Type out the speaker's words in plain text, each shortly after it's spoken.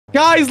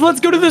Guys, let's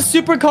go to the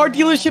supercar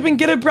dealership and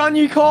get a brand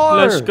new car.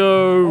 Let's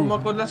go. Oh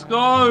my god, let's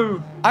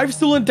go. I've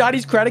stolen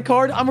Daddy's credit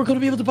card, and we're going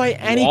to be able to buy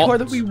any car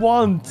that we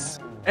want.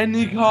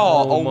 Any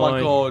car. Oh Oh my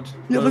god.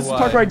 Yeah, No let's way.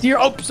 park right here.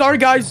 Oh, sorry,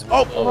 guys.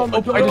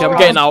 Okay, I'm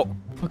getting out.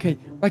 Okay,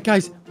 right,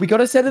 guys. We got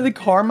to say to the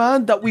car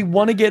man that we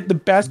want to get the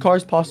best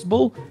cars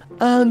possible,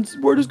 and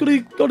we're just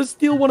going to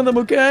steal one of them,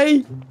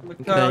 okay?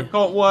 Okay, I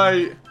can't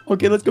wait.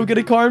 Okay, let's go get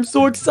a car. I'm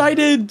so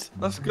excited.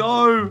 Let's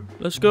go.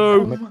 Let's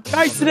go.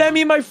 Guys, today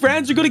me and my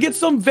friends are going to get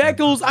some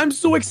vehicles. I'm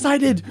so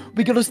excited.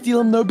 We got to steal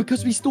them, though,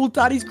 because we stole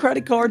Daddy's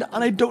credit card,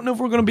 and I don't know if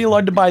we're going to be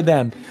allowed to buy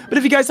them. But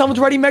if you guys haven't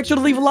already, make sure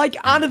to leave a like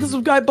and hit the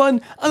subscribe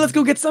button, and let's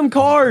go get some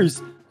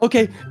cars.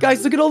 Okay,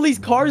 guys, look at all these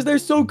cars. They're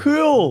so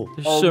cool.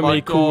 There's Oh so my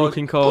many cool God.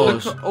 looking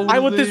cars. Look at all I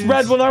want this these.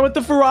 red one. I want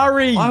the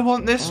Ferrari. I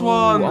want this Oh,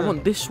 one. I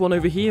want this one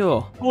over here.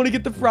 I want to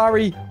get the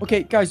Ferrari.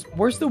 Okay, guys,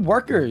 where's the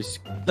workers?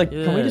 Like,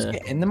 can we just Yeah.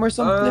 get in them or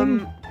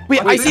something?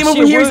 Wait, I wait, see him I over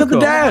see a here. He's at the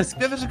worker. desk.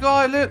 Yeah, there's a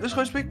guy. Look, let's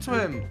go speak to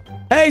him.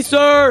 Hey,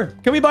 sir.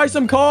 Can we buy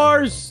some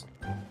cars?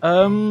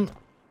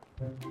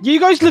 You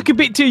guys look a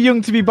bit too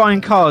young to be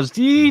buying cars.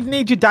 Do you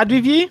need your dad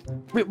with you?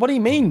 Wait, what do you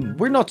mean?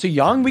 We're not too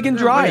young. We can Yeah,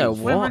 drive. yeah,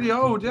 We're what? really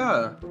old,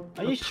 yeah.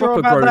 Are you sure Proper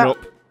about grown that? up.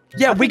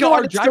 Yeah, I we think got I our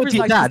wanted to go driver's to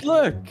your license. dad.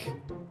 Look.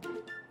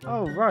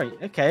 Oh, right.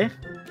 Okay.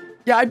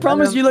 Yeah, I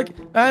promise you. Look,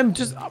 I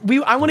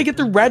want to get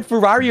the red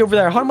Ferrari over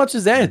there. How much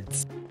is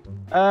it?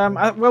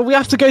 Well, we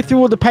have to go through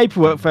all the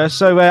paperwork first,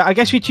 so I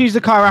guess we choose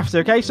the car after,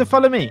 okay? So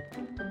follow me.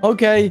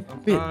 Okay.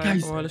 Wait, Alright,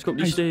 guys. Alright, let's go up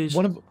these guys, stairs.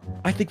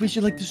 I think we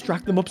should like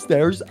distract them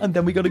upstairs, and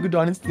then we gotta go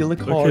down and steal the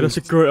car. Okay, that's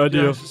a great Yeah,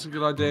 idea. that's a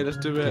good idea. Let's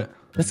do it.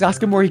 Let's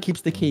ask him where he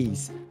keeps the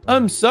keys.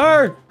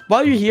 Sir,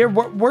 while you're here,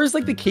 where's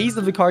like the keys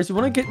of the cars? You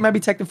want to maybe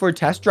take them for a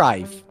test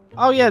drive?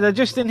 Oh, yeah, they're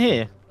just in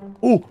here.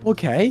 Oh,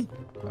 okay.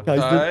 Guys,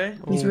 Okay.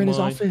 these Oh are in his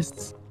my.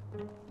 office.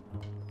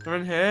 They're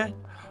in here.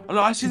 Oh,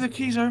 no, I see the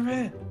keys over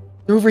here.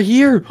 They're over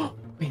here.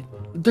 Wait,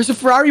 there's a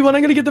Ferrari one.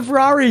 I'm gonna get the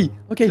Ferrari.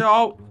 Okay.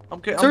 Yeah, I'm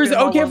getting. Sir, is it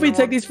okay if we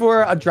take these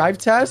for a drive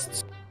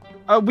test?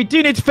 We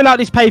do need to fill out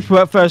this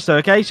paperwork first, though,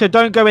 okay? So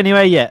don't go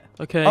anywhere yet.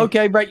 Okay.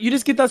 Okay, right. You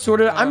just get that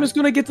sorted. I'm just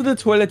gonna get to the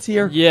toilets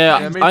here. Yeah,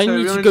 Yeah, me I too,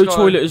 need we to need go to go.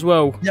 toilet as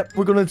well. Yep,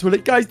 we're going to the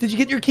toilet. Guys, did you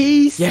get your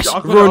keys? Yes, Yeah, I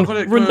got it, run, I got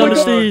it, run go, down the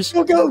go. stairs.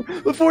 Go, go,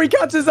 before he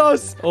catches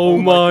us. Oh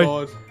my.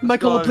 God. He might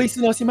call the Go. police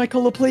on us. He might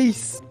call the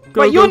police.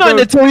 Go, Wait, go, you're not in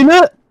go. the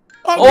toilet!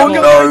 Oh,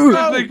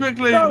 no. Quickly,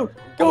 quickly. Go,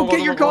 go, Oh my get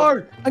God, your oh my God.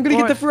 car. I'm going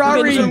to get the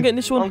Alright, Ferrari. I'm getting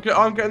this one.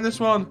 I'm getting this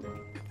one.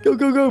 Go,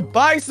 go, go.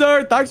 Bye,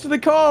 sir. Thanks for the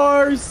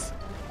cars.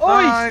 Oi,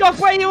 Thanks. stop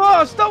where you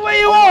are! Stop where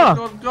you Oh are!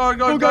 my God, go,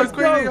 Go, go, guys,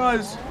 quickly, go.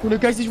 guys. Oh, no,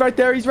 guys, he's right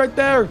there. He's right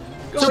there.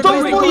 Go, Stop!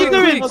 go, What go, are you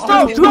go, doing? go,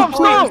 Stop! go, Stop! go,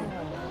 Stop!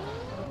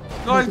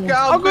 Guys, get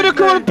out. I'm gonna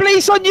call the quickly.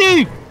 police on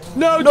you!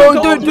 No, No,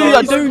 don't don't do go,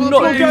 that. please. Do Go,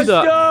 not do guys,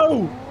 that.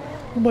 go.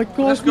 Oh, my gosh.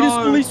 Let's We just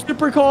go. stole these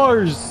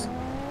supercars.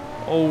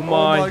 Oh Oh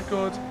my my.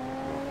 God.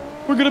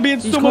 We're going to be in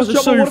These so much cars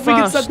are trouble. so What if we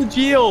get fast. sent to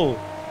jail?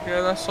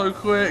 Yeah, that's so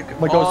quick.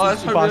 my gosh, oh, this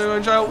let's is hope fast. they don't go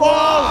in jail.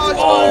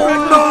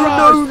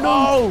 Oh,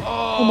 no.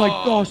 Oh, my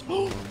gosh.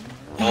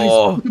 Guys,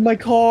 Oh. look at my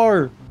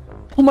car.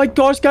 Oh my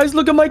gosh, guys,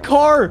 look at my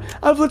car.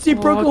 I've literally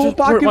broken the whole just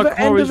broke back my of the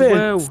car end as of it.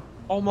 well.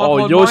 Oh my Oh,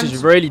 God, yours mine's-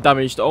 is really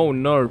damaged. Oh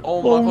no.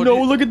 Oh my Oh God.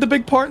 no, look at the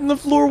big part in the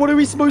floor. What are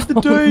we supposed to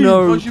do?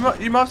 no.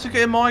 God, you might have to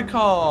get in my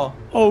car.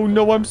 Oh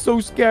no, I'm so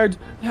scared.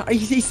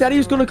 He said he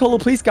was going to call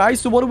the police, guys,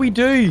 so what do we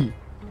do?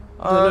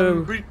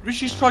 Dunno. We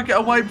should try to get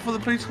away before the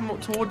police come up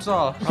towards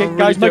us. Okay, really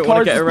guys, my don't wanna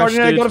car's get just starting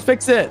and I arrested. got to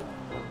fix it.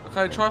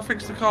 Okay, try to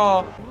fix the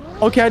car.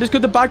 Okay, I just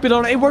got the back bit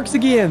on it. It works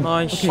again.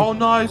 Nice. Okay, Oh,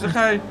 nice.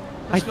 Okay.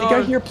 I think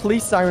I hear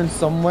police sirens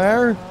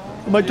somewhere.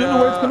 I don't know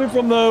where it's Yeah. coming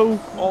from, though.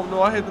 Oh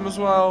no, I hit them as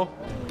well.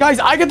 Guys,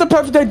 I got the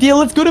perfect idea.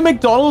 Let's go to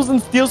McDonald's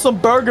and steal some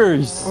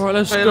burgers. Alright,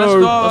 let's Okay, go. let's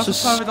go. That's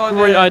That's a a perfect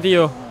great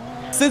idea. idea.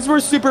 Since we're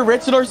super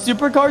rich in our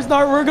supercars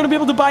now, we're going to be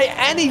able to buy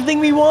anything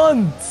we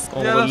want.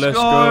 Oh, Yeah, let's let's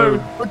go.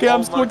 go. Okay,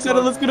 I'm Oh so my excited.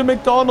 God. Let's go to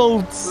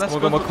McDonald's. Let's Oh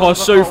my go god, my to- car's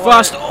let's so go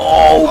fast. away.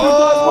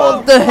 Oh,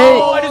 what the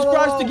heck? Oh, I just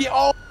crashed again.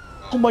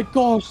 Oh my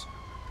gosh.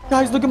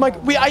 Guys, look at my...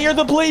 Wait, I hear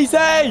the police.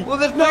 Hey. Well,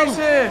 there's No. police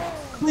here.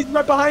 Police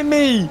right behind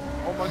me.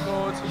 Oh my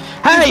God.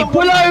 Hey,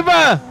 pull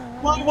over!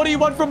 What do you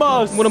want from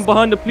us? When I'm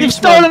behind the You've police.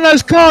 stolen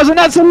those cars and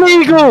that's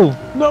illegal!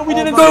 No, we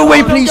didn't. Go steal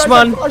away, them. No, guys,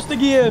 policeman. I crashed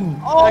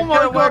again. Oh Hey, my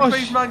get away, gosh!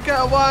 policeman, get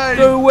away.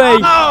 Go away.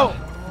 Oh!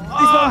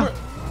 Policeman,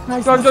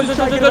 Guys, Go, let's go, just go,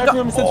 try to go, get away go, from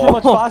him go. since we're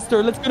much Oh.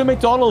 faster. Let's go to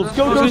McDonald's.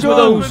 Go, Let's go, go,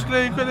 go. go.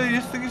 Quickly, quickly, I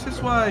think it's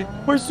this way.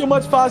 We're so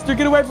much faster.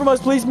 Get away from us,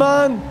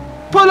 policeman.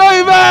 Pull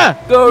over!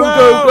 Go, No.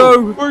 go,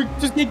 go. We're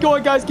just keep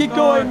going, guys. Keep No.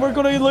 going. We're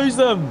gonna lose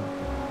them.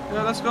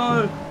 Yeah, let's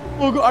go.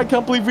 Oh, God, I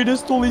can't believe we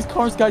just stole these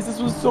cars, guys. This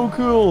was so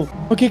cool.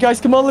 Okay,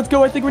 guys, come on. Let's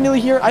go. I think we're nearly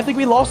here. I think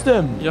we lost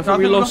him. Yeah, I think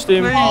we lost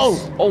him.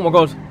 police. Oh my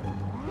god.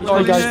 He's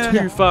Sorry, going guys. too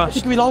I fast.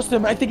 think we lost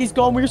him. I think he's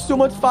gone. We're so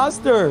much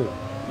faster.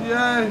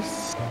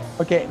 Yes.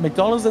 Okay,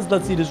 McDonald's is,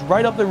 let's see, just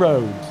right up the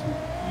road.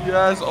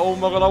 Yes. Oh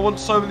my God, I want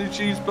so many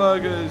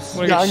cheeseburgers.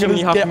 Wait. Yeah, I'm so gonna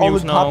many just get Happy all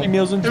Meals the now. Happy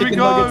Meals and Here we chicken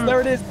go. nuggets.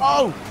 There it is.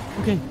 Oh,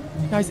 okay.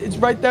 Guys, it's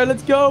right there.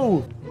 Let's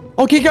go.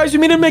 Okay, guys, we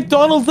made a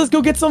McDonald's. Let's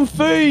go get some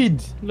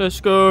food. Let's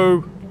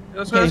go.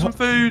 Let's go Okay, get some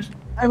food.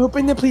 I'm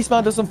hoping the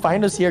policeman doesn't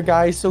find us here,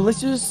 guys. So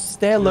let's just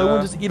stay low Yeah.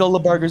 and just eat all the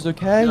burgers,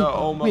 okay? Yeah,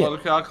 oh my Wait. god,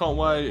 okay, I can't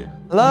wait.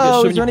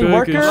 Hello, so is there many any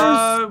burgers. workers?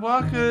 Hello,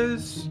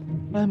 workers.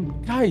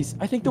 Guys,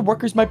 I think the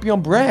workers might be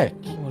on break.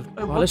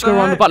 Right, what let's the go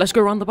around the heck? back. Let's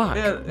go around the back.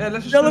 Yeah,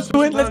 let's just Yeah, let's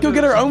go in. Let's go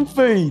get our own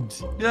food.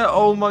 Yeah,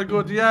 oh my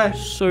god, yes.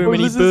 So Oh,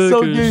 many this is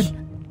so burgers.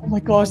 good. Oh my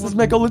gosh, let's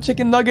make all the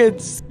chicken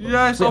nuggets.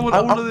 Yes, I want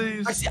all of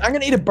these. Actually, I'm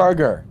gonna eat a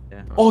burger.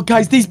 Oh,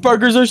 guys, these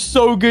burgers are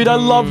so good. I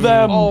love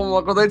them. Oh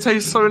my god, they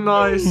taste so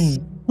nice.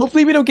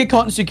 Hopefully, we don't get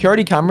caught in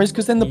security cameras,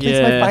 because then the police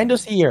might Yeah. find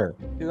us here.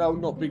 Yeah, that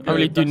would not be good. I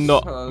really do That's-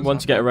 not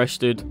want to get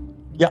arrested.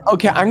 Yeah.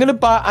 Okay. I'm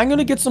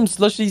gonna get some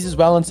slushies as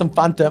well and some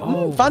Fanta.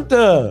 Oh.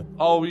 Fanta.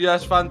 Oh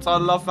yes, Fanta, I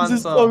love Fanta. This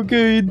is so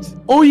good.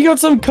 Oh, you got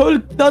some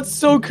Coke. That's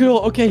so cool.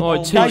 Okay, Oh, it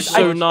guys, tastes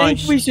so I nice.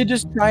 think we should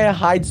just try and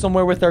hide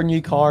somewhere with our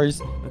new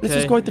cars. Let's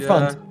just Okay. go out the Yeah.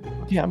 front.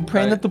 Okay, I'm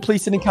praying Okay. that the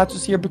police didn't catch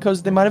us here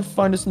because they might have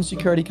found us in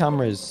security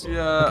cameras.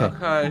 Yeah, Okay.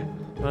 okay.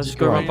 Let's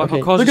go go around. around back. Okay.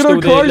 Our cars Look are at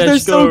our still there. cars. They're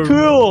Let's so go.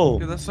 cool.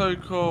 Yeah, that's so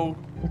cool.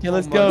 Okay,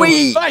 let's my go. God.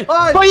 Wait. Hey!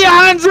 Hey! Put your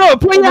hands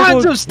up! Put your my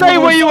hands God. up! Stay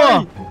Oh, where you sorry.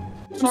 are!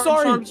 I'm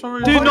sorry. I'm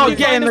sorry. Do How not did you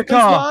get find in us, the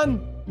car.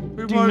 policeman?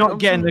 We Do won't, not I'm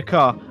get in sorry. the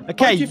car.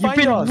 Okay, Where'd you you've find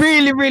been us?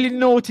 really, really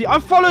naughty. I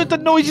followed the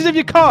noises of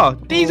your car.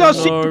 These are no.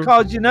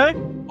 supercars, you know?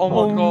 Oh my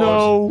Oh god.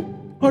 no.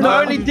 Oh, Not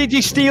no. only did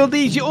you steal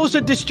these, you also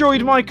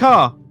destroyed my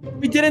car.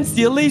 We didn't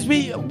steal these.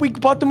 We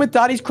bought them with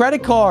Daddy's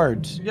credit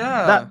card.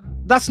 Yeah.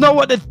 That's not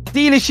what the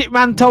dealership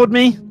man told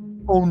me.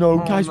 Oh no, Oh,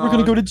 guys, we're no.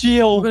 gonna go to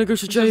jail. We're gonna go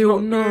to This is jail.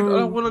 not good. I don't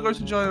No. want to go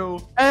to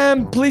jail.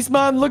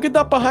 Policeman, look at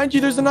that behind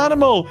you. There's an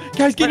animal.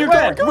 Guys, get in your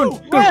Where? car. Go.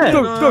 Where?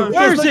 No.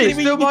 Where is Guys, it?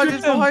 we Still behind, drift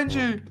it's them. behind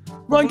you.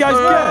 Run, guys,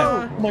 No.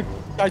 get. Oh my,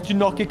 guys, do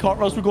not get caught,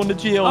 or else we're going to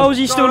jail. How is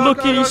he still Go,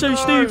 looking? go, He's so go.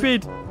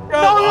 stupid.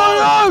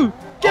 No!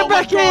 Get Oh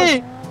my back God.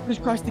 here!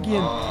 Just crashed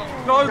again.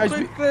 Go Guys,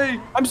 quickly.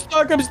 I'm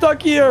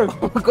stuck here.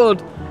 Oh my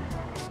god.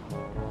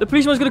 The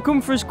policeman's gonna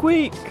come for us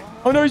quick.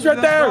 Oh no, he's right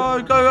Let's there.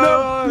 go, go,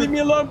 No, go. leave me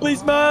alone,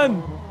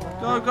 policeman.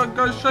 Go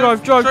straight.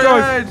 Drive, drive, straight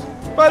drive. ahead.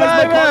 Pull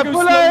Guys, my car over! goes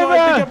Pull slow now. I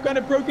think over! I've kind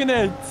of broken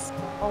it.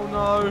 Oh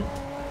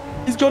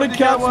no. He's gonna Trying to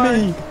get catch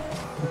away. me.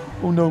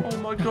 Oh no. Oh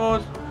my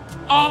god.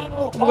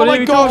 Oh, God, my here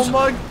he god. goes. Oh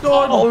my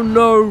god. Oh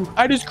no.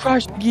 I just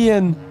crashed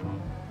again.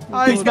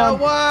 Hey, Please, get man.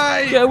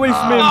 away. Get away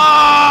from him.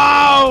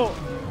 Oh!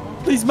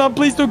 Please, man,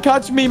 please don't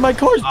catch me. My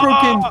car's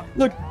broken.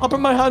 Look, I'll put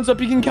my hands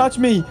up. You can catch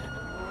me.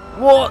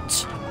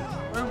 What?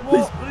 Wait,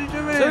 what are you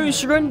doing? Don't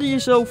surrender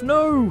yourself.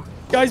 No.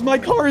 Guys, my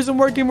car isn't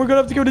working. We're gonna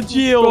have to go to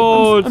jail.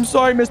 God. I'm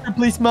sorry, Mr.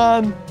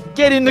 Policeman.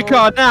 Get in the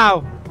car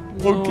now!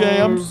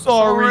 Okay, I'm No.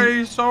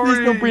 sorry. Sorry.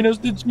 Please don't bring us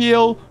to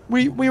jail.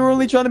 We were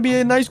only trying to be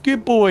a nice,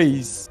 good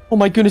boys. Oh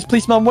my goodness,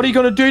 policeman, what are you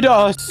gonna do to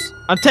us?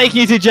 I'm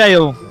taking you to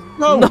jail.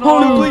 No, No.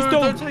 no, please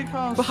don't. take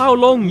us. For how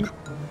long?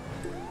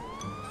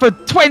 For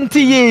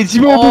 20 years,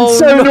 you've all Oh, been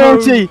so no.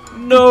 naughty.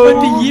 No.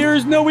 20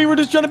 years? No, we were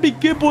just trying to be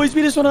good boys.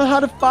 We just want to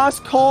have a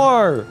fast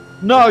car.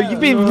 No, you've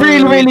been No.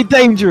 really, really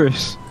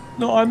dangerous.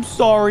 No, I'm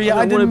sorry. I I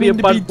don't didn't wanna be a mean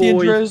to be bad boy.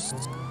 dangerous.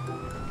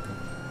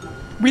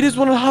 We just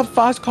want to have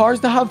fast cars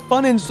to have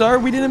fun in, sir.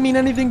 We didn't mean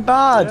anything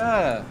bad.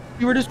 Yeah.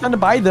 We were just trying to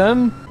buy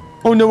them.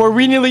 Oh no, are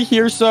we nearly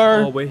here,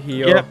 sir? Oh, we're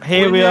here. Yep,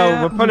 here we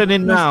are. We're pulling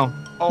in now.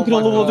 Oh Look at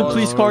my all of the God.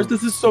 police cars.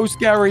 This is so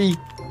scary.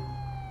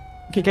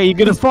 Okay, you're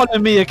gonna follow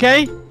me,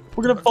 okay?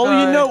 We're gonna follow you.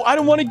 Okay. No, I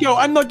don't want to go.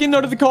 I'm not getting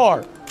out of the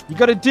car. You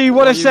gotta do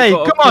what I You've say.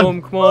 gotta Come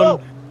on. Come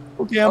on.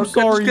 Okay, I'm Okay,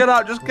 sorry. Just get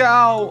out. Just get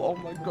out. Oh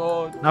my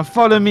god. Now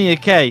follow me,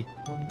 okay?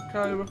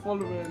 Okay, we're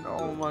following.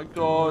 Oh my Oh,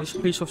 god. this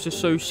police officer's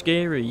so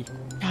scary.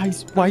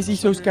 Guys, why is he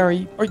so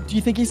scary? Or do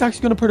you think he's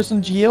actually gonna put us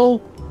in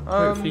jail?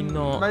 Hopefully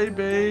not.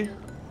 Maybe.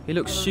 He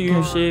looks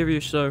so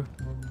serious though.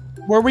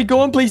 Where are we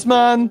going,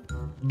 policeman?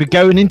 We're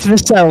going into the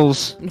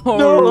cells. No.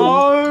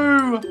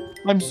 No.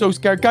 I'm so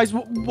scared, guys.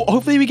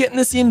 Hopefully we get in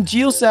the same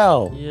jail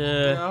cell. Yeah.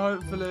 Yeah,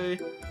 hopefully.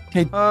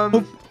 Okay.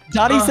 Um.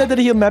 Daddy said that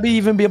he'll maybe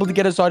even be able to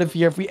get us out of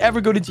here if we ever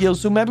go to jail.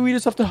 So maybe we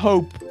just have to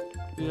hope.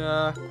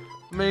 Yeah.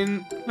 I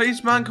mean,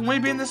 please, man, can we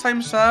be in the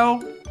same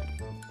cell?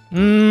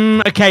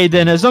 Okay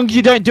then, as long as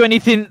you don't do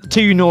anything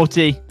too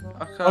naughty.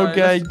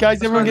 Okay, let's- guys,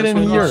 let's everyone go get in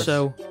this way. here.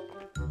 So,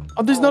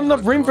 Oh, there's not Oh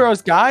enough my room for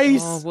us,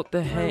 guys. oh, what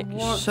the heck?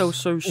 What? It's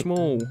so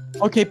small.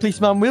 Okay,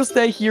 policeman, we'll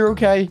stay here,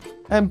 okay?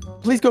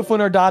 Please go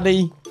phone our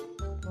daddy.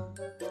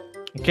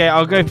 Okay,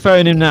 I'll go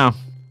phone him now.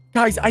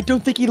 Guys, I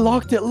don't think he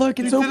locked it. Look,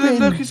 it's He didn't open.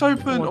 Look, it's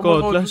open. Oh my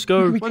god, let's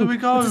go. Where do we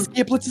go?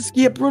 Let's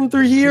escape. Run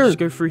through here. Let's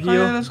go through Oh, yeah,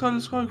 here. let's go.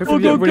 Let's go. Hopefully Go,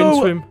 we don't go, run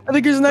into go. him. I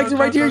think there's an exit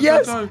right here.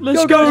 Yes. Let's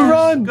go, go. guys,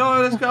 run.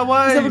 Go, let's get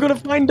away. He's never gonna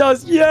find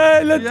us.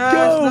 Yeah, let's yes,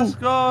 go. let's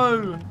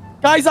go.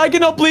 Guys, I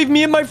cannot believe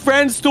me and my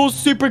friends stole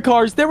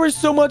supercars. They were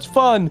so much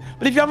fun.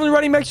 But if you haven't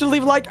already, make sure to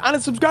leave a like and a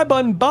subscribe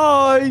button.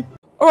 Bye.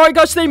 Alright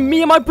guys, today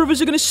me and my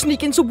brothers are going to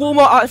sneak into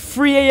Walmart at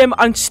 3 AM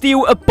and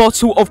steal a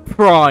bottle of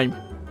Prime.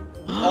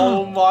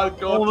 Oh my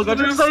god. Oh my God,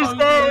 this I'm is so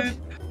scared.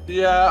 good.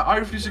 Yeah,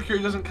 hopefully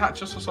security doesn't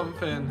catch us or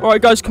something.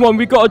 Alright guys, come on,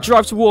 we got to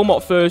drive to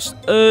Walmart first.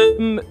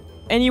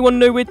 Anyone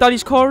know where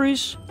Daddy's car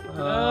is?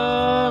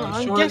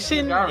 I'm sure it's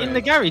guessing in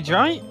the garage,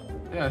 right?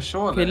 Yeah,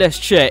 surely. Okay, let's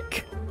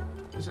check.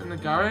 Is it in the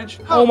garage?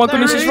 Oh my there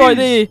goodness, it it's right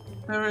is. there.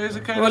 There it is.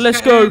 Okay, Right, let's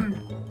let's go. get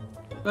in.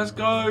 Let's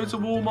go to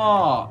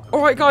Walmart.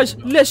 Alright, guys,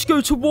 let's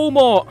go to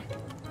Walmart.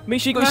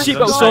 Make sure you got your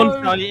Let's seatbelts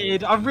go.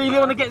 on. I really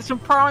want to get some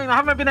Prime. I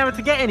haven't been able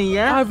to get any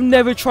yet. I've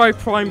never tried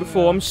Prime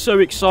before. I'm so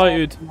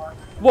excited.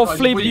 What Guys,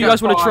 flavour we do you get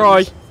guys want to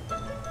try?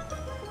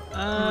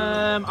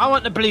 Primes. I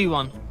want the blue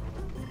one.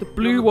 The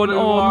blue the one. blue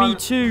Oh, me one.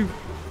 too.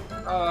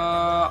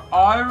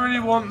 I really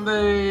want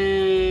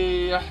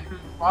the...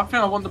 I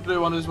think I want the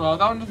blue one as well.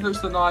 That one just looks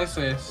the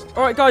nicest.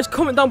 Alright, guys,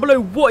 comment down below.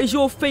 What is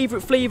your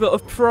favourite flavour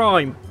of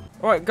Prime?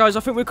 Alright, guys, I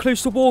think we're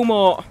close to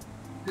Walmart.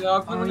 Yeah, I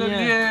think we're yeah.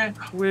 here.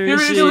 Where Here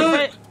is it is, it?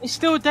 look. It's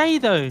still day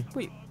though.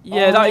 Wait,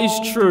 yeah, that is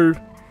Oh. true.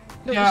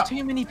 Look, Yeah. there's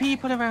too many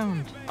people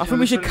around. I think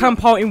we should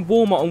camp out in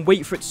Walmart and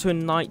wait for it to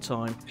turn night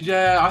time.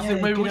 Yeah, I Yeah,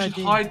 think maybe we good should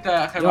idea. hide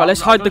there. Okay, Right,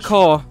 let's hide the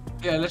car.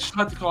 Yeah, let's just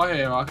hide the car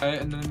here, okay?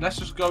 And then let's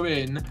just go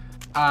in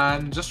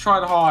and just try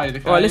and hide,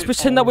 okay? Alright, let's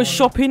pretend that we're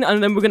shopping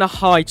and then we're gonna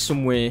hide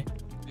somewhere.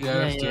 Yeah,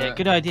 let's do it.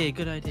 Good idea,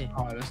 good idea.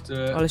 Alright, let's do it.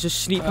 Alright, let's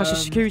just sneak past the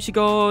Um, security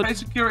guard. Hey,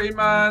 security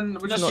man.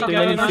 We're just not shopping.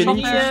 doing anything.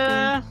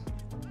 Yeah.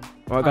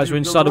 Alright, guys, we're You're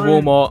inside of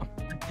rude. Walmart.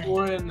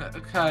 We're in.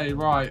 Okay,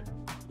 right.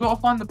 We've got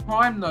to find the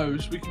prime though,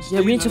 so we can. Yeah,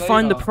 we need to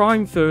find the later.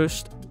 Prime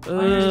first.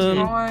 Where's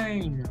the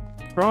Prime.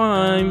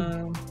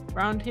 prime?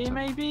 Round here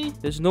maybe?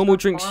 There's normal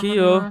drinks Prime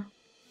here. over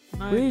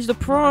No. Where's the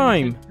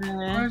Prime? there?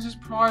 Where's this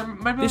prime?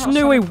 Maybe There's they're not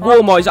no way selling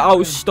prime Walmart is or out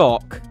of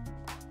something. stock.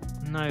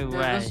 No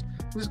Yeah, way.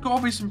 there's got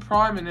to be some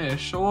prime in here,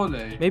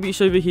 surely. Maybe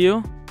it's over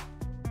here.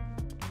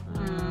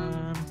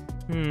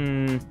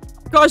 Um,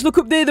 Guys, look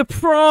up there, the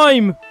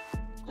Prime!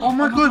 Oh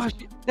my god, gosh,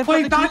 they've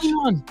Wait, got the that's- green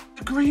one.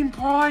 the green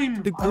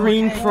prime. The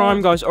green Okay.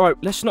 Prime, guys. Alright,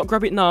 let's not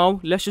grab it now.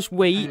 Let's just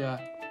wait. Yeah.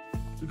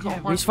 Yeah,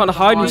 We need to find a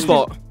hiding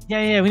spot.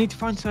 Yeah, we need to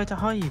find somewhere to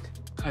hide.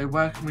 Okay,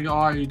 where can we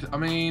hide? I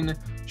mean,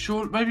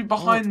 sure, maybe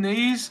behind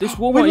these. This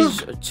Wait, Walmart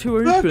look, is too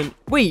look. open.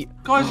 Wait,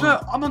 Guys,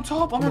 look, I'm on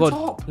top. I'm oh on my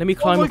top. god. Let me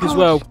climb my up as gosh.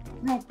 well.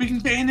 Look, we can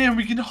get in here and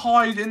we can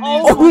hide in these.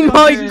 Oh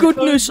my buildings.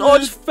 goodness, oh, I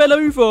just fell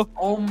over.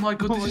 Oh my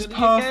god, this is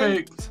Oh, again.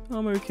 perfect.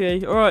 I'm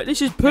okay. Alright,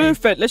 this is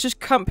perfect. Let's just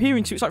camp here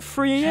until it's like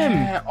 3 a.m.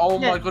 Yeah, oh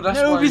my god, that's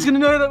Nobody's why. gonna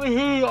know that we're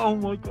here. Oh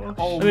my god.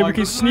 Oh And then my we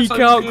can god, sneak this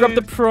is so out, grab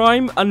the good.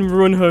 Prime, and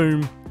run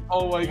home.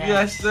 Oh my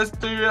yes, let's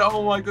do it.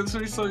 Oh my god, this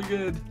is so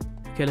good.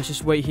 Okay, let's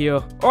just wait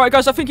here. Alright,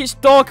 guys, I think it's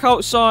dark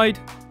outside.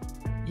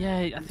 Yeah,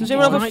 I think Does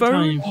anyone have a it's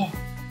phone? nighttime. Oh,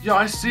 yeah,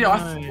 I see. No.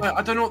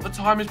 I don't know what the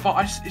time is, but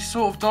it's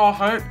sort of dark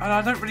out, and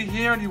I don't really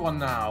hear anyone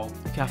now.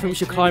 Okay, I think we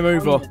should climb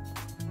over.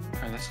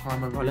 Okay, let's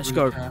climb over. Right, let's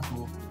really go.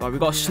 Careful. Right, we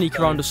gotta Yeah, sneak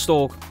go. around the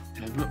store.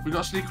 Yeah, we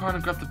got to sneak around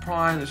and grab the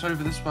prime. It's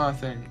over this way, I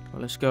think.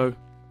 Right, let's go.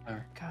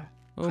 Okay.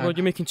 Oh Okay. god,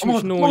 you're making too Oh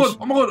much my god, noise.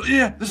 oh my god,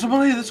 yeah, there's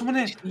someone here, there's someone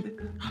here.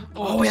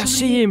 Oh, yeah, I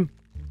see him.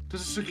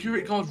 There's a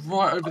security guard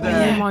right over Oh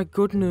there. my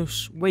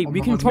goodness. Wait, Oh we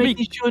my can God. probably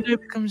Making sure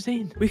nobody comes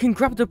in. we can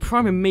grab the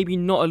Prime and maybe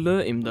not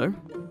alert him though.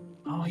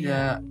 Oh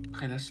Yeah.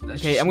 Okay, let's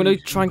Okay, I'm gonna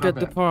try and get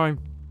the Prime.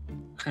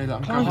 Okay, look,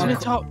 I'm Climb to the grabbing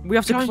it. top. We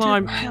have to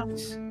climb. Yeah,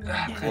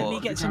 let me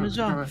get some as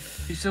well.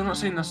 He's still not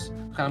seen us.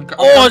 Okay, I'm Oh,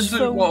 grabbing it's two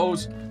so-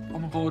 bottles. Oh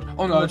my god.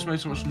 Oh no, I just made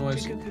so much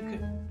noise.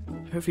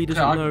 Hopefully he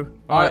doesn't Okay, know.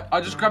 Alright, I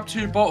just grabbed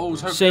two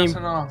bottles. Hopefully Same. that's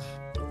enough.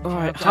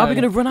 alright. How are we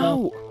okay. gonna run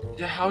out?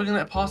 Yeah, how are we gonna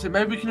get past it?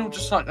 Maybe we can all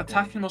just like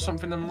attack him or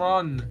something and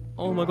run.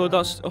 Oh my god,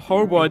 that's a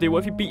horrible idea. What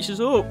if he beats us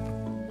up?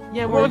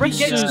 Yeah, Well, well, if he arrest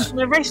gets us. us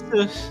and arrest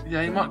us.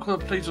 Yeah, he might call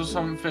the police or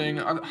something.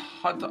 I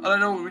don't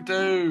know what we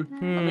do.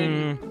 I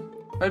mean,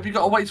 maybe you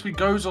gotta wait till he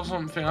goes or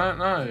something. I don't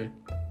know.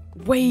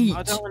 Wait.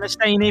 I don't want to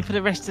stay in here for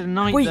the rest of the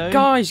night, Wait, though.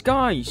 guys.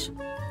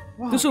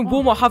 What? Doesn't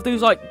What? Walmart have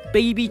those like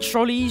baby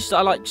trolleys that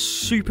are like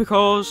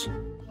supercars?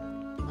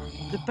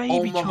 The Oh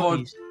baby my god.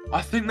 trolleys.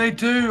 I think they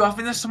do. I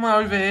think there's someone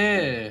over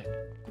here.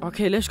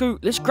 Okay, let's go.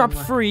 Let's Oh grab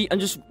my- 3 and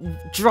just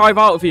drive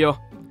out of here.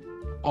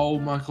 Oh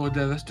my god,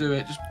 yeah, let's do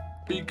it. Just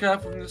be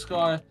careful from this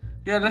guy.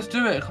 Yeah, let's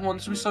do it. Come on,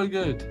 this will be so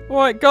good.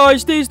 Alright,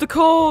 guys, there's the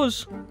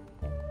cars.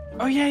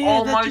 Oh, yeah,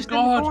 Oh they're my just in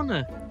God. the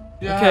corner.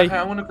 Yeah, Okay. okay,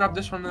 I want to grab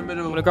this one in the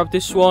middle. I'm gonna grab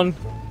this one.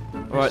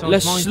 Alright, one's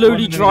let's mine, slowly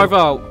one in the drive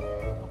out.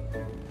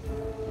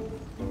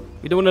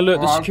 We don't want to alert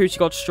the Alright. security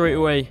guard straight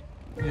away.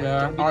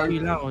 Yeah, Don't be alright. too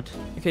loud.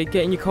 Okay,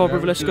 get in your car, Yeah,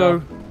 brother. we Let's do go.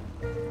 that.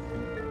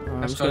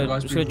 Alright, Let's I'm go,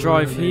 just guys, gonna be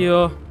drive really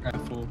here.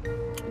 Careful.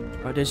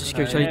 Alright, there's the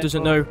security. Okay. He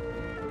doesn't know.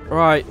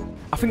 Alright,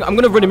 I think I'm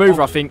gonna run him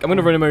over. I think I'm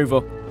gonna run him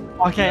over.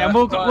 Okay, Yeah, and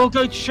we'll right. we'll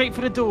go straight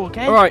for the door,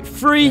 okay? Alright,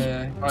 3,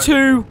 Yeah, right.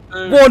 2,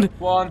 Two, 1.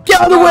 one. Get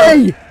out of the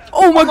way!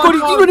 Oh my god,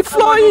 he's running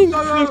flying!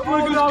 Go,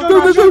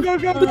 Go, go,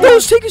 go! The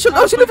door's taking shot.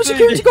 That's another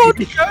security guard!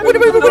 Win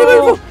him over, win him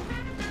over!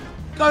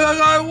 Go, go,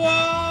 go!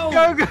 Whoa!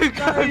 Go, go,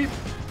 go!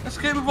 Let's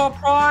get with our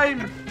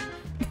prime!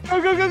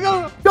 Go, go, go,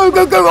 go! Go,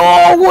 go, go!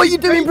 Oh, what are you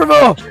doing,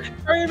 brother?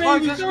 Hurry, Guys,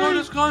 baby, let's go, go!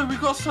 let's go! We've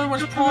got so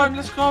much prime,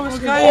 let's go, Oh,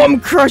 escape! I'm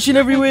crashing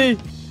everywhere!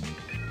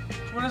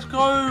 Come on, let's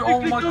go!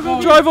 Oh my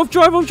god! Drive off,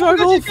 drive off, drive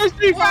off! Go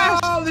too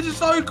fast! Wow, this is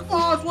so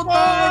fast! What the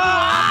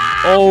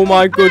heck? Oh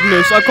my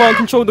goodness, I can't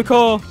control the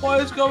car.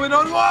 What is going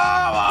on?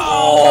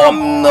 Wow! Oh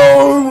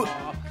no!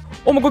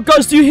 Oh my god,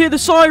 guys, do you hear the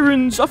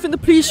sirens? I think the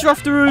police are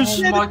after us.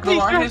 Oh my god,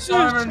 I hear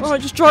sirens!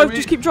 Alright, just drive, Can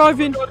just we- keep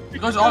driving.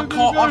 Guys, our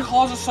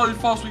cars are so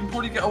fast, we can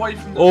probably get away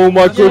from them. Oh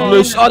my Let's go.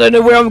 goodness, I don't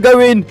know where I'm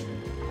going.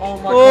 Oh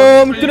my Oh,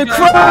 god. I'm gonna please,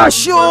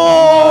 crash! no.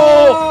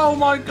 Oh! Oh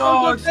my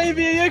god.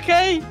 Baby, are you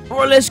okay?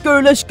 Alright, let's go,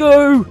 let's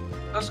go.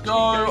 Let's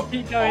go.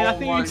 Keep going. I Oh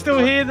think my we can still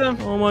God. hear them.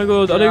 Oh my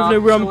god, I don't Yeah, even know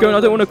where I'm sure going.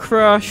 I don't them. want to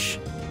crash.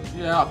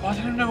 Yeah, but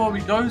I don't know where we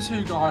go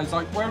to, guys.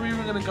 Like, where are we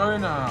even gonna go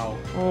now?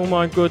 Oh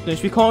my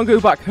goodness, we can't go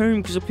back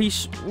home because the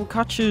police will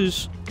catch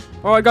us.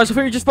 Alright guys, I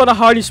think we just find a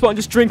hiding spot and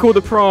just drink all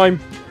the prime.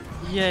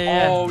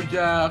 Yeah. Oh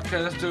yeah. Okay,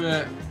 let's do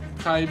it.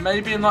 Okay,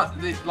 maybe in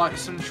like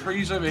some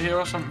trees over here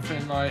or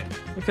something. Like.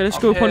 Okay, let's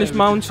Up go up on here, this we can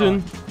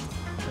mountain.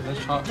 Okay,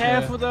 let's try up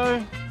Careful here. though.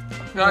 Okay,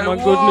 Oh my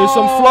whoa! goodness,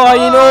 I'm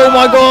flying. Oh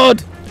my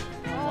god.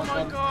 Oh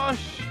my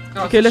gosh.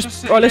 Guys, Okay, just let's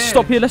sit alright, let's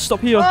stop here. Let's stop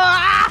here.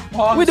 Ah!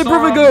 Oh, I'm Where'd the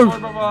sorry, brother I'm go?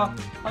 sorry,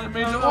 brother. I didn't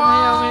mean to.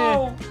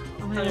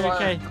 I'm Okay, here,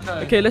 right,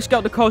 okay. Okay, let's get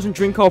out the cars and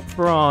drink our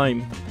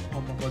prime.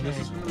 Oh my god, this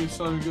is gonna be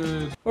so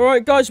good.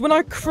 Alright guys, when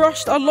I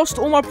crashed, I lost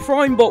all my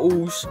prime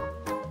bottles.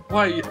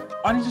 Wait,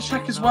 I need to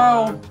check as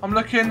well. I'm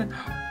looking.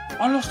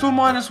 I lost all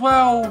mine as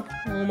well.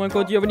 Oh my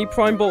god, do you have any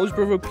prime bottles,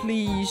 brother?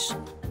 Please.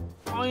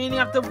 I only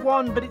have the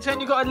one, but it's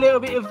only got a little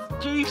bit of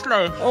juice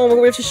left. Oh my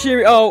god, we have to share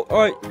it out.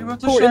 Alright, You have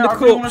to pour it share in the I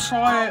really want cups. to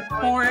try it.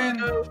 Pour it in.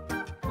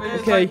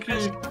 Please, Okay. thank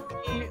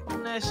you.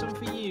 And there's some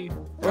for you.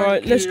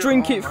 alright, Thank let's you.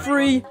 drink Oh it. my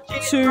 3,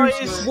 God. 2,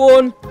 Cheers,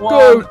 1,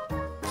 go.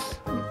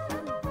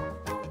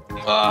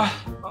 Ah,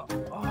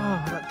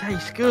 Oh, that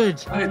tastes good.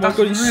 hey, Oh my that's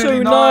god, it's really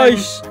so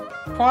nice.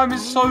 Prime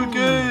is so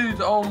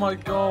good. Oh my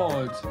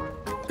god.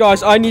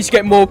 Guys, I need to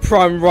get more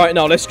prime right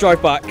now. Let's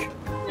drive back.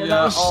 Yeah,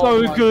 that was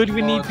oh so my good.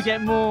 We need God. to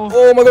get more.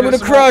 Oh my god, I'm Yes,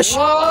 gonna crash.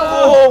 Whoa.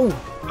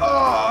 Oh.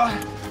 Ah.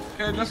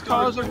 Okay, let's go.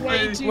 Cars are way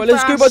quickly. too Well,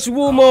 let's go back fast. to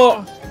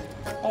Walmart.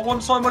 I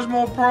want so much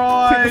more Quick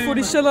prime. before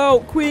they sell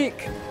out.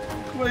 Quick.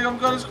 Quick, I'm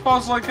going as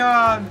fast as I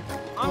can.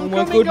 Oh I'm my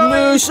coming,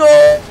 goodness. guys.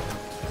 Oh.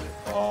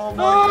 Oh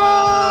my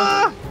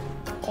Ah! god.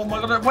 Oh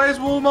my god, where's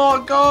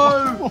Walmart? Go!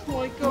 Oh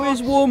my god.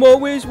 Where's Walmart?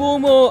 Where's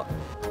Walmart?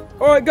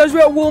 Alright guys, we're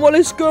at Walmart.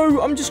 Let's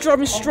go. I'm just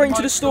driving straight into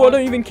my the store. I God.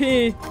 don't even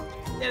care.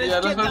 Yeah,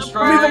 let's go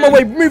straight. Move out my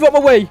way. Move out my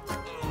way.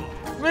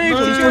 Move, These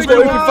Move, doors we got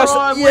open want fast.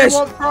 prime, Yes. We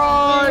want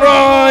prime.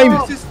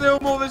 Prime. There's still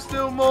more, there's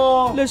still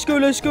more. Let's go.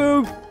 Let's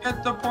go.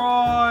 Get the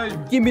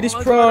prime. Give me this Oh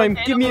my prime.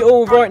 God, Give me it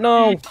all right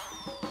now.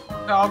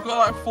 No, I've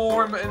got like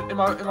 4 in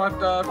my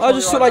I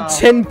just saw trolley like right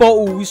 10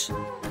 bottles.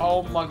 now.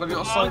 Oh my god, you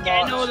got so I'm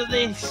getting all much. of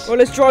this. Well,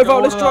 let's drive Get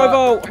out. Let's all drive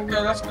that. out.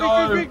 Okay, let's go.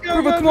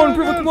 Brother, come on.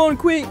 Brother, come on.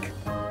 Quick.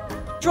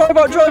 Drive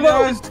out. Drive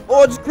Guys. out.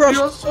 Oh, I just crashed.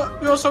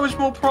 You got so much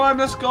more prime,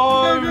 let's go.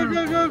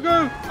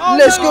 Go. Oh,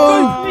 Let's no.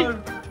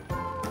 go.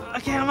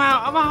 Okay, I'm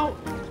out.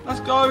 Let's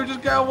go,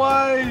 just get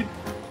away.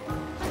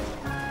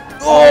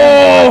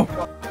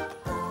 Oh.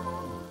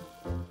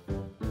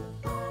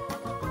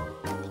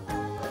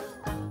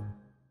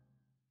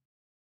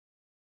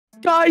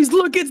 Guys,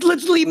 look, it's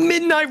literally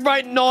midnight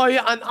right now,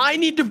 and I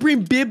need to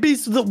bring Bibi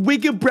so that we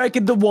can break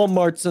into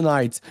Walmart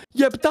tonight.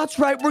 Yep, that's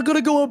right, we're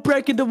gonna go and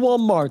break into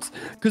Walmart.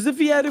 Because if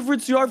we head over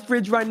to our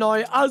fridge right now,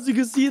 as you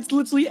can see, it's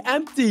literally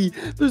empty.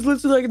 There's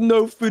literally like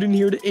no food in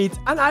here to eat,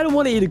 and I don't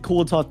want to eat a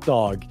cold hot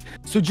dog.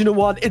 So do you know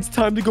what? It's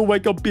time to go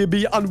wake up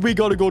Bibi, and we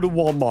gotta go to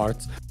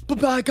Walmart.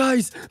 But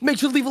guys, make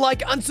sure to leave a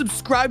like and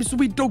subscribe so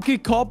we don't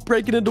get caught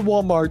breaking into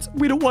Walmart.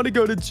 We don't want to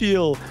go to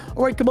jail.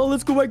 All right, come on,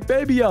 let's go wake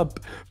Baby up.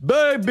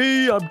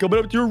 Baby, I'm coming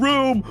up to your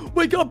room.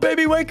 Wake up,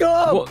 baby, wake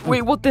up. What?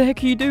 Wait, what the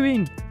heck are you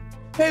doing?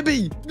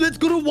 Baby, let's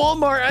go to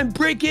Walmart and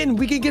break in.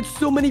 We can get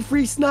so many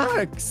free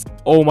snacks.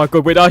 Oh my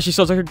god, wait, that actually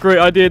sounds like a great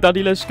idea,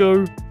 Daddy. Let's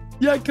go.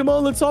 Yeah, come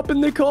on, let's hop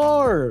in the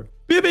car.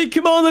 Baby,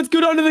 come on, let's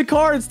go down to the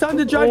car. It's time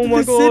to drive Oh to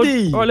my the god.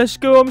 city. Alright, let's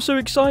go. I'm so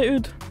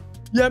excited.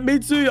 Yeah, me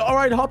too. All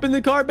right, hop in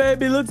the car,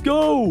 baby. Let's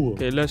go.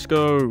 Okay, let's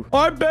go.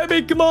 All right,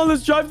 baby, come on.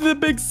 Let's drive to the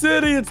big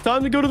city. It's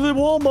time to go to the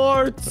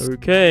Walmart.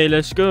 Okay,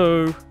 let's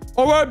go.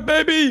 All right,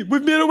 baby.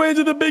 We've made our way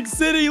into the big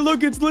city.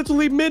 Look, it's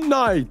literally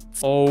midnight.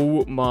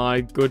 Oh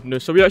my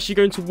goodness. Are we actually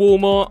going to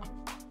Walmart?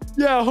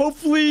 Yeah,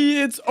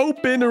 hopefully it's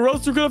open or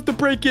else we're going to have to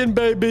break in,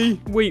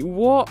 baby. Wait,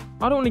 what?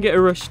 I don't want to get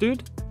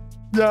arrested.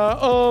 Yeah,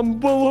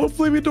 well,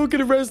 hopefully we don't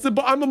get arrested,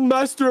 but I'm a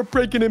master at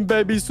breaking in,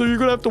 baby, so you're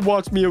going to have to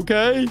watch me,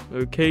 okay?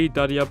 Okay,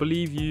 Daddy, I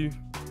believe you.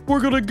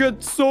 We're going to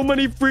get so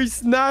many free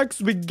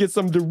snacks. We can get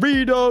some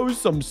Doritos,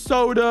 some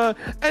soda,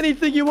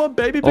 anything you want,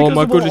 baby, because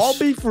my it will goodness. all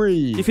be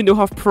free. Do you think they'll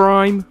have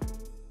Prime?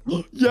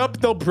 Yep,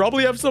 they'll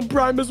probably have some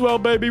Prime as well,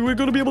 baby. We're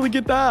going to be able to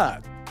get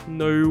that.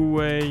 No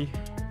way.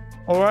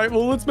 All right,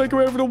 well, let's make our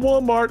way over to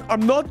Walmart.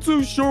 I'm not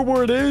too sure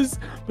where it is,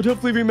 but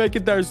hopefully we make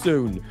it there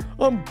soon.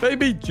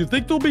 Baby, do you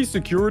think there'll be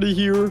security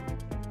here?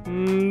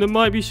 There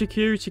might be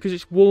security because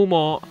it's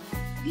Walmart.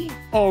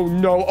 Oh,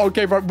 no.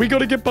 Okay, right. We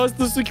gotta get past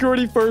the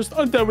security first,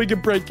 and then we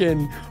can break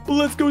in. But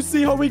let's go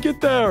see how we get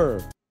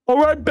there. All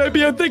right,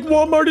 baby, I think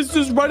Walmart is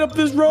just right up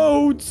this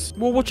road.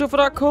 Well, watch out for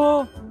that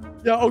car.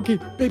 Yeah, okay.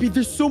 Baby,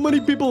 there's so many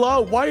people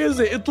out. Why is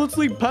it? It's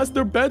literally past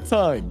their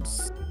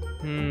bedtimes.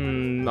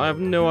 I have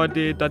no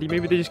idea, Daddy.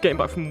 Maybe they're just getting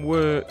back from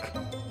work.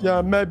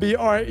 Yeah, maybe.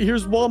 All right,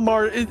 here's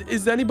Walmart.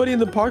 Is anybody in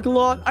the parking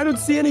lot? I don't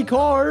see any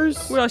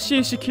cars. Well, I see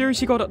a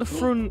security guard at the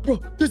front.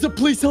 Bro, there's a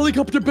police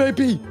helicopter,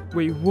 baby.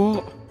 Wait,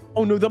 what?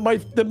 Oh, no, that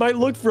might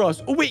look for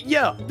us. Oh, wait,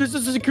 yeah. There's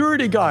a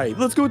security guy.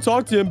 Let's go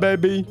talk to him,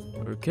 baby.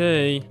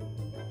 Okay.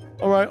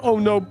 All right. Oh,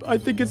 no. I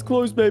think it's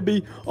closed,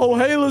 baby. Oh,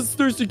 hey, let's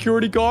do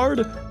security guard.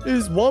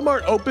 Is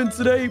Walmart open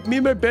today? Me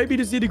and my baby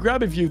just need to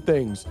grab a few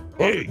things.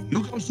 Hey,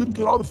 you guys should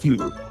get out of here.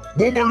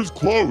 Walmart is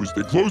closed.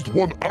 They closed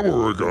 1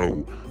 hour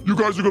ago. You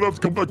guys are gonna have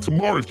to come back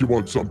tomorrow if you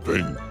want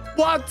something.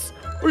 What?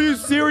 Are you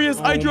serious?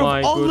 I Oh drove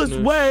my all this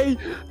goodness. way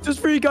just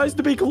for you guys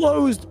to be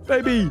closed,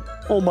 baby.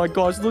 Oh, my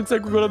gosh. It looks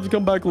like we're going to have to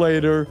come back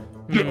later.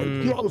 Yeah,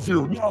 get out of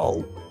here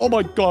now. Oh,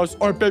 my gosh.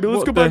 All right, baby. Let's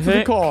What go the back to the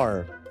heck?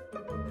 car.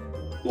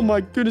 Oh,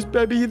 my goodness,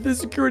 baby. The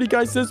security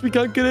guy says we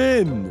can't get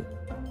in.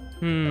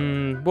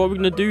 What are we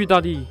gonna do,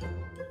 Daddy?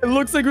 It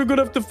looks like we're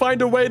gonna have to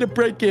find a way to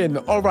break in.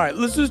 All right,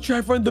 let's just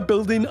try find the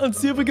building and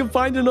see if we can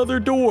find another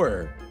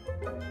door.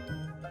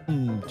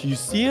 Do you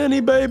see any,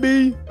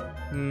 baby?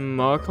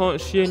 I can't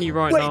see any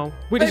right Wait, now.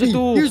 Wait, there's a baby,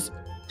 door. Here's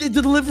the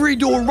delivery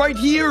door right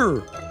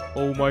here.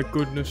 Oh my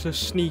goodness, let's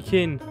sneak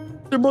in.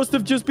 There must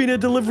have just been a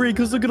delivery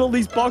because look at all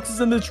these boxes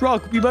in the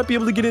truck. We might be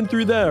able to get in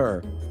through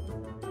there.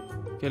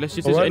 Okay, let's see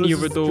if All there's right, any let's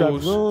other just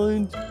drive doors.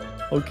 around.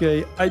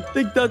 Okay, I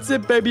think that's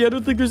it, baby. I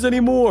don't think there's any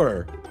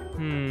more.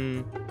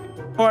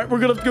 All right, we're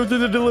gonna have to go through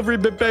the delivery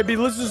bit, baby.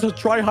 Let's just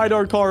try hide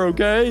our car,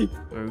 okay?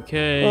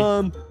 Okay.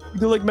 We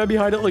can like maybe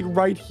hide it like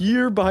right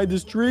here behind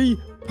this tree.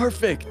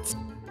 Perfect.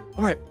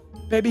 All right,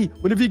 baby.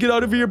 Whenever you get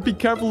out of here, be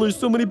careful. There's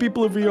so many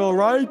people over here. All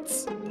right.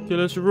 Okay,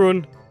 let's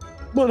run.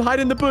 Come on, hide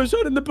in the bush.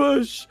 Hide in the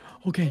bush.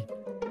 Okay.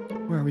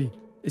 Where are we?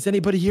 Is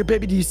anybody here,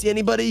 baby? Do you see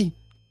anybody?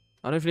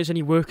 I don't think there's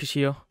any workers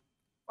here.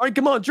 All right,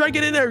 come on. Try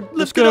get in there.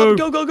 Let's Lift it go. up.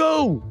 Go, go,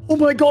 go. Oh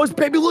my gosh,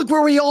 baby. Look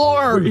where we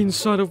are. We're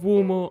inside of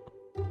Walmart.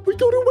 We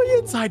got our way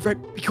inside,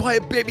 right? Be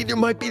quiet, baby. There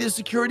might be the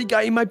security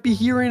guy. He might be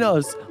hearing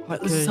us. All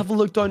right, let's just Okay. have a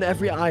look down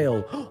every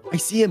aisle. I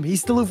see him.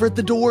 He's still over at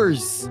the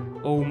doors.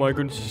 Oh my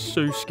goodness, this is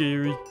so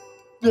scary.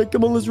 Yeah,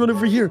 come on, let's run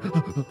over here.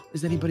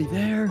 Is anybody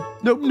there?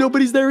 Nope,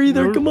 nobody's there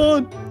either. Nope. Come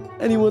on.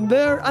 Anyone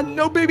there? And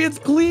no, baby, it's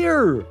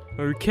clear.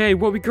 Okay,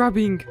 what are we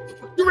grabbing?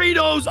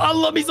 Doritos. I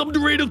love me some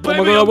Doritos, baby.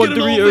 my God, I I'm want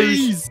getting all Doritos.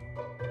 these.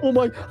 Oh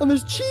my, and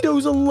there's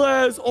Cheetos and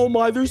Lay's. Oh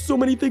my, there's so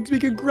many things we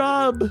can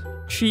grab.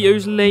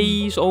 Cheetos,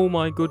 Lays. Oh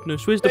my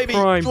goodness, where's the Baby,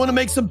 Prime? you want to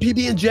make some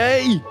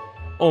PB&J?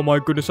 Oh my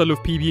goodness, I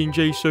love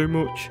PB&J so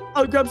much.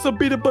 I'll grab some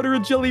peanut butter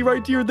and jelly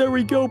right here. There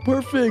we go.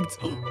 Perfect.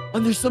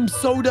 And there's some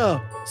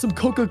soda, some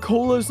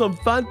Coca-Cola, some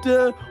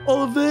Fanta,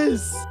 all of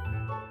this.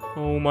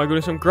 Oh my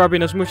goodness, I'm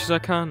grabbing as much as I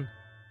can.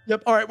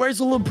 Yep. All right. Where's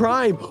the little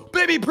Prime?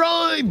 Baby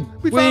Prime.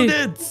 We Wait. found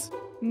it.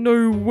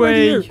 No Right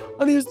way. here.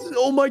 And here's,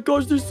 oh my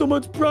gosh, there's so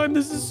much Prime.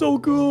 This is so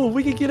cool.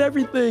 We can get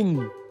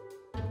everything.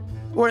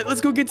 All right.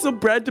 Let's go get some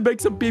bread to make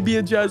some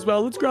PB&J as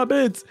well. Let's grab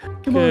it.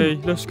 Come Okay,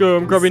 on. let's go.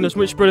 I'm grabbing as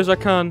much bread as I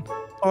can.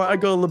 All right. I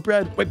got a little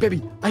bread. Wait,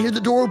 baby. I hear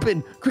the door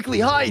open. Quickly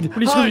hide.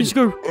 Let's go, hide. let's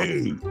go.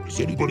 Hey, is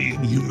anybody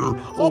in here?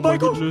 Oh my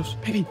gosh. goodness.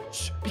 Baby,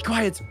 shh, be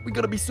quiet. We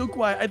gotta be so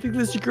quiet. I think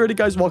the security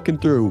guy's walking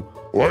through.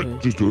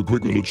 What? Just do a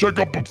quick little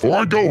checkup before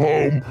I go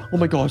home. Oh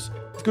my gosh.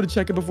 Let's go to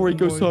check it before he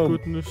goes Oh my home.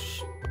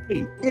 goodness.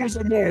 Hey, what was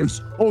that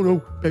noise? Oh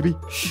no, baby.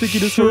 I think he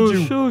just heard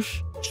you.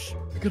 Shush. Shh,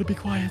 we gotta be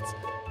quiet.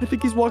 I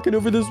think he's walking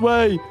over this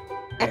way.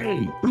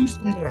 Hey, who's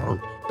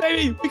there?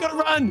 Baby, we gotta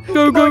run.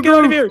 Go, Come go, on, get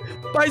out go. of here.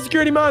 Bye,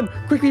 security man.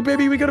 Quickly,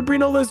 baby, we gotta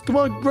bring all this. Come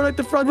on, run out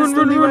the front. Run, There's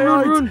still run, leeway run,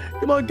 out. run.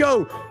 Come on,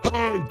 go.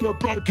 Hey, get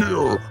back here.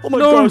 Oh my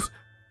No. gosh.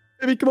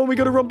 Baby, come on, we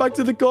gotta run back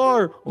to the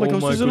car. Oh my Oh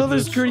gosh, my there's another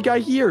goodness. security guy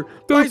here. Go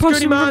Bye, past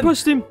security him, run man.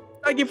 past him.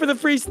 Thank you for the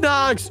free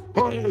snacks.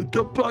 Hey,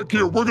 get back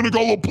here. We're gonna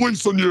call the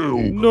police on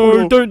you. No,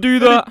 no. don't do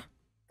that.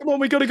 Come on,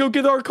 we gotta go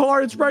get our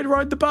car. It's right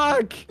around the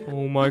back.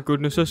 Oh my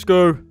goodness, let's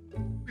go.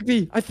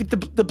 Quickly, I think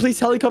the police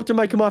helicopter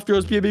might come after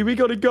us, baby. We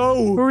gotta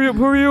go. Hurry up,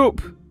 hurry up.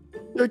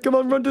 Yeah, come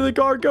on, run to the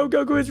car. Go,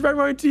 go, go. It's right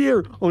around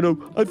here. Oh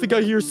no, I think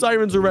I hear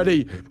sirens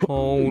already.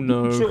 Oh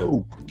no.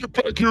 So, get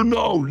back here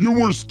now. You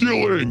were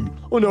stealing.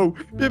 Oh no,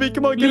 baby,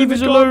 come on, get in Leave the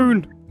us car.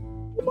 alone.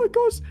 Oh my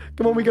gosh.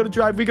 Come on, we gotta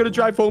drive. We gotta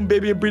drive home,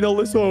 baby, and bring all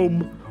this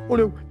home. Oh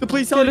no, the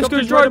police Okay, let's go.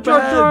 helicopter's right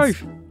Drive, up drive, ahead.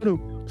 drive. Oh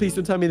no, please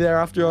don't tell me they're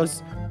after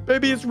us.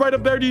 Baby, it's right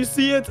up there. Do you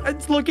see it?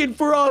 It's looking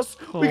for us.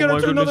 We Oh gotta my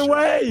turn goodness. another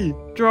way.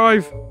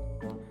 Drive.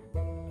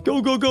 Go,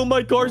 go, go.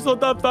 My car's not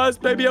that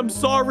fast, baby. I'm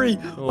sorry.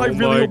 Oh I really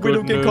my hope we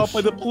don't get caught goodness.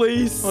 by the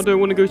police. I don't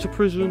want to go to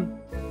prison.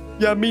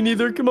 Yeah, me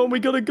neither. Come on, we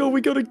gotta go. We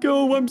gotta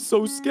go. I'm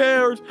so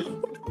scared.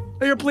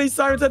 I hear police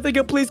sirens. I think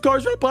a police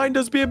car's right behind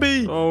us,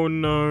 baby. Oh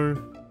no.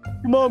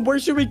 Come on, where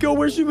should we go?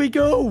 Where should we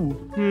go?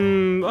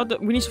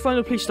 We need to find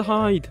a place to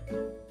hide.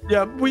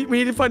 Yeah, we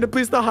need to find a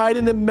place to hide,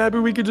 and then maybe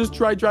we could just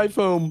try drive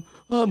home.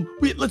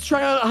 Let's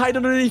try hide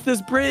underneath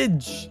this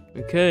bridge.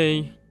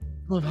 Okay.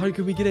 Come on, how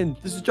can we get in?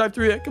 This is drive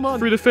through it. Come on.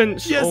 Through the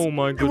fence. Yes, Oh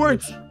my it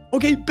worked. goodness.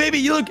 Okay,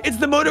 baby, look, it's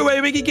the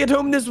motorway. We can get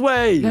home this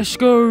way. Let's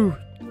go.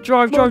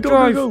 Drive, Come on,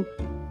 drive, drive. Go,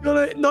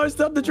 go. Now it's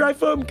time to drive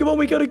home. Come on,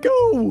 we gotta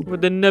go.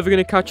 But they're never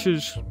gonna catch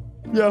us.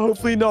 Yeah,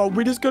 hopefully not.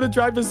 We just gotta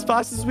drive as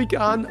fast as we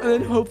can, and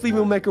then hopefully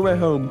we'll make our way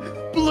home.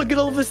 But look at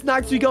all the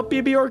snacks we got,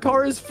 baby. Our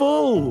car is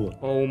full.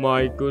 Oh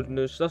my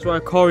goodness. That's why our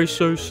car is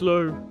so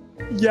slow.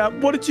 Yeah,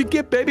 what did you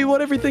get, baby?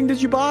 What everything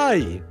did you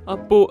buy? I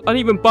didn't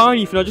even buy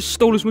anything. I just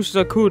stole as much as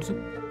I could.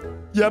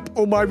 Yep,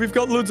 oh my, we've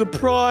got loads of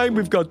Prime,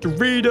 we've got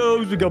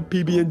Doritos, we've got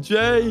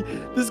PB&J.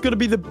 This is gonna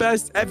be the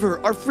best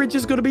ever. Our fridge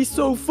is gonna be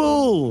so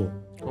full.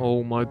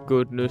 Oh my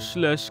goodness,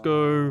 let's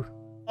go.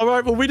 All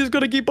right, well, we just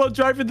gotta keep on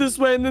driving this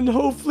way, and then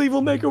hopefully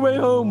we'll make our way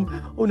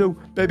home. Oh no,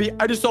 baby,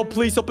 I just saw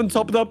police up on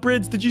top of that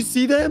bridge. Did you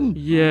see them?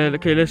 Yeah,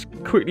 okay, let's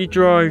quickly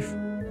drive.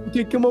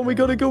 Okay, come on, we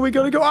gotta go, we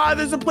gotta go. Ah,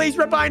 there's a police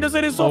right behind us,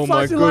 and it's so Oh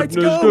my flashing lights.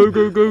 goodness, Go.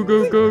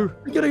 go.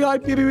 We gotta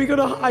hide, baby, we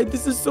gotta hide.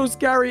 This is so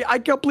scary. I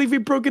can't believe we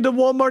broke into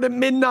Walmart at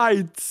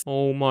midnight.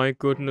 Oh my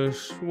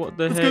goodness, what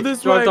the Let's heck? go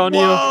this Drive way. down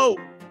here. Whoa.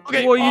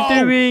 Okay, What are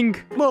you doing?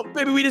 Come on,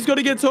 baby, we just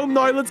gotta get home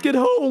now. Let's get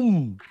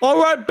home. All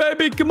right,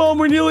 baby, come on.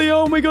 We're nearly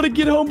home. We gotta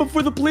get home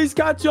before the police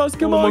catch us.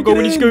 Come Oh on, my god,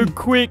 get we need to in. go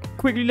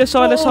quickly, let's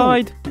hide, let's Oh,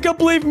 hide. I can't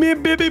believe me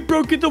and baby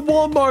broke into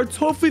Walmart.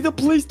 Hopefully the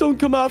police don't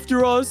come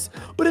after us.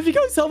 But if you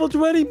guys haven't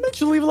already, make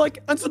sure to leave a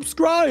like and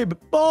subscribe.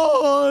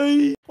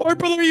 Bye. All right,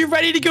 brother, are you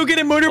ready to go get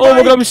a motorbike? Oh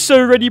my god, I'm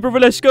so ready, brother,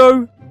 let's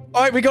go.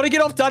 All right, we gotta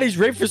get off Daddy's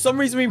rig. For some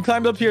reason, we've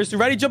climbed up here. So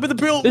ready, jump in the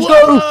pool. Let's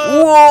Whoa.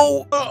 go.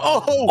 Whoa.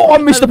 Oh, I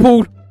missed the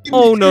pool.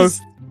 Oh no.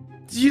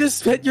 Did you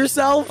just hit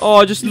yourself? Oh,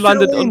 I just You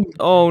landed fell on... in.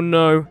 Oh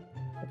no.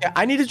 Okay,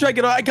 I need to try to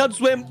get out. I can't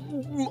swim.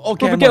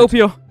 Okay, Brother, I'm get out. up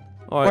here.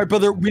 All right,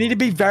 brother, we need to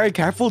be very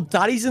careful.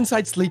 Daddy's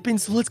inside sleeping,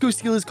 so let's go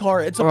steal his car.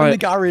 It's up in Alright.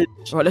 the garage.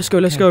 Alright, let's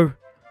go.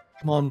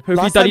 Come on. Hopefully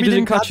Last time Daddy we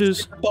doesn't didn't catch us.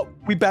 it, but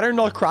we better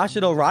not crash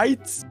it, all right?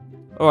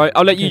 Alright,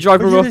 I'll let you drive,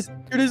 Here it brother. is. Here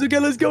it is. Okay,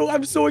 let's go.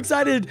 I'm so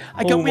excited.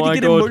 I Oh can't wait to my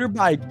get God. a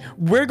motorbike.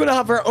 We're going to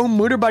have our own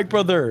motorbike,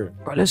 brother.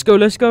 Alright, let's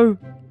go.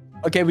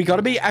 Okay, we got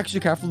to be extra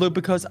careful, though,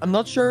 because I'm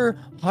not sure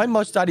how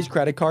much Daddy's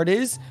credit card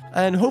is,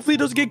 and hopefully it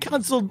doesn't get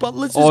cancelled, but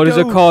let's just Oh,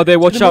 there's go a car there. to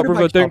Watch the out,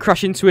 brother. motorbike Don't shop.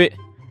 crash into it.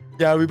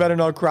 Yeah, we better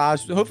not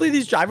crash. Hopefully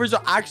these drivers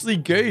are actually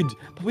good,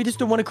 but we just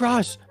don't want to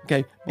crash.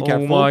 Okay, be Oh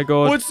careful. my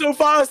God. Oh, it's so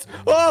fast.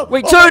 Oh,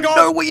 Wait, oh my turn. God.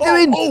 No, what are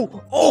you Oh,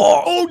 doing?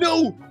 Oh,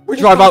 no. We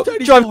just Drive passed out.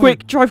 Daddy's Drive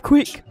car.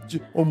 quick.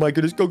 Oh my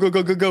goodness,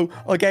 go.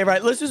 Okay,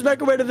 right, let's just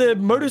make our way to the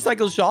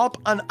motorcycle shop,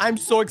 and I'm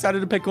so excited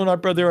to pick one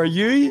up, brother. Are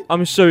you?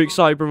 I'm so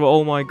excited, brother.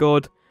 Oh my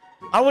god.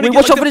 I want to Wait, get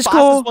watch like, out for the this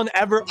fastest car. one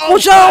ever. Oh,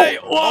 Watch out. hey,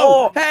 whoa,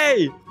 Oh.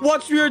 hey,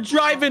 watch where you're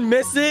driving,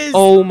 missus.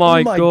 Oh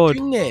my God.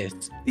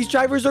 Goodness, these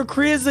drivers are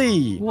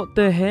crazy. What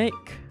the heck?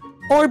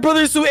 All right,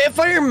 brother, so if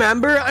I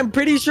remember, I'm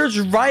pretty sure it's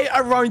right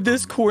around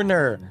this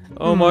corner.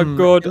 Oh my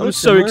god. it I'm looks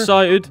so similar.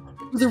 excited.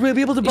 Brother, we'll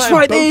be able to buy It's a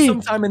right boat there.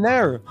 sometime in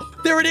there.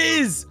 There it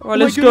is. All right, Oh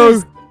my let's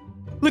goodness. go.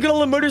 Look at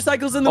all the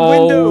motorcycles in the Oh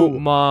window.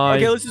 my.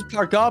 Okay, let's just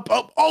park up.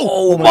 Oh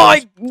Oh my my.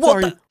 gosh. What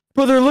Sorry. the?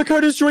 Brother, look how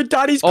destroyed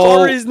Daddy's Oh.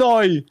 car is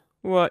now.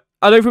 What?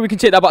 I don't think we can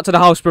take that back to the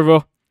house,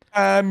 brother.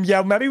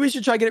 Yeah, maybe we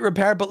should try get it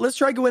repaired, but let's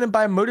try go in and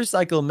buy a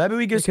motorcycle. Maybe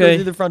we just go Okay.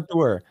 through the front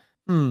door.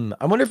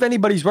 I wonder if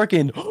anybody's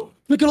working.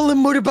 Look at all the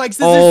motorbikes.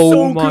 This Oh is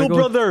so my cool, God.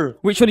 brother.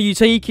 Which one are you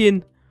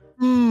taking?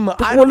 I That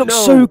don't one looks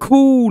know. so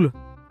cool.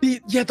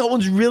 Yeah, that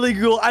one's really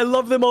cool. I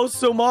love them all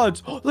so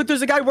much. Look,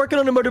 there's a guy working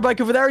on a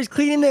motorbike over there. He's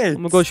cleaning it. Oh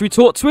my god, should we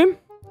talk to him?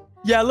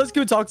 Yeah, let's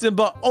go talk to him.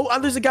 But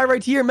and there's a guy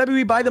right here. Maybe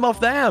we buy them off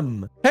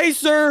them. Hey,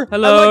 sir.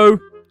 Hello.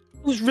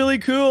 It's really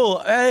cool.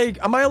 Hey,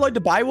 am I allowed to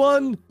buy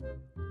one?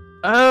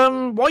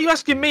 Why are you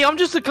asking me? I'm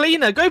just a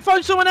cleaner. Go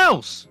find someone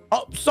else.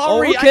 Oh,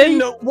 sorry. I okay. didn't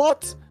know.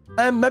 What?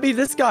 Maybe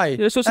this guy. Yeah,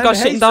 this was the guy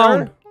hey, sitting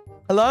sir. down.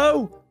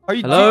 Hello?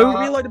 Hello? Are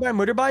we allowed to buy a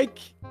motorbike?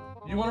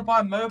 You want to buy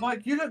a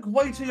motorbike? You look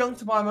way too young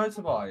to buy a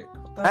motorbike.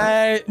 What the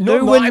heck? No,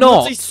 No, we're I'm not.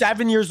 only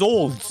 7 years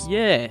old.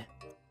 Yeah.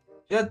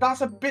 Yeah,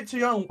 that's a bit too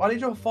young. I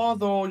need your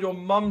father or your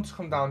mum to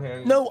come down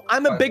here. No,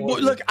 I'm a Right, big boy.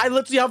 well, Look, I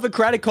literally have a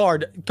credit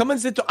card. Come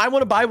and sit. I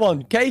want to buy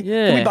one. Okay? Can we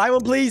Yeah. buy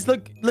one, please?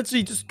 Look,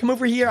 literally, just come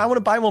over here. I want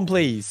to buy one,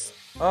 please.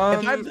 If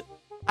I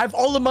have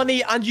all the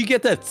money and you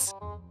get it.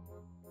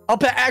 I'll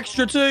pay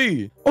extra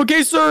too.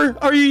 Okay, sir.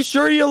 Are you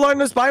sure you're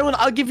allowing us buy one?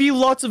 I'll give you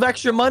lots of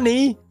extra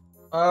money.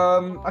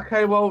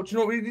 Okay, well, do you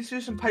know what? We need to do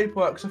some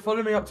paperwork, so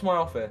follow me up to my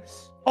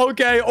office.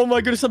 Okay. Oh my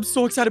goodness, I'm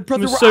so excited,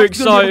 brother. I'm We're so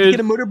actually gonna be able to excited. get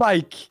a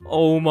motorbike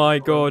Oh my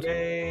god.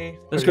 Okay.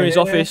 Let's go in his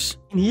office.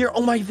 in here.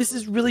 Oh my, this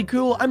is really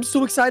cool. I'm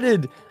so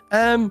excited.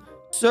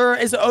 Sir,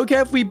 is it okay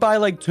if we buy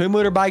like 2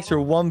 motorbikes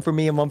or one for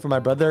me and one for my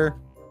brother?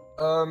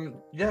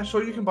 Yeah,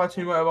 sure, you can buy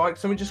 2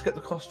 motorbikes. Let me just get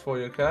the cost for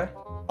you, okay?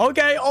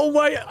 Okay. Oh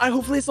wait.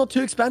 Hopefully it's not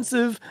too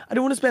expensive. I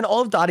don't want to spend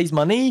all of Daddy's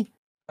money.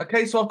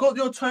 Okay, so I've got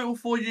your total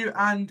for you,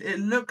 and it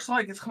looks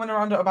like it's coming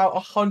around at about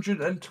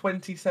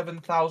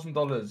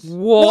 $127,000.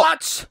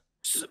 What?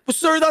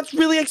 Sir, that's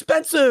really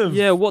expensive.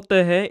 Yeah, what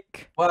the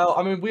heck? Well,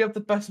 I mean, we have the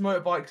best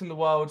motorbikes in the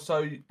world,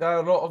 so they're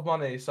a lot of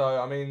money. So,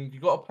 I mean, you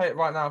got to pay it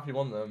right now if you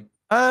want them.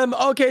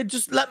 Okay,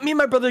 just let me and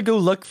my brother go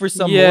look for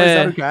some more.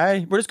 Yeah. Is that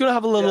okay? We're just gonna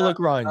have a little Yeah, look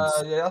around.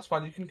 Yeah, that's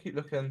fine. You can keep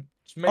looking.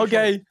 Just make sure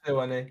Okay. you don't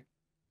steal any.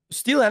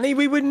 Steal any?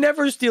 We would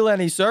never steal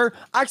any, sir.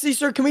 Actually,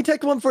 sir, can we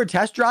take one for a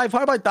test drive?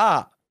 How about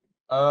that?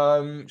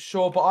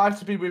 Sure, but I have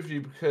to be with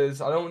you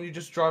because I don't want you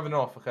just driving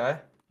off, okay?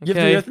 You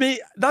have to be with me?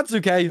 That's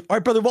okay. All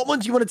right, brother, what one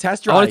do you want to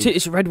test I drive? want to take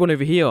this red one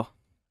over here.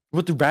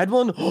 What, the red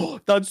one? Oh,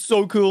 that's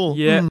so cool.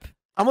 Yep.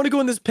 I want to go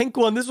in this pink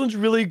one. This one's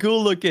really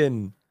cool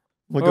looking.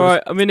 Oh my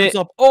Alright, I'm in it. What's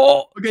up?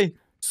 Oh! Okay,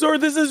 sir,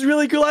 this is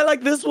really cool. I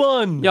like this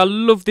one. Yeah, I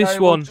love this Okay,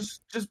 well, one.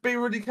 just be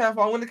really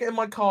careful. I'm gonna get in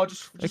my car.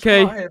 Just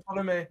Okay. right here.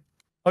 Follow me.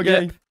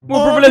 Okay. Yep.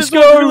 Well, brother, let's this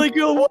one's go. really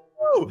cool.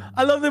 Woo!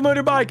 I love the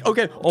motorbike.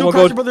 Okay. Oh don't my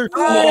crash God. your brother.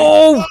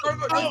 Oh!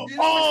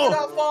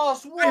 That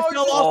fast. I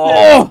fell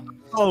Oh! off it.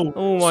 Oh,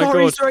 Oh my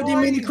sorry, God. sir. I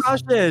didn't mean to crash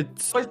it.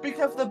 Guys, be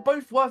careful. They're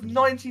both worth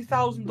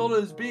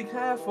 $90,000. Be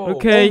careful.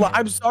 Okay. Oh,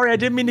 I'm sorry. I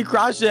didn't mean to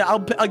crash it. I'll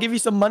give you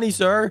some money,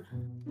 sir.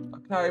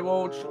 Okay,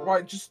 well,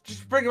 right,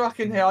 just bring it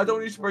back in here. I don't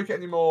want you to break it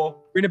anymore.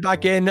 Bring it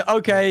back in.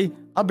 Okay.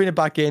 I'll bring it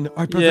back in. All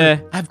right, brother. Yeah.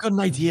 I've got an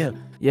idea.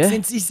 Yeah.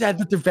 Since he said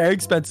that they're very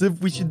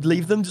expensive, we should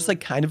leave them just like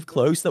kind of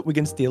close that we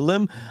can steal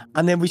them,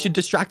 and then we should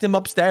distract them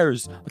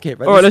upstairs. Okay,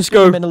 right. All right, let's just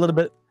bring go. them in a little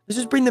bit. Let's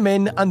just bring them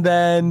in, and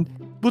then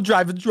we'll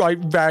drive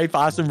very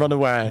fast and run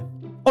away.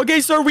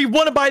 Okay, sir, we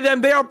want to buy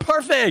them. They are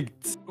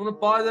perfect. You want to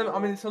buy them? I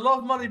mean, it's a lot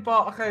of money,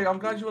 but okay, I'm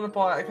glad you want to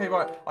buy it. Okay,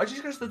 right. I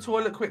just go to the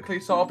toilet quickly,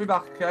 so I'll be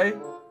back, okay?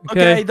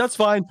 Okay, that's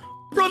fine.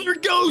 Brother,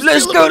 go!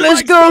 Let's steal go, the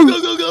let's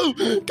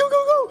motorbikes. go.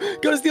 Go!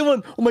 Gotta steal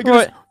one. Oh my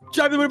goodness.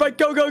 Drive the motorbike.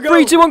 Go!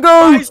 3, 2, 1, go!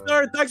 Bye,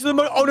 sir. Thanks for the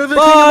motor. Oh no, they're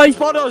Bye. trying to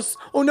spot us.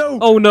 Oh no.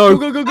 Oh no!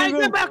 Go! Hey,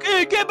 get back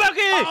here! Get back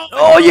here!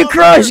 Oh, you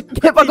crashed!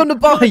 Get back on the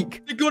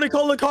bike! They're gonna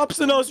call the cops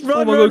on us. Oh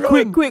Run, my run, God!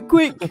 run.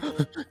 Quick!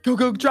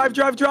 Go!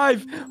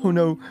 Drive. Oh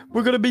no,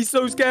 we're gonna be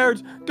so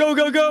scared. Go!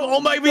 Oh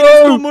my, we Go. just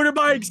stole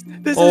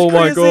motorbikes. This Oh is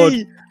my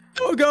crazy.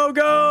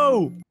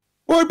 Go!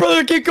 All right,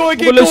 brother, keep going.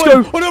 Well, let's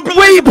going. go. Oh, no,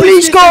 brother, Wait,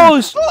 police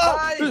cars!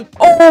 Hey!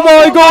 Oh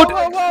my God!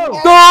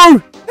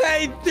 Go!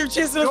 Hey, they're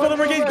chasing us, brother.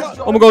 We're getting caught.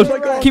 Oh my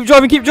God! Keep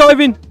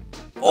driving!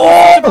 It's a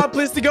Oh! bad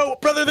place to go.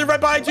 Brother, they're right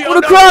behind you. I'm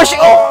gonna no. crash. Be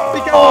Oh!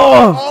 careful.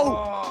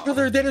 Oh,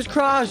 brother, they just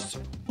crashed.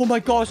 Oh my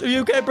gosh. Are you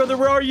okay, brother?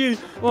 Where are you?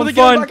 Brother,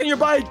 get fine. back on your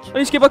bike. I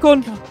need to get back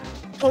on.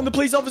 Oh, the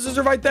police officers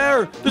are right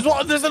there. There's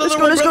another Let's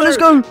go, one, let's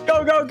go,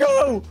 brother.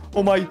 Go.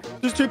 Oh my,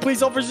 there's 2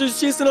 police officers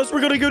chasing us.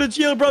 We're gonna go to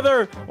jail,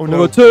 brother. Oh no. my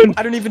God, turn.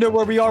 I don't even know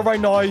where we are right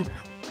now.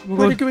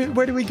 Where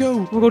do we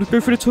go? Oh my God! Go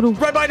through the tunnel.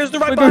 Right behind us. They're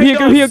right Go behind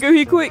here! us. Go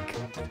here! Quick!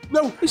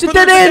 No. It's a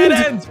brother, dead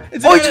end.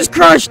 It's a Oh, he dead just end.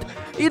 crashed!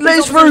 He let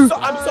us Police officers, through.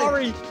 I'm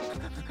sorry.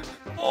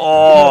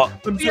 Oh!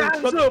 I'm sorry.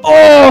 hands up.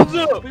 Oh!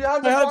 Put your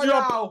hands My up hands right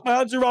are now. up. My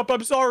hands are up.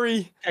 I'm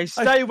sorry. Hey,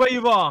 stay where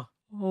you are.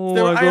 Oh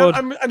my God!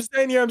 I'm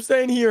staying here. I'm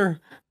staying here.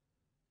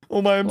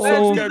 Oh my, I'm Oh.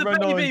 so Where's scared the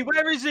right now. baby?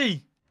 Where is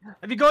he?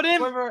 Have you got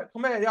him?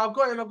 Come here. Yeah, I've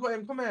got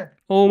him. Come here.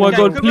 Oh my Okay,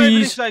 God! come over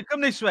Please! this way.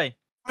 Come this way.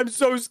 I'm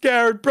so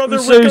scared, brother.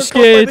 I'm we're so gonna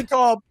scared. Caught by the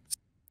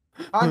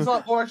cops. Hands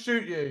up or I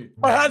shoot you.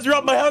 My hands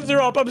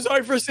are up. I'm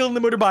sorry for stealing the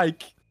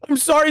motorbike. I'm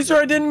sorry,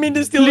 sir. I didn't mean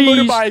to steal the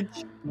Please.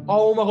 motorbike.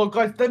 Oh my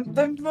God, guys,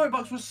 them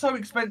motorbikes were so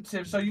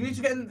expensive. So you need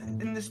to get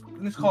in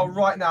this car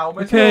right now. I'm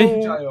gonna Okay. take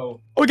you to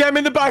jail. Okay, I'm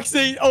in the back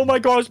seat. Oh my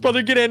gosh,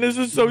 brother, get in. This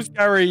is so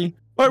scary.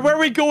 All right, where are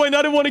we going?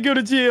 I don't want to go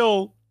to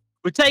jail.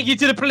 We'll take you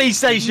to the police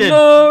station.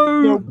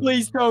 No, No!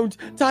 please don't.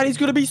 Daddy's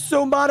gonna be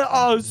so mad at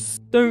us.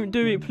 Don't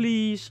do it,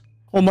 please!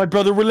 Oh my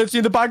brother, we're literally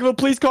in the back of a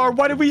police car.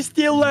 Why did we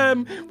steal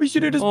them? We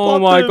should have just Oh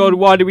bought my them. God!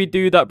 Why did we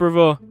do that,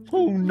 brother?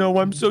 Oh no,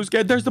 I'm so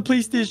scared. There's the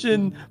police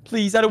station.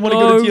 Please, I don't want to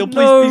go to jail.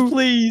 Please, No.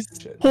 please.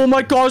 Oh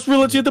my gosh, we're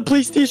literally at the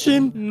police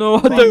station. No, I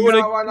Please, don't want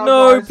right to. now,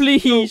 No, guys.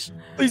 please!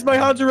 Please, my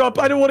hands are up.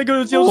 I don't want to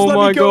go to jail. Oh Just let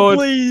my me go, God.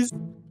 please.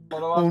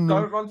 Oh,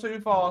 no. Don't run too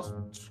fast.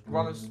 Just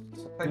run at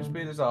the same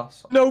speed as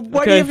us. No,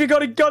 why Okay. have you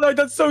got a gun out?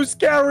 That's so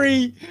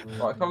scary.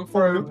 Right, come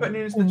through. We're putting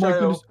you into the jail.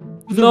 goodness.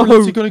 No. We're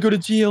literally gonna go to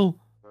jail.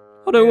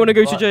 I don't want to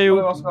go to Right, jail.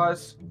 Follow us,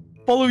 guys.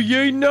 Follow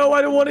you? No,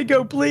 I don't want to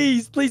go.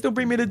 Please, please don't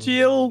bring me to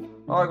jail.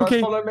 Alright, guys,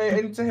 Okay. follow me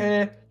into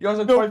here. You guys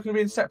are No. both gonna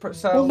be in separate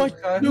cells. Oh my,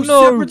 okay? no,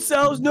 No. separate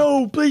cells.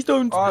 No, please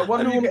don't. Alright, one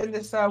I of don't you want- get in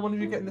this cell, one of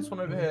you get in this one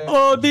over here.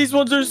 Oh, these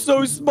ones are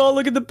so small.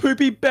 Look at the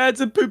poopy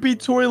beds and poopy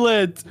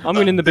toilet. I'm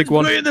in the big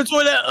one. Put me in the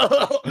toilet.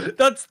 Oh,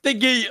 that's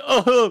stinky.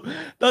 Oh,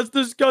 that's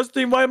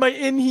disgusting. Why am I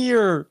in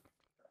here?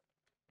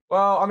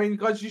 Well, I mean,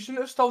 guys, you shouldn't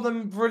have stolen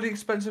them really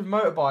expensive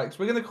motorbikes.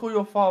 We're gonna call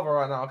your father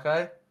right now,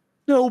 okay?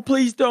 No,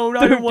 please don't.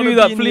 I don't Don't want do to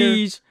that, be in here.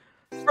 please!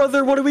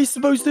 Brother, what are we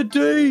supposed to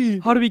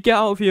do? How do we get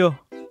out of here?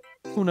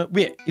 Oh no,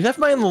 wait, you left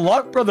mine in the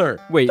lock, brother.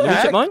 Wait, The let me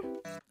check heck? mine.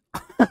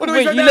 What do we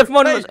Wait, find you out? left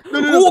mine. Hey,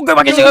 no, Oh, go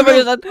back inside, go back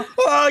inside.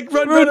 Ah, run,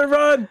 Run. brother,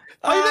 run.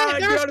 Oh, they're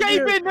get out of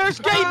here. escaping! They're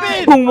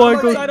escaping! Oh my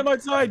I'm God! outside, I'm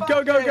outside.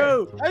 Go, go,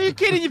 go. Are you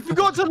kidding? You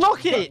forgot to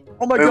lock it.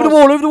 Oh my Over the god.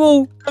 wall, over the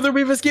wall! Brother,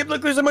 we've escaped.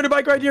 Look, there's a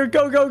motorbike right here.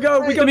 Go, go, go.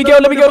 Let Let me go,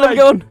 let me go, let me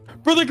go on!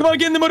 Brother, come on,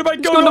 get in the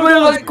motorbike. Go, go on go, the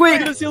go. motorbike, quick. I'm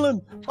gonna steal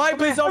him. Hi,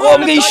 please. Oh, I'm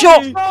getting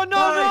shot. Oh, no,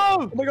 Hi.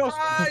 no. Oh my gosh.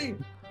 Hey!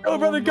 Go,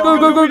 brother, go, Go,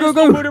 go, go, We go, just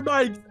go. stole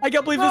motorbikes. I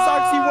can't believe this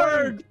actually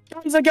worked.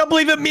 Guys, I can't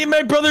believe it. Me and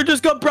my brother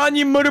just got brand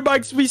new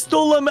motorbikes. We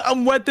stole them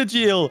and went to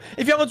jail.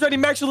 If you haven't already,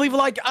 make sure to leave a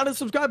like and a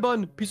subscribe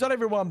button. Peace out,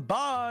 everyone.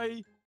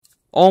 Bye.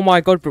 Oh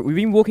my God, bro, we've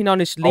been walking down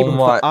this neighborhood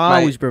my- for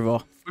hours, mate.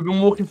 brother. We've been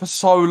walking for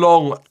so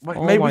long. Wait,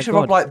 Oh maybe my we should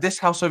have God. like this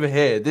house over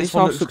here. This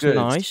one house looks good.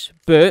 nice,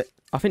 but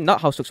I think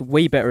that house looks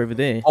way better over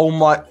there. Oh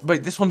my!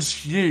 Wait, this one's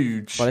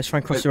huge. Right, let's try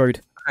and cross Wait, the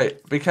road. Okay,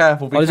 be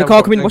careful. Be Oh, there's a careful,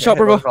 car coming, don't watch get out,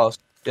 hit by brother. cars.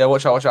 Yeah,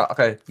 watch out, watch out.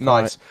 Okay,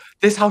 nice.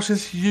 This house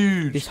is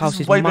huge. This house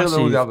is way bigger than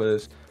all the massive.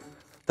 others.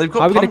 They've How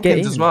got are we gonna get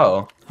pumpkins as in?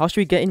 well. How should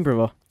we get in,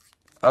 brother?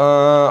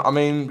 I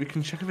mean, we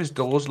can check if his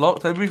door's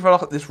locked. Maybe we throw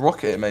like this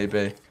rocket. Maybe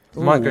it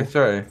might go Ooh.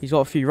 through. He's got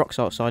a few rocks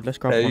outside. Let's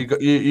grab Yeah, one.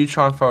 you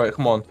try and throw it.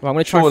 Come on. Right, I'm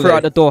gonna try and throw it Surely.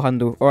 out the door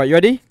handle. All right, you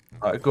ready?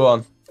 Alright, go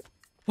on.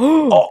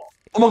 Oh,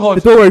 Oh my god.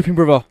 The door open,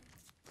 brother.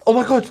 Oh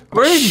my god.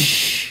 We're in.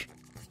 Shh.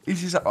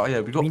 Oh yeah,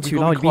 we got. Being we too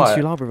got loud. to be Being quiet.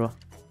 too loud, brother.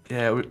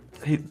 Yeah.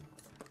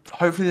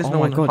 Hopefully there's Oh no my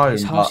one god, home.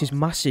 this house but is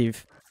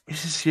massive.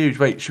 this is huge.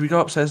 Wait, should we go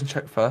upstairs and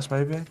check first,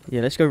 maybe?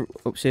 Yeah, let's go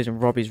upstairs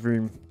and rob his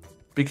room.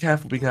 Be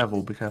careful. Be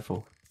careful. Be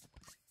careful.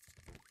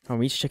 Oh,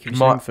 we need to check his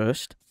Might- room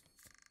first.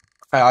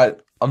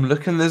 I'm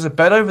looking. There's a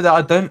bed over there.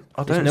 I don't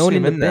There's no one see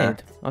in him the there.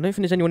 bed. I don't think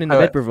there's anyone in the Oh,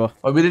 bed, brother.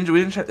 Oh, we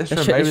didn't check this Let's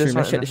room. check Maybe this there's room,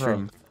 let's something check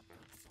in this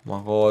Oh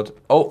my god.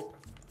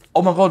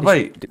 Oh my god.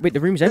 Wait. Wait, the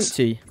room's This-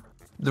 empty.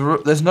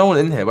 There's no one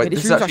in here. Wait, Wait,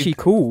 this this room's is actually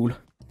cool.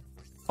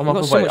 Oh my We've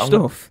got god. so Wait. much I'm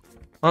gonna-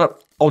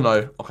 stuff. Oh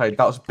no. Okay,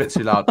 that was a bit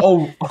too loud.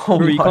 Oh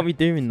Bro, you my. can't be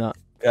doing that.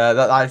 Yeah,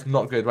 that is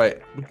not good. Wait.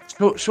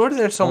 Surely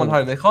there's someone Oh.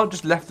 home. They can't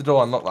just left the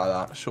door unlocked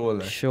like that.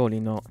 Surely. Surely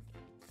not.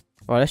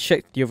 Alright, let's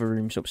check the other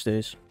rooms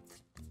upstairs.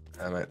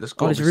 Yeah, mate.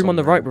 Oh, there's a room on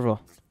the right, brother.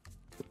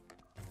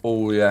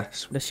 Oh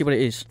yes. Let's see what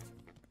it is.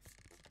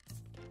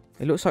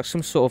 It looks like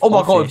some sort of Oh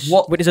my god. office.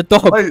 What? Wait, there's a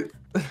dog. Wait.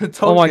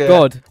 Oh my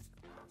god.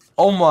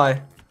 Oh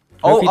my.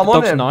 Hopefully I'm the on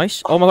dog's him.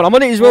 nice. Oh my god, I'm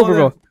on it as well, I'm on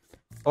brother.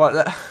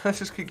 Alright, let's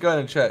just keep going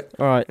and check.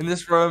 Alright, In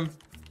this room.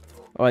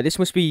 alright, this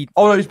must be...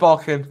 Oh no, he's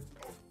barking.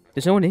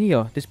 There's no one in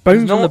here. There's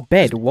bones no on the one-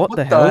 bed. What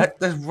the hell? Heck?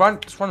 There's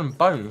random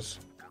bones.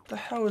 What the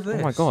hell is this?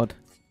 Oh my god.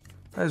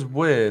 That is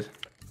weird.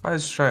 That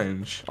is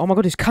strange. Oh my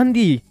god, it's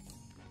candy.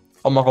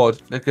 Oh my god.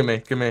 Give me.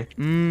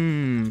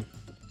 Mmm.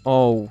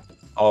 Oh.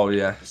 Oh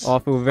yes. Oh, I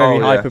feel very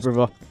Oh, hyper, yes.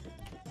 brother.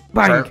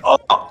 Bang!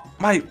 Oh,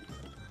 mate.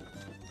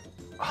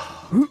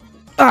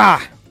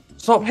 Ah!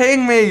 Stop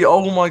hitting me!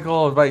 Oh my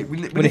god, wait.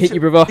 We gonna hit you,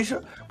 brother.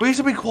 We need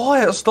to be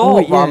quiet. Stop. Oh,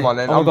 yeah. I'm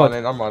running. Oh, I'm God.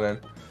 running. I'm running.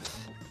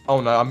 Oh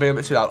no, I'm being a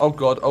bit too loud. Oh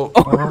god. Oh.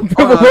 Oh,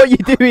 brother, what are you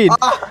doing?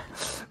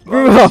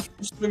 Brother.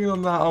 Swinging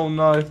on that. Oh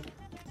no. Wait.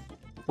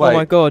 Oh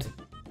my god.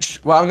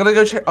 Well, I'm gonna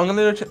go check. I'm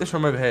gonna go check this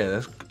room over here.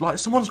 There's like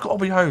someone's got to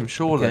be home,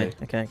 surely.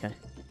 Okay.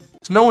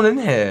 There's no one in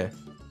here.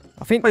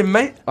 I think Wait,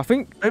 mate.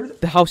 maybe Maybe.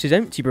 the house is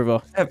empty,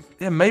 brother.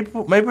 Yeah, maybe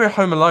we're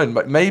home alone.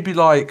 But maybe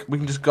like we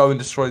can just go and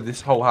destroy this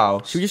whole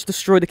house. Should we just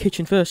destroy the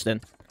kitchen first then?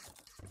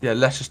 Yeah,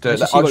 let's just do it.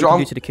 Let's just see what we can I'm,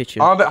 do to the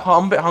kitchen. I'm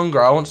a bit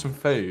hungry. I want some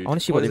food. I want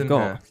to see what is they've in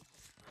got. here?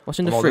 What's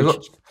in the Come on,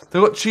 fridge?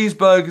 They've got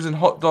cheeseburgers and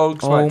hot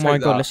dogs. Oh Mate, my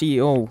take god, that. let's eat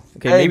it all.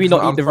 Okay, Eggs, maybe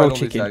not I'm eat the throwing raw all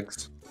these chicken.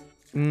 eggs.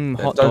 Mmm,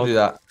 Yeah, hot don't dog. do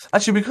that.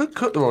 Actually, we could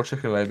cook the raw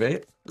chicken maybe.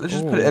 Let's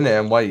just put it Ooh. in here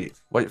and wait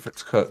for it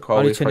to cook while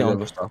I'll we turn throw it the on.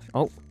 other stuff.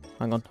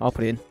 Hang on, I'll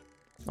put it in.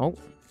 Oh,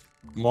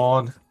 Come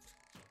on.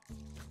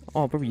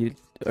 oh, bro, you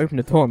open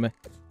the door, man.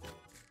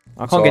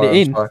 I can't get it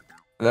in.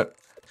 Look.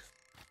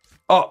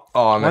 Oh,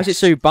 I Why is it missed.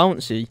 so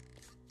bouncy?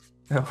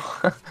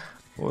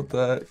 What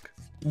the heck?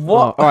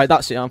 What? Oh, alright,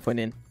 that's it, I'm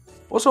putting in.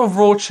 What sort of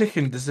raw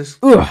chicken does this?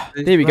 Ugh,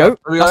 there we go.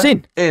 That's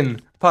in. In.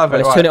 Perfect. Right,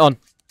 let's right. turn it on.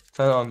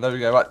 Turn it on. There we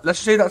go. Right. Let's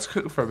just see that's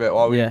cooked for a bit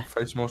while we Yeah.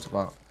 throw some more stuff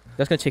out.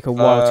 That's gonna take a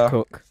while to Uh,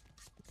 cook.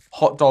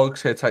 Hot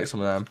dogs. Here, take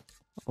some of them.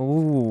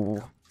 Ooh.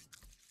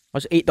 I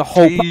just ate the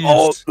whole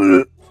Jeez.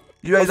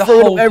 You ate the throw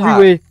it whole up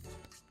everywhere.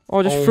 Oh,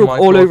 I just Oh threw my it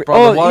all God, over.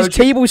 brother, why Oh, his would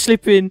you- table's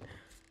slipping. pack.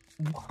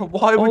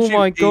 Why would Oh you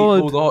my eat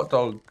God. all the hot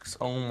dogs?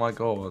 Oh my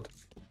god.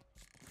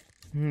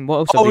 What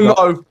else have Oh we got?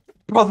 no,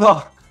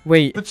 brother.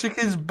 Wait. The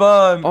chicken's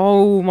burned.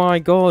 Oh my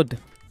god.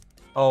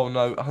 Oh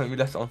no, I think we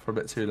left it on for a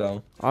bit too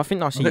long. I think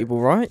that's Okay. eatable,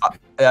 right?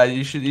 Yeah,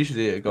 you should eat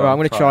it. Go Right, on, I'm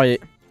gonna try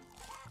it.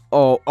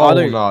 Oh, Oh, I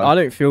don't. no. I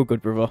don't feel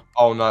good, brother.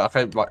 Oh no,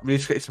 okay, right, we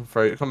need to get you some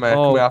fruit. Come here,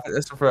 Oh. come here. I think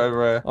there's some fruit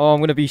over here. Oh, I'm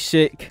gonna be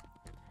sick.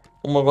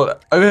 Oh my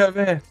god, over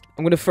here.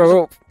 I'm gonna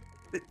throw up.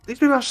 These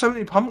people have so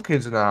many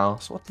pumpkins in the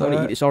house. What the I'm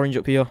gonna eat heck? this orange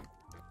up here.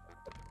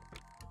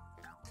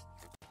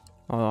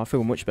 Oh, I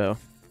feel much better.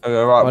 Okay,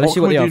 right, Right, let's what see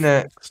can what we they do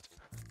have. next?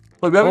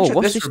 Wait, we haven't Oh, checked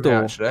what's this this room yet,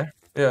 door? actually.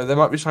 Yeah, there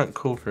might be something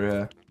cool through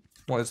here.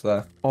 What is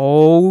there?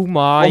 Oh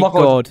my, my God.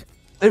 god.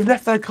 They've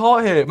left their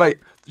cart here, mate.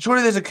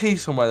 Surely there's a key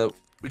somewhere that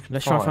we can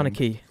Let's try and find a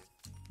key.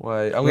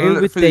 Wait, I'm Where gonna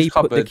look would through they these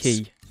put cupboards.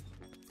 the key?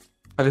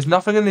 Oh, there's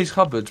nothing in these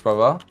cupboards,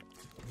 brother.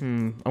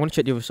 I'm gonna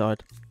check the other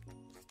side.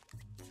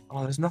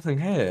 Oh, there's nothing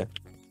here.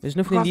 There's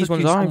nothing in Grab the these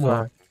ones key either.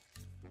 somewhere.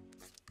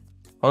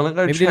 I'm gonna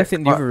go Maybe check. they left it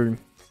in the other room.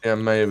 Yeah,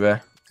 maybe.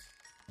 Let's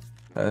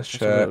Let's have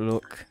check. a little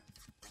look.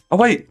 Oh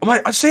wait,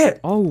 I see it.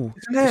 Oh,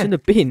 It's in it's here. in the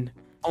bin.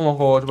 Oh my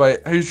god,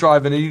 wait, who's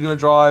driving? Are you gonna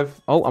drive?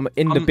 Oh, I'm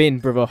in the Um, bin,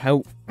 brother.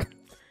 Help.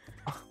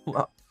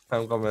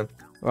 I'm coming.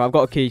 Right, I've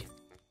got a key.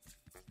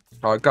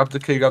 Alright, grab the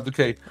key, grab the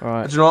key.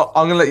 Alright. Do you know what?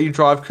 I'm gonna let you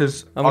drive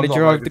because I'm gonna not a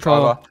drive very the good car.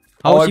 driver.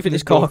 How I'll much do you open think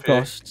this the door car for you.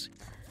 costs?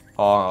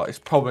 Oh, it's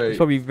probably, It's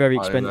probably very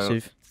I don't know.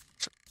 expensive.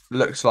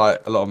 looks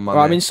like a lot of money.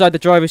 Right, I'm inside the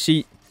driver's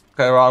seat.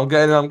 Okay, right, I'm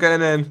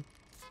getting in.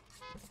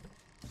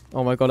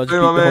 Oh my god, I just Hey,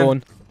 beat my the man.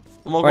 horn.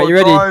 Oh my Right, god, you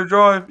ready?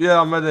 drive.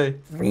 Yeah, I'm ready.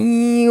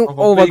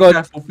 Oh my be god.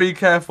 Careful, be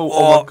careful.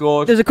 Oh my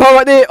god. There's a car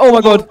right there. Oh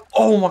my god.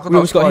 Oh my god, We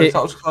that was almost got close. hit.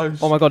 That was close.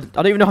 Oh my god.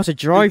 I don't even know how to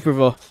drive,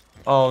 brother.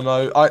 Oh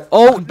no,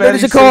 Oh, I can barely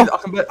there's a see- car.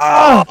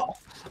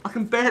 I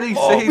can barely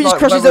Oh, see. we just like,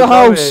 crashed where into the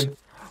we're house. going.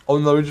 Oh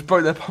no, we just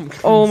broke their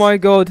pumpkins. Oh my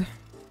god.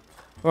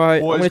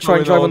 Right, What I'm gonna is try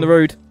and going drive on the on?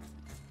 road.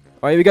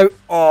 Right, here we go.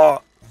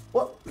 Oh,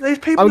 What? These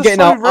people I'm are getting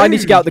so out. I need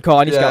to get out rude. the car.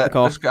 I need to get Yeah, out the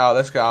car. Let's get out.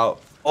 Let's get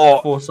out.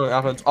 Before something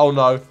happens. Oh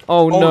no.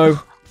 Oh no.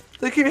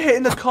 They keep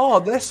hitting the car.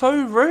 They're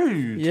so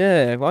rude.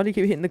 Yeah, why do you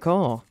keep hitting the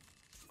car?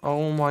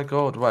 Oh my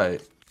god,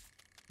 wait.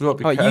 You gotta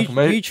be Alright, careful,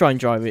 mate. you try and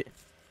drive it.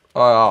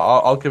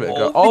 Alright, I'll give it a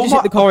go. Oh, just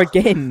hit the car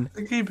again.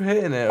 I keep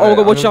hitting it. Oh wait,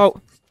 god, watch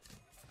out.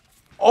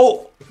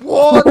 Oh,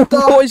 what the?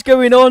 What is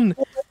going on?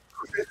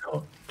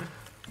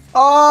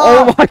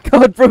 Ah! Oh my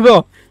god,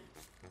 brother.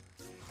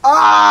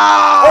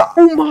 Ah!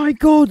 Oh my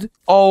god.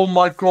 Oh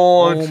my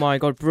god. Oh my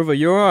god, brother,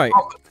 you're alright.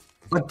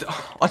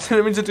 I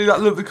didn't mean to do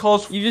that. Look, the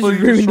car's You just fully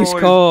ruined this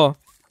destroyed. car.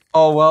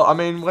 Oh well, I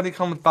mean, when he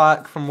comes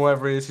back from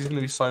wherever he is, he's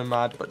gonna be so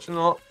mad. But you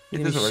know what? It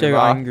He's doesn't so really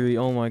matter. angry.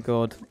 Oh my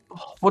god.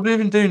 What do we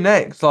even do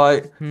next?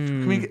 Like,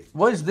 can we? Hmm.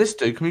 What does this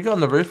do? Can we get on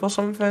the roof or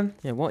something?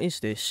 Yeah, what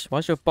is this? Why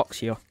is there a box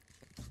here?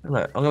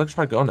 Wait, I'm gonna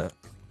try to get on it.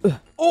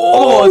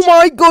 Oh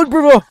my god,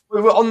 brother.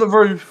 Wait, we're on the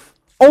roof.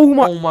 Oh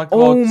my. Oh my god.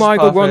 Oh this is my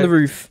god, we're on the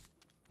perfect. roof.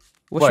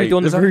 What should we Wait, do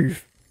on the there's a-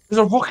 roof? There's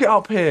a rocket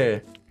up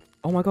here.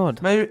 Oh my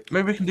god. Maybe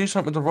we can do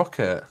something with the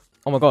rocket.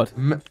 Oh my god.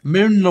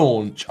 Moon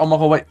launch. Oh my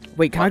god, wait.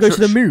 Wait, can I go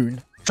to the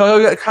moon? Shall I go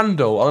get a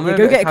candle? I'm Yeah,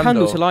 gonna go get a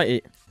candle to light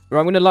it. Right,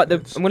 I'm gonna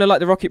light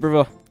the rocket,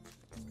 brother.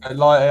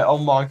 Light it. Oh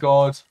my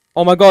god.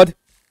 Oh my god.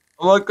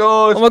 Oh my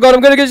god. Oh my god,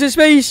 I'm gonna go to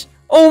space.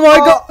 Oh my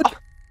god.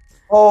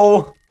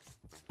 Oh.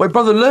 Wait,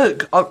 brother,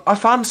 look. I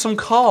found some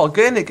car.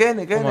 Get in it, get in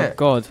it, get Oh in my it.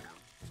 god.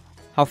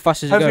 How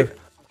fast does it go?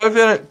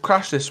 Hopefully I don't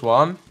crash this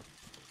one.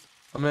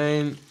 I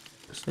mean...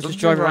 Let's just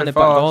drive around the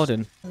back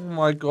garden. Oh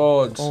my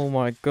god. Oh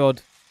my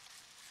god.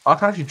 I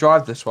can actually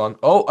drive this one.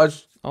 Oh,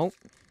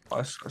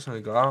 I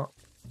suddenly got out.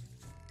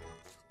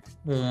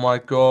 Oh my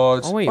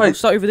god. Oh wait,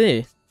 what's that over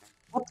there?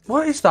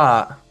 What is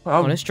that?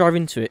 Oh, let's drive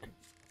into it.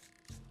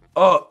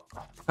 Oh,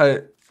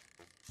 hey.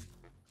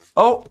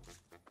 Oh,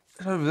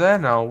 it's over there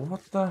now.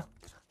 What the?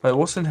 Wait,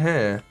 what's in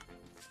here?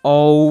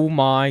 Oh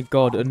my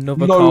god,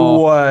 another No car.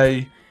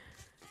 way.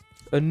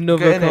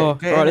 Another Get in it, car.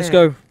 get in Alright, let's it.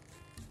 go.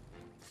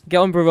 Get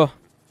on, brother.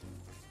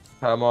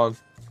 Come on.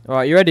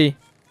 Alright, you ready?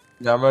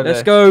 Yeah, I'm ready.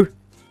 Let's go.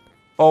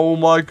 Oh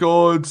my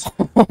god.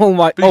 Oh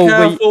my. Be Oh wait.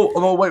 careful.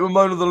 Oh wait, we're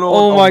mowing the lawn.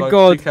 Oh my no,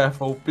 god. Be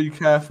careful. Be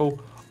careful.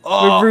 We're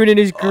Oh, ruining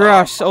his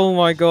grass. Oh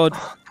my god.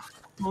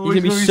 He's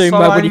gonna be so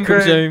mad when he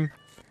comes angry. home.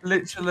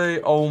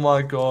 Literally. Oh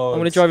my god. I'm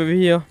gonna drive over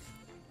here.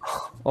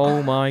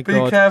 Oh my Be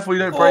god. careful you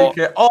don't break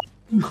it. Oh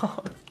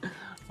no.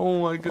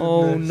 Oh my goodness.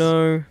 Oh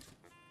no.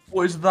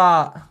 What is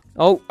that?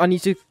 Oh, I need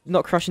to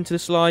not crash into the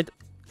slide.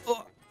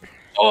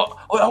 Oh,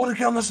 I want to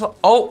get on the slide.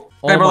 Oh.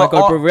 Oh okay, my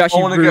god, bro, we I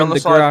actually wanna get on ruined the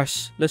slide.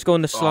 grass. Let's go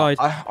on the slide.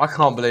 I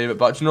can't believe it,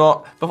 but you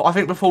know what? I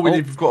think before we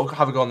leave, we've got to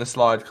have a go on the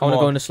slide. I Come want to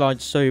on. go on the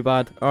slide so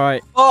bad.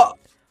 Alright. Oh,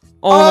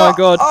 Oh my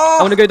god. I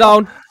want to go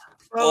down. that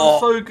was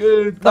so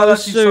good. That was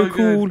actually so good.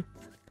 cool.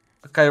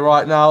 Okay,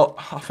 right now,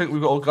 I think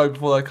we've got to go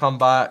before they come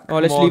back.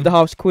 Alright, let's leave the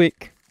house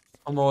quick.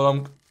 Come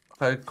on,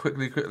 okay,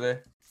 quickly.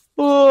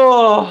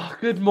 Oh,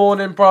 good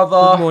morning,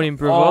 brother. Good morning,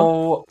 brother.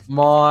 Oh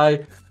my.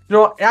 You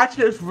know what? It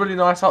actually looks really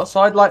nice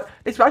outside. Like,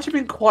 it's actually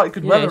been quite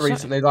good Yeah, weather it's like-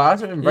 recently. Like, it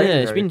hasn't been raining. Yeah,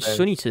 or it's been anything.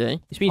 sunny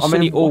today. It's been I sunny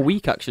mean, all what-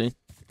 week actually.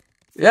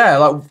 Yeah,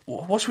 like,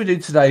 what should we do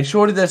today?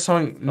 Surely there's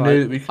something new Alright,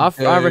 that we can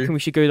do. I reckon we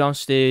should go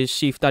downstairs,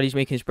 see if Daddy's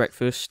making his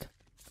breakfast.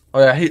 Oh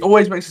yeah, he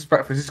always makes his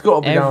breakfast. He's got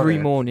to be down Every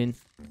here. morning.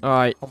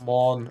 Alright. Come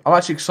on. I'm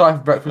actually excited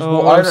for breakfast.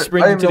 Oh, What- I'm don't-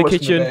 sprinting don't to even the know what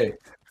it's gonna kitchen.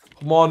 be.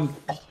 Come on.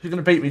 Oh, you're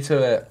going to beat me to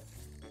it.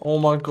 Oh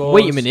my god.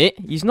 Wait a minute.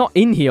 He's not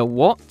in here.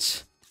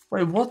 What?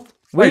 Wait, what?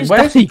 Where's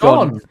where's Daddy he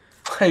gone?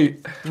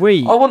 Wait,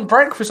 Wait. I want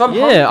breakfast. I'm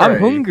Yeah, hungry.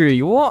 I'm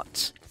hungry.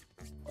 What?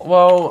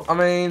 Well, I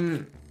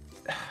mean,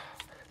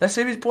 let's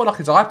see if he's brought like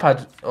his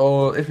iPad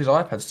or if his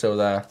iPad's still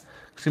there.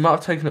 Because he might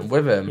have taken it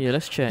with him. Yeah,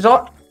 let's check. His,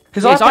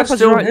 his Yeah, his iPad's iPad's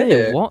still right here.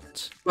 there.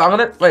 What? I'm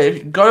gonna wait. If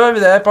you go over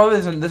there, brother.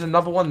 There's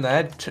another one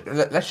there.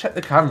 Let's check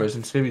the cameras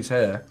and see if he's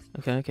here.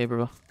 Okay,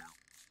 brother.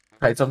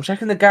 Okay, so I'm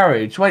checking the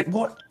garage. Wait,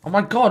 what? Oh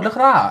my god, look at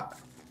that.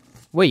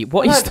 Wait,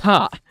 what is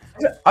that?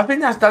 I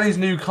think that's Daddy's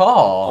new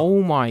car.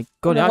 Oh my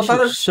god, it my actually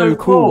that looks so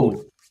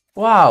cool.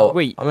 Wow.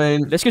 Wait. I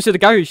mean, Let's go to the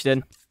garage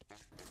then.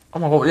 oh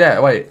my god. Yeah.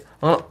 Wait.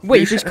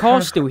 Wait, if his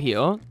car's still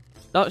here,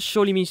 that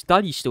surely means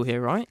Daddy's still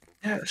here, right?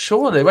 Yeah.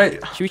 Surely. Wait.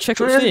 Should we check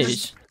Surely he hasn't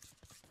upstairs?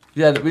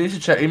 Yeah. We need to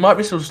check. He might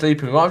be still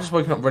sleeping. We might have just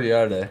woken up really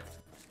early.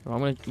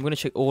 Right, I'm gonna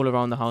check all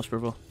around the house,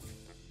 brother.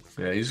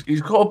 Yeah. He's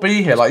got to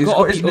be here. Like he's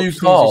Gotta got his be new upstairs,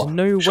 car. There's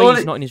no way Surely-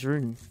 he's not in his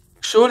room.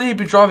 Surely he'd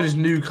be driving his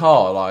new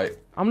car. Like.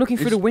 I'm looking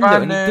through It's the window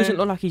brand and it new. doesn't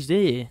look like he's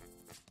there.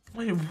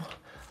 Wait.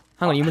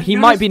 Hang on, he You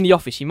might just- be in the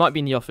office. He might be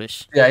in the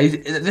office. Yeah.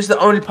 This is the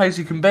only place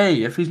he can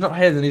be. If he's not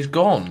here, then he's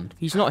gone.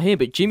 He's not here,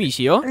 but Jimmy's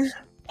here. Oh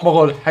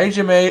my god. Hey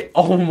Jimmy.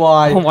 Oh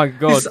my. Oh my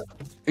god.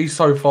 He's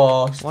so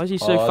fast. Why is he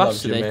so I love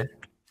fast today? Jimmy.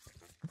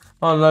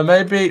 I don't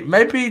know.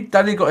 Maybe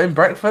Daddy got him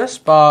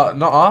breakfast, but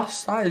not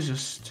us. That is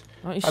just.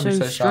 That is That'd so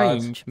be so sad.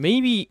 strange.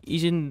 Maybe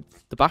he's in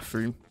the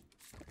bathroom.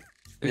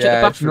 We check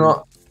Yeah. the It's bathroom.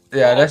 not.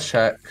 Yeah. Let's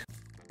check.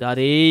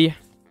 Daddy,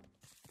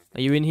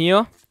 are you in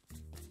here?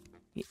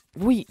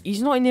 Wait,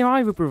 he's not in there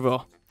either,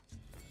 brother.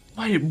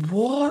 Wait.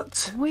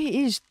 What? Where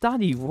is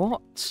Daddy?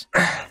 What?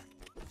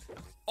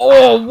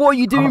 Oh, what are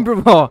you doing,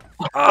 brother?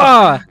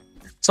 Ah!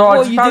 Sorry, What I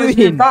are just you found this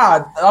new doing?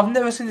 bat. I've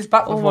never seen this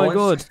bat Oh before. my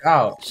God. It's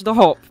out.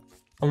 Stop.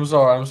 I'm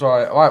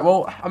sorry. Alright,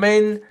 well, I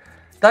mean,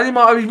 Daddy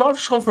might have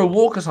just gone for a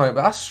walk or something,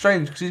 but that's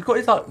strange because he's got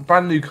his like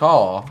brand new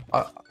car.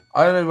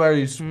 I don't know where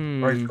he's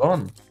Hmm.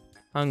 gone.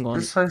 Hang on.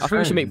 It's so I think we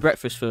should make strange.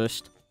 breakfast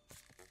first.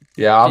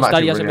 Yeah, I'm Since actually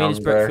Daddy hasn't really made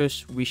his hungry.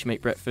 breakfast, we should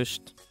make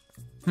breakfast.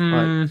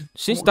 Hmm.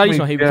 Since What Daddy's can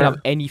not we here, we can get?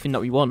 have anything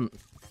that we want.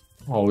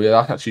 Oh yeah,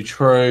 that's actually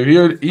true. He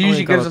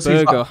usually grab gives a us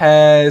these burger. like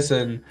pears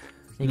and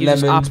He gives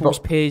us lemons. apples,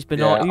 But pears,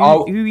 bananas. Yeah,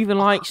 I'll- Who even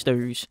likes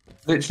those?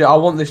 literally, I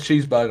want this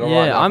cheeseburger. Yeah,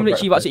 right now I'm for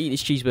literally about to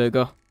breakfast. eat this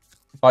cheeseburger.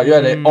 Right, you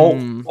ready?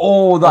 Mm.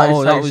 Oh, that is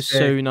Oh, that was tasty.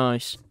 so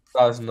nice.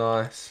 That was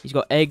nice. He's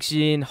got eggs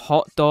in,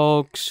 hot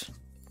dogs,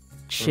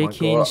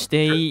 chicken, God.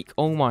 steak.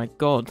 Oh my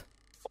god.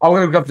 I'm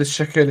gonna grab this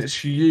chicken. It's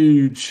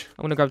huge.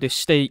 I'm gonna grab this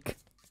steak.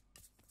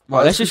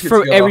 Right, Let's just cook it throw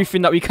together.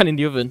 everything that we can in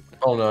the oven.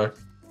 Oh no.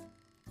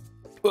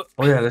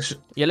 Oh yeah, let's.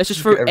 Yeah, let's just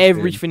Just throw get everything.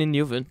 everything. In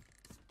the oven.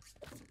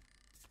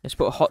 Let's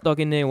put a hot dog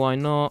in there, why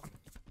not?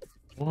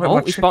 Right, Oh, my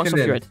it's bounced off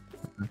chicken your in. head.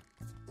 Here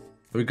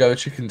we go. The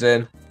chicken's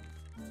in.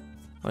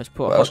 Let's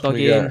put What a else hot can dog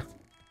we in. get?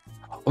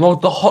 Oh no,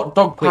 the hot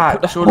dog Wait, pack.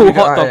 put the Surely whole we get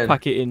hot that dog in.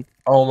 packet in.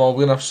 Oh no,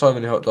 we're gonna have so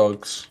many hot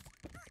dogs.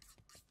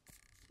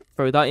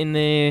 Throw that in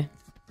there.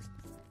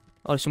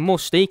 Oh, there's some more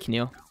steak in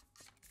here.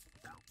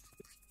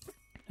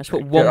 Let's put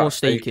Get one that more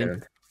steak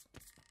in.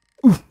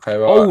 Okay,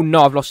 right. Oh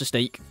no, I've lost the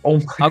steak. Oh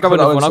my I'll grab God, that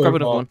another went one. I'll so grab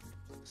another far. one.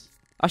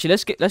 Actually,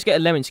 let's get a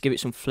lemon to give it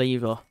some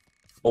flavour.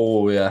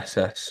 Oh yes,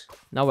 yes.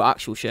 Now we're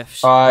actual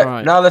chefs. Alright,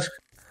 Right. now let's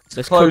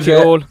Let's close cook it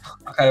it. all.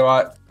 Okay,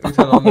 right. You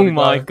turn it on, Oh there we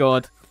my go.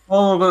 god.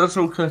 Oh my god, it's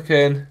all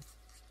cooking.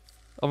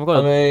 Oh my I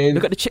god. mean,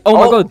 Look at the chicken. Oh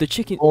my oh, god, the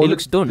chicken. oh, It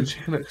looks done. The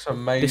chicken looks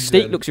amazing. The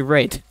steak looks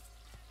red.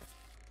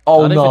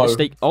 Oh I don't no. think the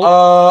steak. Oh.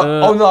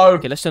 Oh no.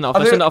 Okay, let's turn it off. I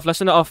Let's turn think- it off. Let's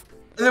turn it off.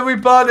 And then we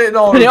burn it.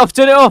 No. Turn it off.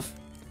 Turn it off.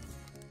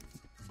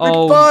 We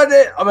Oh. burn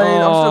it. I mean,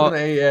 I'm Oh. still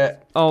gonna eat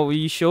it. Oh, are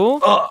you sure?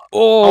 Oh,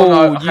 Oh,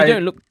 no, you okay.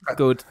 don't look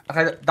good.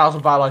 okay, that was a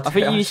bad idea. I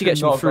think you need to get should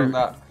some not have done fruit.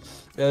 That.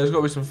 Yeah, there's got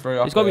to be some fruit.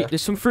 There's got to be.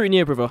 There's some fruit in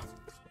here, brother.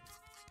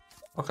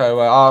 Okay,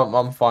 well,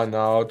 I'm fine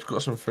now. I've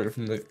got some fruit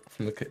from the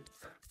kit.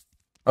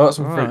 I got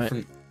some Alright.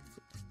 fruit from.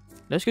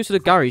 Let's go to the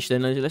garage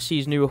then. Let's see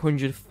his new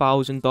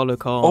 $100,000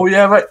 car. Oh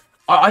yeah, right.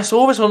 I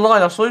saw this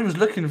online. I saw he was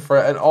looking for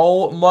it, and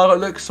oh my god, it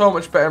looks so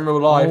much better in real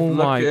life. Oh Look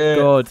my at it.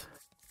 god.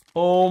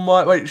 Oh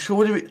my. Wait,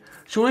 surely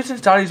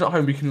since Daddy's not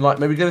home, we can like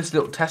maybe give this a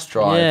little test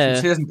drive. Yeah.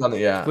 Since he hasn't done it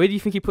yet. Where do you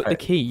think he put the Right.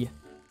 key?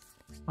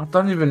 I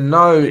don't even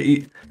know.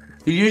 He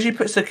usually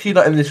puts the key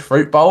like in this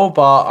fruit bowl,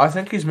 but I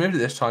think he's moved it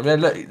this time. Yeah,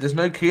 look, there's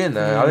no key in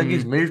there. I think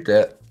he's moved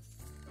it.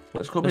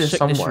 It's got to be Let's here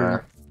check this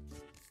somewhere.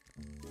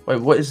 Wait,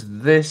 what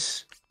is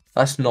this?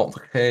 That's not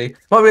the key.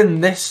 Might be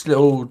in this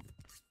little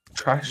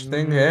trash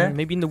thing here.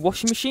 Maybe in the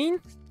washing machine?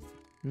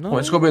 No. Oh,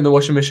 it's got to be in the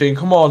washing machine.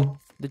 Come on.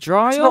 The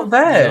dryer? not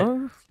there.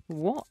 No.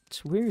 What?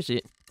 Where is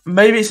it?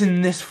 Maybe it's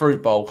in this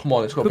fruit bowl. Come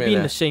on, it's got to Could be be in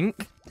in there. the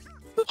sink.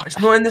 It's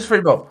not in this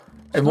fruit bowl.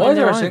 Hey, It's why not is in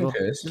there a there sink either.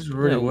 here? This is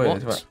really Yeah,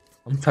 weird. what? Wait,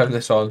 I'm turning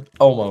this on.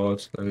 Oh my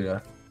god. There we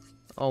go.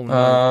 Oh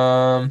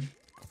no.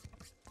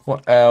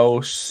 What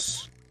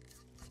else?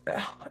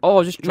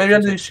 Oh, just Maybe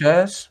under these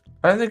chairs.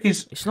 I don't think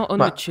he's. It's not on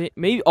the Matt. chair.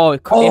 Maybe. Oh,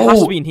 it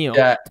has to be in here.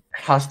 Yeah, it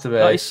has to be.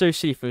 That is so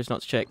silly for us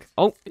not to check.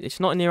 Oh, it's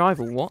not in there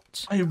either.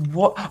 What? Wait,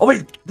 what? Oh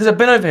wait, there's a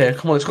bin over here.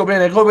 Come on, it's got to be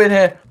in here. Got to be in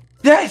here.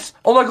 Yes!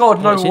 Oh my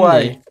god, no it's in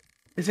way. there.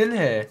 It's in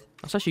here.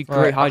 That's actually Right,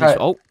 great hiding okay.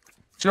 spot. Oh, Do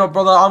you know what,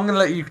 brother? I'm gonna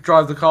let you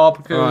drive the car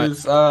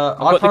because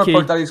got I the kind of key.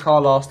 broke Daddy's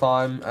car last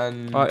time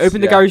and. alright.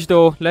 Open the yeah. garage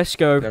door. Let's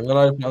go. Yeah, I'm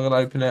gonna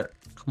open it.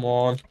 Come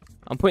on.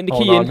 I'm putting the Oh,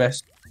 key no, I in.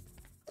 missed.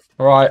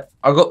 Alright,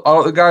 I got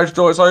the garage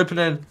door. It's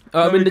opening.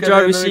 I'm Let in me the get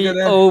driver's let me seat. get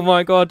in. Oh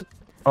my god.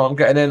 Oh, I'm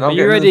getting in. I'm Are you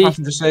getting in ready? the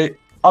passenger seat.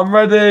 I'm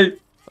ready.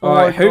 Oh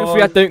Alright. my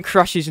Hopefully I God. don't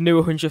crash his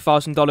new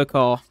 $100,000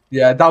 car.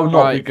 Yeah, that would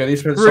not be Right. good. He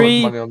spent so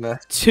Three. much money on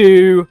this.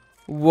 2,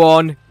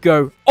 1,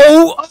 go.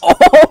 Oh!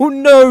 Oh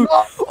no!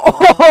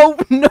 Oh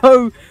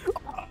no!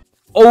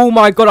 Oh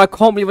my god! I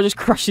can't believe I just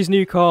crashed his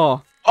new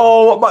car.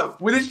 Oh my!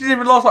 We literally didn't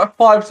even last like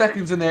 5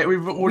 seconds in it.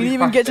 We've already We didn't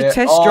even crashed get to it.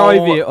 test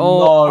drive it. Oh,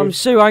 no. I'm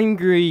so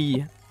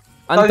angry.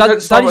 And Daddy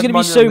spent so Daddy's much gonna be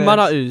money so on mad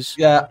at this. us.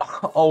 Yeah.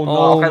 Oh no.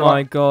 Oh okay,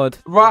 my god.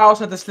 Right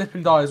outside the slip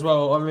and die as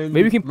well. I mean,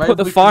 Maybe we can put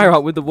the fire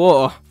out with the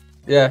water.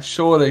 Yeah,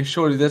 surely.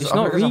 There's. It's I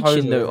not think there's a hose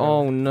reaching though. over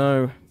Oh here.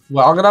 no.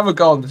 Well, I'm gonna have a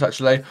go on this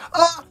actually.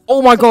 Ah!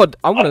 Oh my god.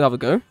 I'm gonna have a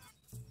go.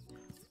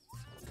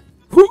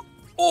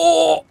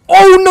 Oh!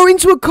 Oh no!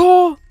 Into a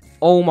car.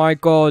 Oh my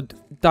god.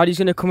 Daddy's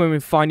gonna come home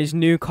and find his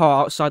new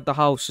car outside the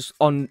house just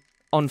on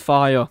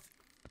fire.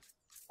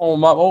 Oh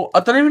my! Well, I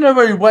don't even know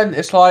where he went.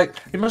 It's like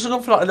he must have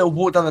gone for like a little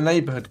walk down the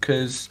neighborhood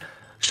because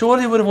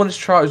surely he would have wanted to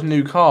try out his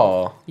new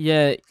car.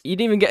 Yeah, he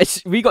didn't even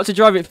get. We got to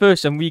drive it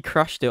first and we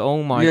crashed it.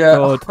 Oh my Yeah.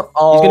 god.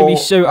 Oh, He's gonna be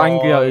so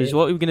angry at no. us.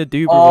 What are we gonna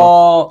do, brother?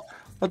 Oh,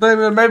 I don't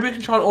even. Maybe we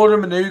can try and order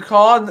him a new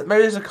car.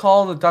 Maybe there's a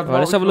car on the dad. Right,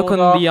 let's have a look on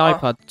the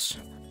iPads.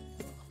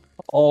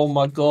 Oh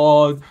my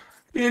god!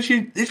 He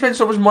spent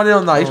so much money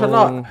on that. He spent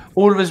like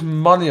all of his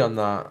money on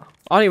that.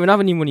 I don't even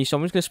have any money, so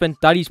I'm just gonna spend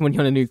Daddy's money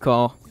on a new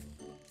car.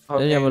 Let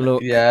me have a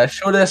look. Yeah,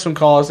 sure. There's some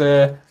cars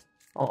here.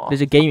 Oh,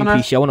 There's a gaming Can I-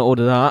 PC. I want to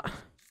order that.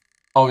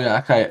 oh yeah,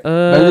 okay.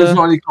 Maybe there's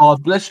not any cars.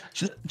 But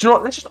do you know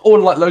what? Let's just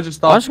order like loads of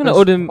stuff. I'm just gonna Let's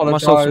order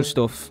myself some apologise.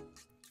 stuff.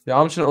 Yeah,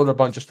 I'm just gonna order a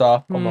bunch of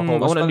stuff. Oh my I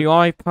god! want a new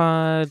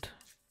iPad.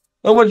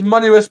 How much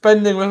money we're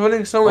spending? We're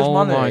spending so much Oh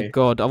money. my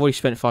god, I've already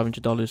spent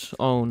 $500.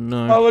 Oh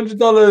no.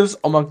 $500.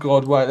 Oh my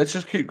god, wait, let's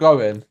just keep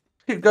going.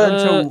 Keep going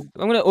till...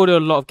 I'm gonna order a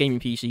lot of gaming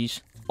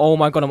PCs. Oh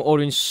my god, I'm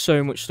ordering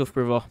so much stuff,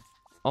 brother.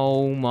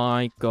 Oh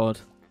my god.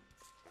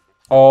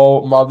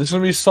 Oh my, this is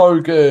gonna be so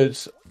good.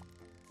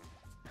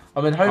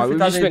 I mean, Alright, hopefully we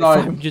just Daddy spent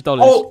like... $500.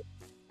 Oh!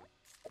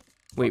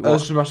 Wait,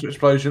 There's what? a massive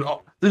explosion.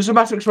 Oh, there's a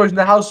massive explosion.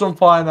 The house is on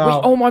fire now.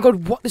 Wait, oh my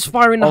god, what? There's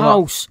fire in the Oh my-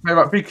 house. Hey,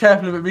 right, be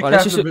careful of it. Be Right,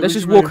 careful of it. let's we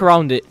just can walk move.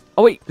 around it.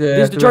 Oh wait, Yeah,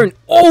 there's the come on. drone.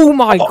 Oh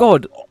my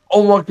god.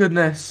 Oh my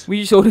goodness.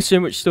 We just ordered so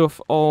much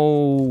stuff.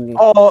 Oh.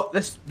 Oh,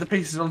 the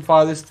piece is on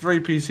fire. There's 3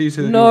 PCs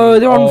here. No,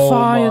 they're on Oh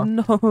fire.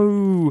 my-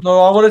 No. No,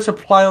 I wanted to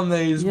play on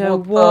these. Yeah,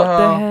 what what the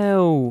the hell?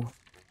 hell?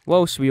 What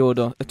else do we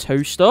order? A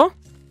toaster?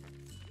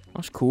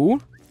 That's cool.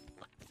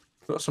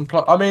 Got some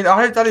I mean,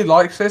 I hope Daddy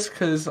likes this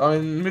because I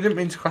mean, we didn't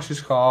mean to crash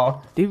his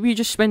car. Did we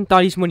just spend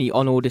Daddy's money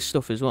on all this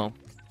stuff as well?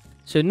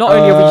 So not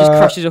only have we just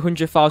crashed his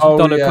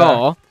 $100,000 yeah.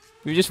 car,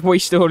 we just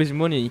wasted all his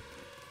money.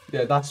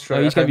 Yeah, that's true.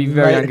 Oh, he's gonna Okay, be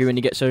very may- angry when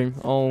he gets home.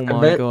 Oh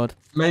my may- god.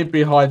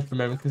 Maybe hide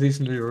from him because he's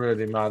gonna be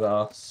really mad at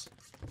us.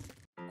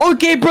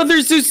 Okay,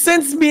 brothers, so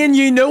since me and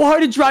you know how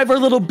to drive our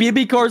little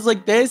baby cars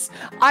like this,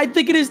 I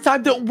think it is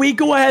time that we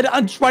go ahead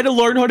and try to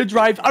learn how to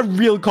drive a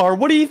real car.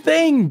 What do you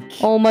think?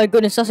 Oh my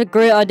goodness, that's a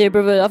great idea,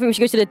 brother. I think we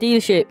should go to the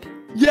dealership.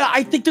 Yeah,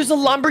 I think there's a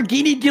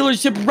Lamborghini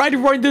dealership right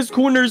around this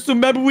corner, so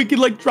maybe we could,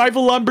 like, drive a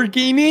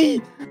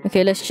Lamborghini.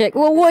 Okay, let's check.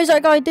 Well, what is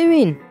that guy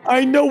doing?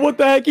 I know, what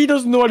the heck? He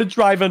doesn't know how to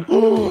drive, and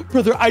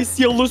brother, I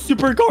see all those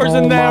supercars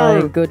in Oh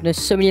there. my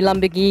goodness, so many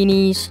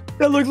Lamborghinis.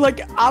 That looks like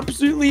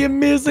absolutely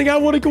amazing. I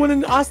want to go in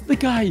and ask the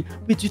guy.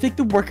 Wait, do you think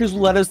the workers will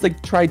let us,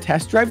 like, try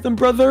test drive them,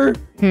 brother?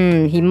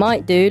 He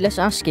might do. Let's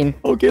ask him.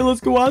 Okay,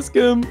 let's go ask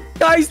him.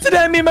 Guys,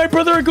 today me and my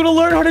brother are going to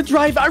learn how to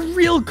drive a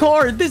real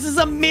car. This is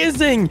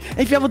amazing.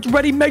 If you haven't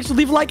already, make sure to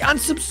leave a like and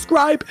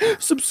subscribe.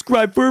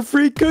 Subscribe for a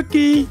free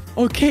cookie.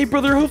 Okay,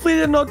 brother, hopefully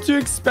they're not too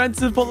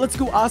expensive, but let's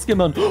go ask him.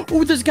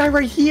 Oh, this guy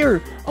right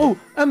here. Oh,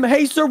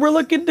 hey, sir, we're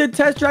looking to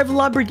test drive a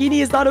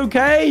Lamborghini. Is that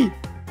okay?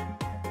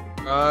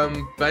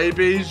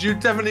 Babies, you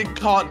definitely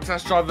can't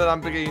test drive the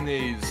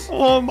Lamborghinis.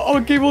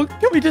 Okay, well,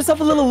 can we just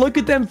have a little look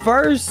at them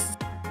first?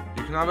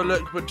 You can have a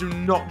look, but do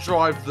not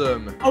drive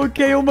them.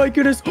 Okay, oh my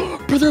goodness.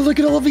 Brother, look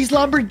at all of these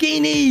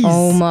Lamborghinis.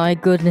 Oh my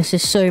goodness,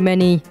 there's so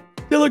many.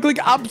 They look like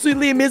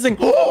absolutely amazing.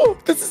 Oh,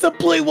 this is a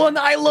blue one.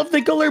 I love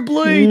the color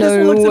blue. No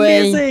this one looks way.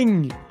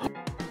 amazing.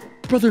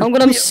 Brother,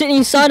 I'm sitting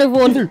inside of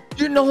one. brother,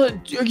 you know,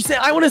 you say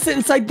I want to sit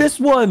inside this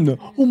one.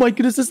 Oh my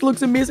goodness, this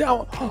looks amazing.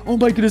 Oh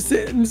my goodness,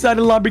 sit inside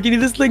a Lamborghini.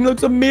 This thing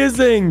looks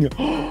amazing.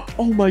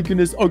 Oh my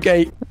goodness.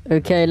 Okay.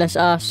 Okay, let's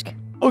ask.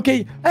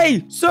 Okay.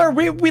 Hey, sir,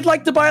 we'd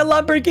like to buy a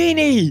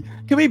Lamborghini.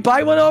 Can we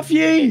buy one off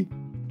you?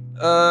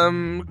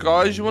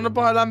 Guys, you want to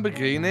buy a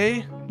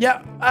Lamborghini?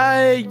 Yeah.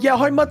 Yeah.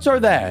 How much are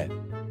they?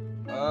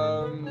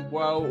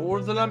 Well, all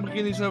of the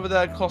Lamborghinis over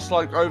there cost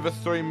like over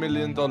 $3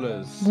 million.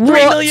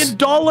 $3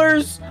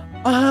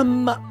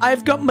 million?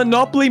 I've got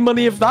Monopoly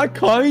money if that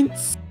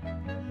counts.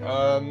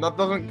 That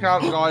doesn't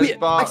count, guys, Wait,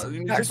 but you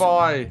need to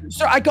buy.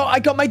 Sir, I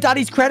got my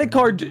daddy's credit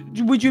card.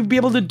 Would you be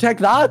able to take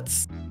that?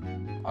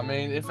 I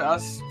mean, if it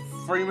has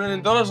 $3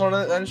 million on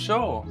it, then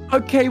sure.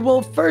 Okay,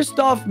 well, first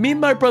off, me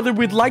and my brother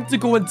would like to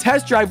go and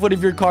test drive one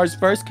of your cars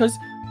first, because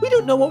we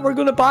don't know what we're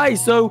going to buy.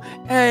 So,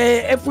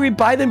 if we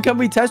buy them, can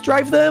we test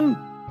drive them?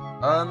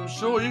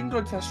 Sure, you can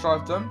go test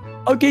drive them.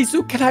 Okay,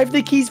 so can I have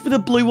the keys for the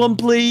blue one,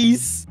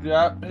 please?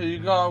 Yeah, here you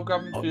go. I'll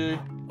grab them for you.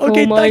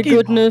 Okay, Oh my thank you.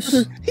 goodness.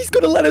 He's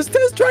going to let us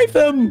test drive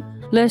them.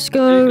 Let's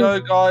Here you go.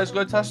 go, guys.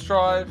 Go test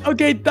drive.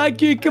 Okay, thank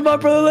you. Come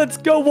on, brother, let's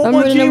go. What I'm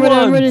one do running, you I'm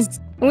want? running.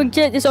 I'm gonna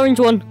get this orange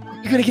one.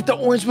 You're gonna get the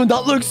orange one.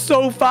 That looks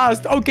so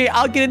fast. Okay,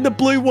 I'll get in the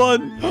blue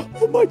one.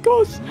 Oh my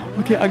gosh.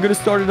 Okay, I'm gonna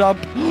start it up.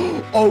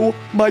 Oh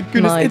my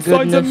goodness. My It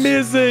sounds goodness.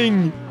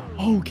 amazing.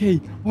 Okay.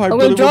 All right, I'm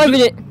brother. gonna drive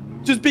it.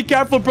 Just be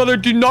careful, brother.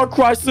 Do not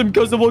crash them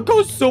because it will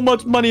cost so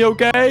much money,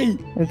 okay?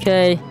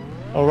 Okay.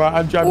 All right,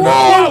 I'm driving.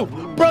 Whoa!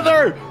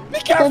 Brother! Be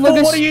careful. my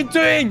gosh. What are you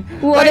doing?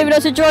 Well, I don't even know how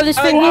to drive this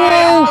thing. Oh,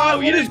 Whoa! oh,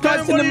 you just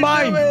crashed into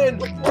mine.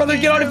 Brother,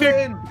 get out of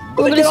here.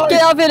 Oh, let's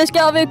get out of here. Let's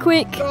get out of here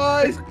quick.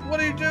 Guys, what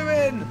are you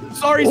doing?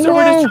 Sorry, sir.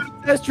 We're Whoa. just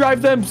trying to test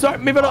drive them. Sorry,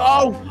 maybe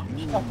not.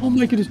 Oh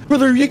my goodness.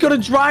 Brother, you gotta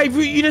drive.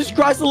 You just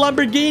crashed the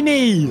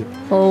Lamborghini.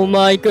 Oh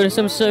my goodness,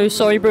 I'm so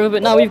sorry, bro,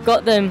 but now we've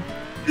got them.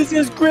 This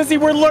is crazy.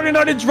 We're learning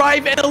how to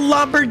drive in a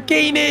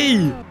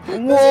Lamborghini.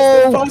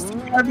 Whoa! Fastest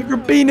car I've ever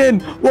been in.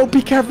 Whoa,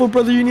 be careful,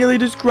 brother. You nearly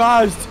just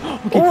crashed.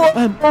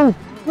 Okay,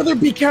 brother,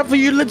 be careful.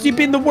 You're literally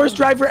been the worst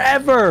driver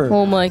ever.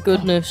 Oh my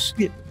goodness.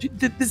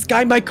 This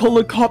guy might call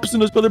the cops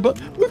on us, brother, but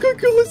look how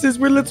cool this is.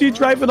 We're literally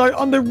driving out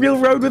on the real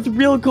road with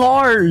real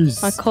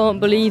cars. I can't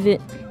believe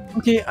it.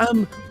 Okay,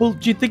 well,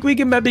 do you think we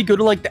can maybe go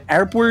to, like, the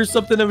airport or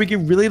something and we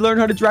can really learn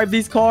how to drive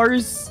these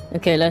cars?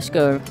 Okay, let's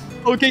go.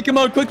 Okay, come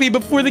on, quickly,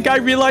 before the guy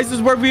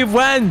realizes where we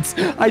went.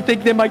 I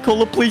think they might call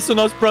the police on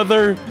us,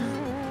 brother.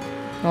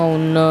 Oh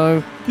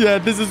no. Yeah,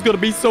 this is gonna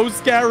be so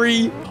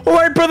scary. All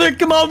right, brother,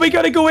 come on, we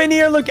gotta go in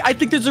here. Look, I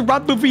think there's a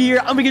ramp over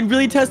here, and we can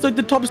really test out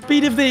the top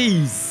speed of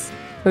these.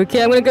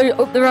 Okay, I'm gonna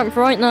go up the ramp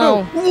right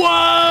now. Whoa!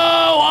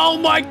 Oh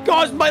my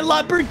gosh, my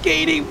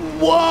Lamborghini!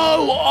 Whoa!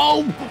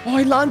 Oh,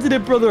 I landed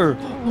it, brother.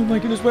 Oh my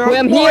goodness, where Wait,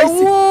 I'm Whoa, here. I see-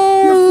 You're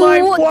Whoa!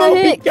 flying. What Whoa,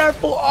 the be heck?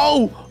 careful.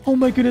 Oh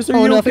my goodness, are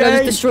Oh you no, I think I okay?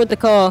 just destroyed the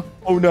car.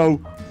 Oh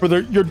no,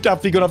 brother, you're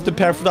definitely gonna have to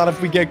pay for that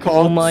if we get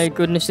caught. Oh my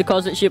goodness, the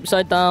car's actually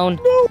upside down.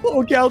 No,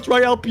 okay, I'll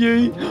try help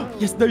you.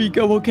 Yes, there you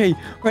go. Okay,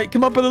 right,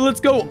 come on, brother, let's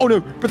go. Oh no,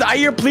 brother, I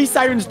hear police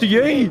sirens. Do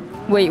you?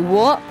 Wait,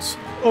 what?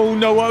 Oh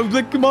no,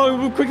 come on,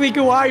 we'll quickly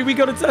go high. We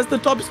gotta test the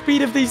top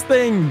speed of these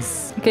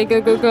things. Okay,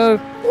 go, go, go.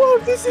 Whoa,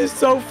 this is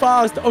so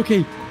fast.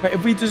 Okay, right,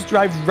 if we just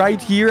drive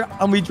right here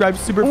and we drive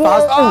super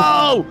fast.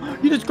 Oh,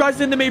 you just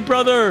crashed into me,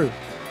 brother.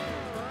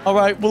 All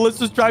right, well, let's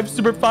just drive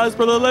super fast,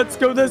 brother. Let's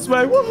go this way.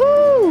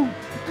 Woohoo!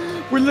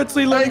 We're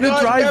literally learning to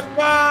drive. Get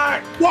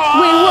back!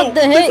 Whoa! Wait, what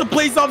the There's heck? a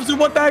police officer.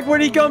 What the heck?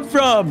 Where'd he come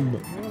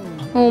from?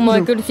 Oh my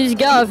goodness, just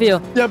get out of here.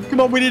 Yep,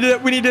 come on. We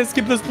need to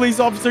skip this police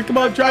officer. Come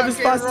on, drive as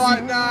fast as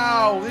right you.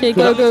 now. Okay,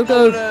 go, go,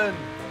 go. Stolen.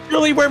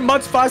 Really, we're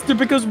much faster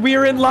because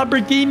we're in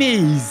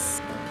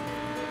Lamborghinis.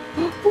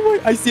 Oh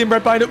my, I see him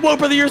right behind it. Whoa,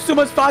 brother, you're so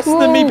much faster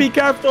than me. Whoa. Be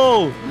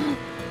careful.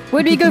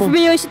 Where do you go Come from on.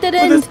 here? It's a dead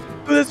Go end.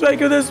 this way,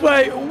 go this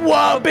way.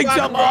 Whoa, big Back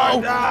jump. right Oh,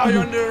 now.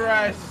 You're under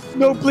arrest.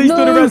 no, please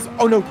don't No. arrest.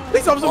 Oh, no.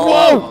 Police officer. Oh.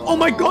 Whoa. Oh,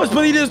 my gosh,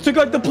 but he just took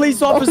out the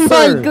police officer.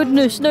 Oh my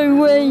goodness, no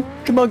way.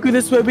 Come on, go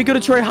this way. We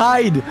gotta try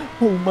hide.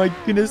 Oh my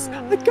goodness.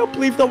 I can't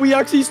believe that we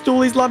actually stole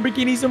these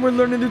Lamborghinis and we're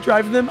learning to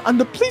drive them. And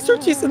the police are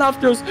chasing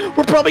after us.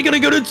 We're probably gonna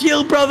go to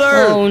jail,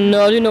 brother. Oh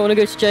no, I do not want to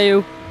go to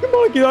jail. Come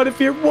on, get out of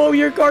here. Whoa,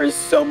 your car is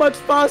so much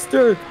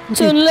faster.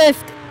 Turn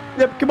left.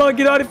 Yep, come on,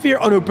 get out of here.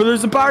 Oh no, brother,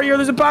 there's a barrier.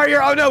 There's a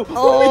barrier. Oh no.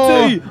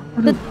 Oh.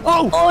 What do we do?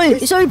 Oh, Oh,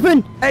 it's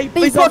open. hey, Be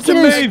police officer,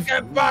 blocking us. move.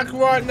 Get back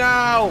right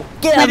now.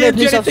 Get We out of here, didn't do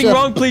police anything officer.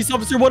 wrong, police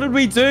officer. What did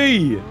we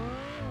do?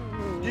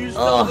 You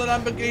stole the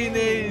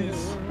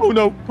Lamborghinis. Oh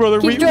no,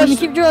 brother. Keep driving,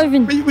 keep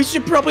driving. We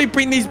should probably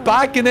bring these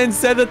back and then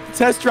say that the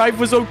test drive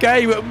was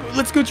okay.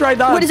 Let's go try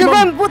that. What is a Come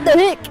on. ramp? What the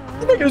heck?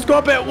 Oh my gosh, go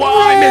up it. Wow,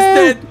 I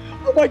missed it.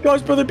 Oh my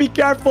gosh, brother, be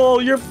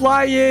careful. You're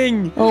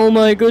flying. Oh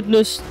my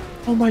goodness.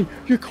 Oh my,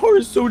 your car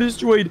is so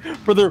destroyed.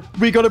 Brother,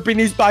 we gotta bring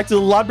these back to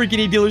the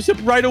Lamborghini dealership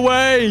right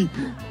away.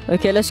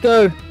 Okay, let's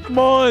go. Come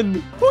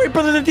on. Oh, wait,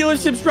 brother, the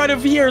dealership's right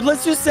over here.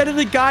 Let's just say to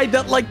the guy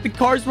that, like, the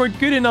cars weren't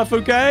good enough,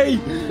 okay?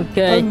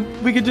 Okay.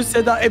 We could just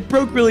say that it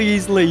broke really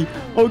easily.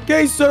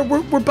 Okay, sir,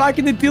 we're back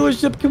in the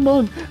dealership. Come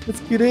on, let's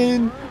get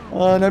in.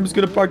 And I'm just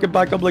gonna park it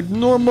back up like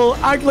normal.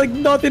 Act like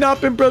nothing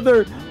happened,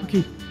 brother.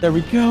 Okay, there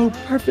we go.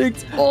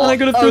 Perfect. Oh, and I'm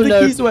gonna throw oh the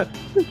no. keys away.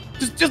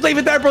 Just leave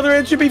it there, brother.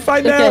 It should be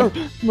fine now.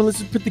 Okay. Come on, let's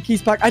just put the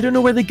keys back. I don't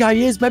know where the guy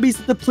is. Maybe he's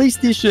at the police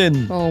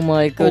station. Oh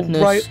my goodness.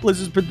 All right, let's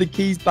just put the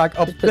keys back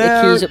up Put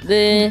there. the keys up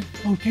there.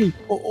 Okay.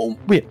 Oh,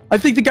 wait. I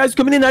think the guy's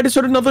coming in. I just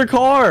heard another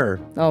car.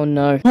 Oh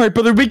no. All right,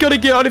 brother. We gotta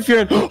get out of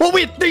here. Oh,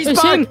 wait. He's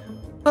It's back.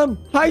 him.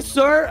 Hi,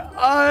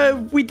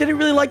 sir. We didn't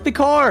really like the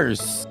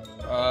cars.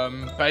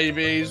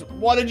 Babies,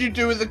 what did you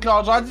do with the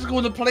cars? I just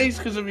called the police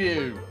because of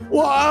you.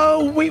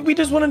 Whoa, we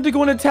just wanted to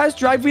go on a test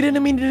drive. We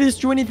didn't mean to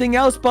destroy anything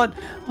else, but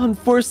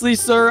unfortunately,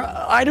 sir,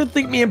 I don't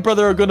think me and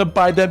brother are gonna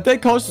buy them. They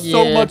cost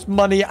so Yeah. much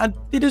money, and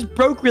they just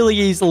broke really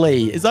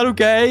easily. Is that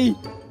okay?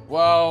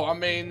 Well, I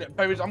mean,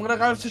 babies, I'm gonna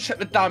go have to check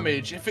the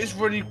damage. If it's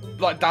really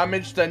like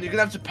damaged, then you're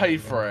gonna have to pay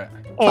for it.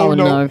 Oh,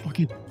 no.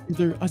 Okay,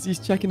 either as he's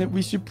checking it,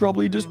 we should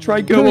probably just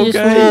try Can go. we Okay.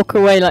 just walk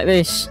away like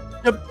this?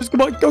 Yep, just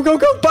come on, go, go,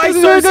 go. Bye,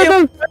 Go, sir. go, See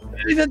ya. go.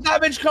 Need the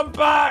damage, come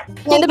back.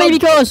 Get the baby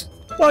cars.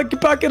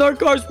 Get back in our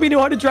cars. We know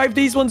how to drive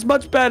these ones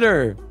much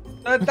better.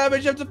 The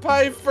damage you have to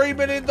pay $3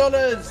 million.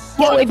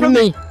 Get away from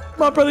me.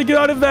 Come on, brother, get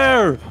out of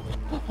there.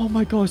 Oh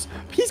my gosh,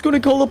 he's gonna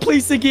call the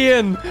police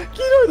again.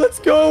 Kino, let's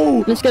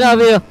go. Let's get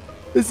out of here.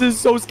 This is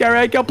so scary.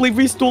 I can't believe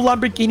we stole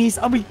Lamborghinis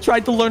and we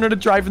tried to learn how to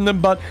drive in them,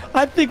 but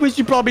I think we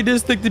should probably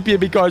just stick to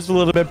baby cars a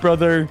little bit,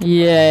 brother.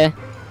 Yeah.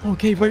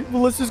 Okay, wait,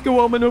 well, let's just go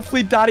home and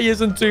hopefully Daddy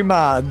isn't too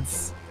mad.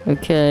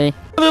 Okay.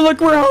 Brother,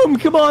 look, we're home.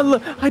 Come on.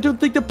 Look. I don't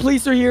think the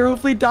police are here.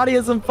 Hopefully Daddy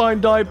hasn't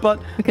found out,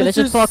 but... Okay, let's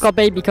just park our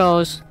baby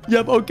cars.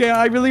 Yep, okay.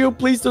 I really hope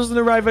police doesn't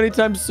arrive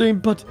anytime soon,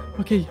 but...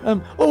 Okay,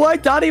 Oh, hi,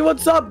 Daddy.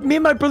 What's up? Me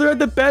and my brother had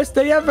the best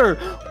day ever.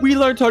 We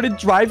learned how to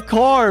drive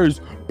cars.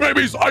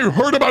 Babies, I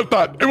heard about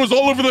that. It was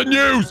all over the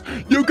news.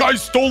 You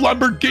guys stole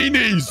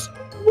Lamborghinis.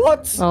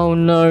 What? Oh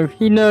no,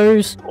 he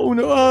knows. Oh,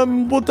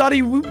 no. Well,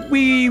 Daddy,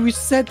 we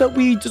said that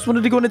we just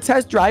wanted to go on a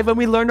test drive and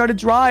we learned how to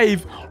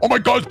drive. Oh my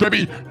gosh,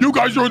 baby, you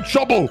guys are in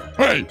trouble.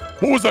 Hey,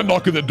 what was that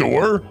knock on the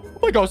door? Oh,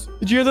 my gosh.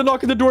 Did you hear the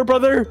knock on the door,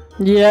 brother?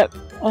 Yep.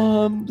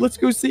 Let's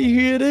go see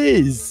who it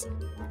is.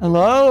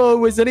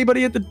 Hello? Is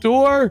anybody at the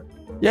door?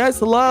 Yes,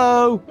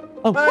 hello?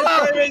 Oh,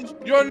 ah! Hey, babies,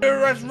 you're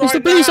under arrest right It's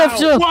the police now.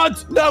 officer.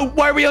 What? No,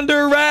 why are we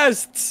under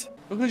arrest?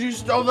 Because you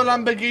stole the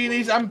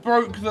Lamborghinis and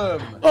broke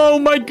them. Oh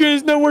my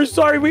goodness, no, we're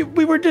sorry. We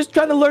were just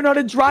trying to learn how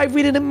to drive.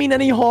 We didn't mean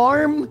any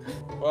harm.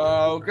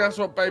 Well, guess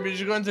what, babies?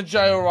 You're going to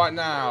jail right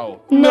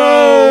now.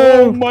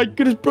 Oh my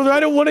goodness, brother. I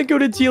don't want to go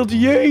to jail, do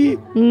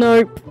you?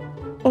 Nope.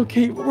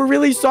 Okay, we're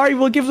really sorry.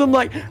 We'll give them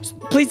like,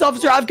 police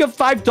officer, I've got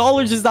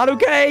 $5. Is that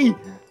okay?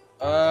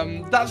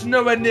 That's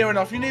nowhere near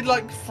enough. You need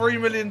like $3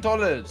 million.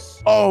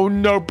 Oh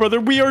no, brother,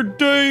 we are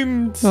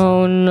doomed.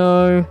 Oh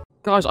no.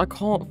 Guys, I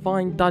can't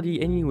find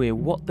Daddy anywhere.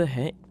 What the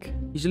heck?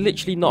 He's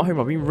literally not home.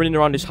 I've been running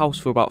around his house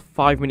for about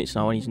 5 minutes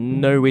now, and he's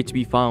nowhere to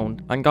be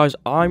found. And guys,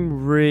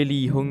 I'm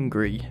really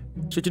hungry.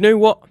 So do you know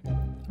what?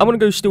 I'm gonna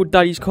go steal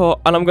Daddy's car,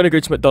 and I'm gonna go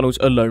to McDonald's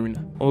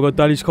alone. Oh my god,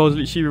 Daddy's car's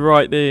literally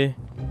right there.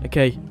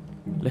 Okay,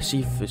 let's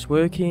see if it's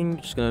working.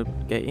 Just gonna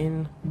get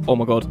in. Oh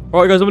my god.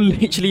 Alright guys, I'm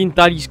literally in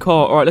Daddy's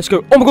car. Alright, let's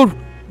go. Oh my god!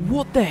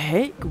 What the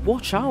heck?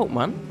 Watch out,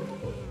 man.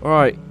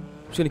 Alright,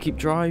 just gonna keep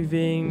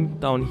driving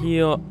down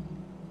here.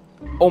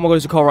 Oh my god,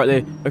 there's a car right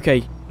there.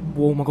 Okay.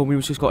 Oh my god, we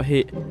just got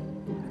hit.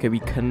 Okay, we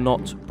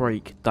cannot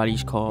break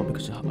Daddy's car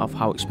because of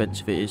how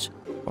expensive it is.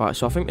 Alright,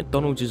 so I think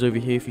McDonald's is over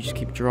here if you just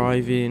keep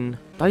driving.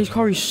 Daddy's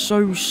car is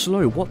so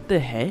slow. What the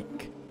heck?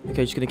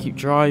 Okay, just gonna keep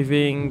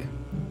driving.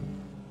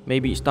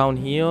 Maybe it's down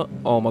here.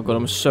 Oh my god,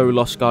 I'm so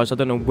lost, guys. I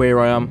don't know where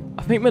I am.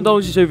 I think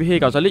McDonald's is over here,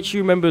 guys. I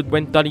literally remembered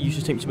when Daddy used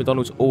to take me to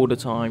McDonald's all the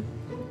time.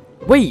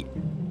 Wait!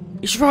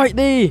 It's right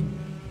there!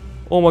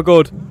 Oh my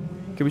god.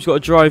 Okay, we just gotta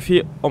drive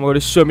here. Oh my god,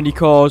 there's so many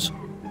cars.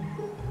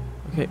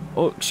 Okay.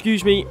 Oh,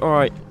 excuse me.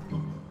 Alright.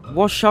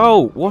 Watch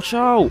out! Watch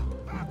out!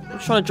 I'm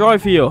trying to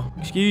drive here.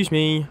 Excuse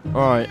me.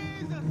 Alright.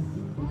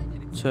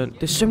 So,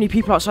 there's so many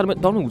people outside of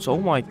McDonald's. Oh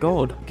my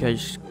god. Okay,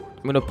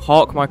 I'm gonna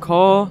park my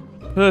car.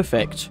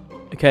 Perfect.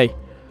 Okay.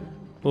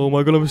 Oh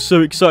my god, I'm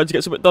so excited to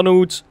get some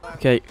McDonald's.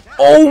 Okay.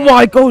 Oh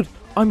my god!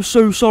 I'm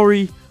so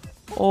sorry.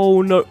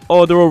 Oh no.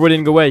 Oh, they're all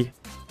running away.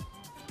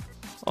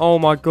 Oh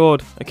my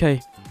god. Okay.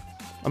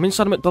 I'm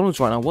inside of McDonald's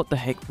right now. What the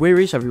heck? Where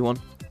is everyone?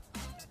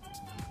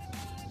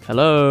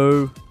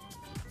 Hello?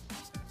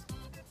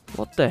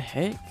 What the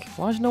heck?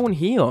 Why is no one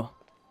here? Oh,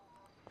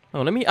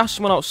 let me ask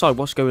someone outside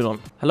what's going on.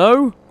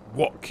 Hello?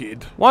 What,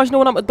 kid? Why is no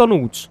one at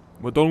McDonald's?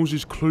 McDonald's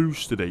is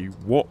closed today.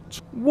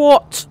 What?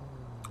 What?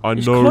 I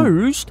It's know.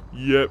 closed?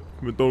 Yep,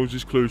 McDonald's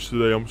is closed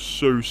today. I'm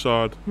so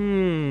sad.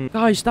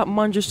 Guys, that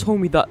man just told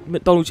me that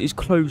McDonald's is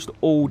closed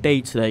all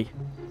day today.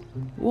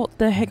 What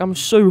the heck? I'm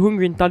so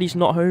hungry and Daddy's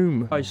not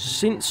home. Guys,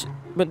 since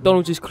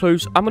McDonald's is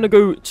closed, I'm gonna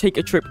go take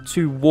a trip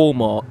to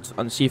Walmart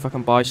and see if I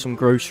can buy some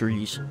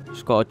groceries.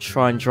 Just gotta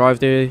try and drive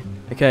there.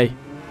 Okay.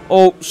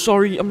 Oh,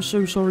 sorry. I'm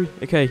so sorry.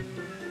 Okay.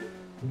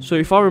 So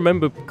if I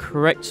remember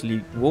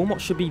correctly, Walmart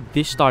should be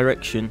this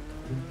direction.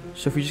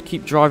 So if we just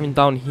keep driving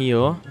down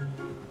here.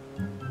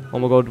 Oh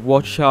my god,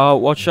 watch out,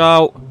 watch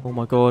out. Oh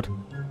my god.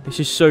 This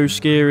is so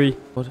scary.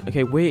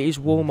 Okay, where is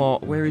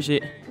Walmart? Where is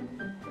it?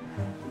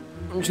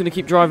 I'm just gonna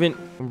keep driving.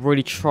 I'm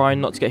really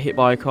trying not to get hit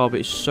by a car, but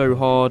it's so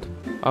hard.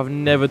 I've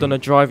never done a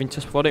driving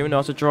test before. I don't even know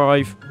how to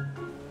drive.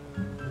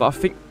 But I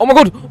think... Oh my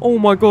god! Oh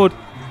my god!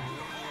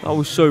 That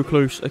was so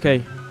close. Okay.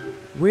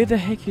 Where the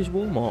heck is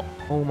Walmart?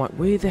 Oh my...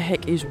 Where the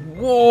heck is...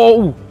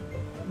 Whoa!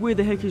 Where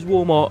the heck is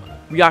Walmart?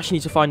 We actually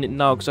need to find it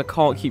now because I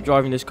can't keep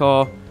driving this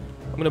car.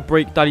 I'm gonna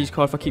break Daddy's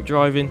car if I keep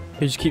driving. I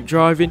just keep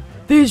driving.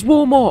 There's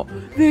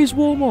Walmart! There's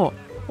Walmart!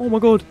 Oh my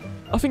god.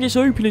 I think it's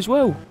open as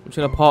well. I'm just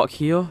gonna park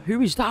here.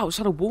 Who is that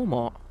outside of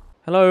Walmart?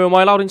 Hello, am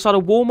I allowed inside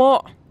of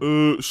Walmart?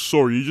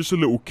 Sorry, you're just a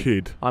little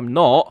kid. I'm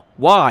not.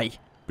 Why?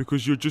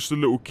 Because you're just a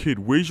little kid.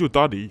 Where's your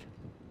daddy?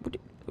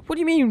 What do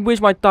you mean, where's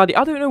my daddy?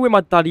 I don't know where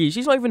my daddy is.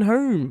 He's not even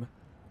home.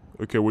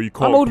 Okay, well, you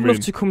can't I'm old come enough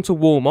in. to come to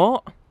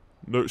Walmart.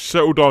 No,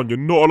 settle down. You're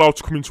not allowed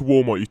to come into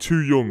Walmart. You're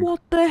too young.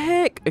 What the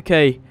heck?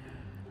 Okay.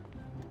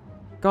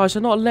 Guys,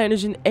 they're not letting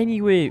us in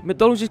anywhere.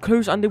 McDonald's is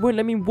closed and they won't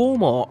let me in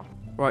Walmart.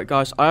 Right,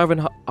 guys, I have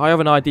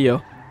an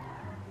idea.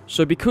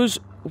 So because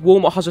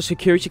Walmart has a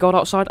security guard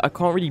outside, I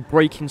can't really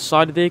break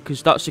inside of there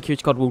because that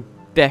security guard will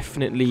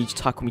definitely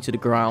tackle me to the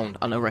ground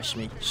and arrest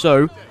me.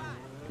 So,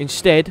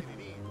 instead,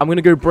 I'm going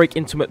to go break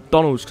into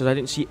McDonald's because I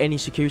didn't see any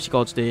security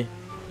guards there.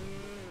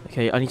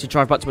 Okay, I need to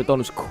drive back to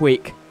McDonald's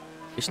quick.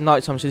 It's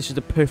night time, so this is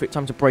the perfect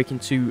time to break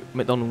into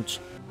McDonald's.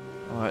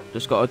 Alright,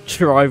 just got to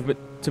drive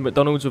to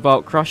McDonald's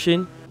without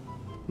crashing.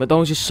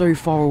 McDonald's is so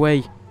far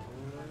away.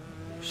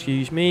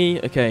 Excuse me.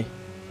 Okay.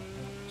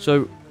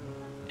 So,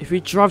 if we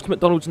drive to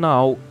McDonald's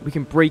now, we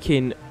can break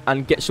in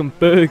and get some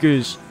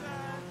burgers,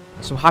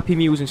 some Happy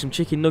Meals and some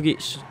chicken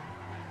nuggets.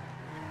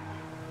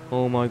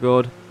 Oh my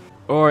god.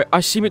 Alright,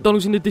 I see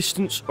McDonald's in the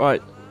distance.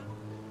 Alright.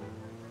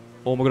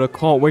 Oh my god, I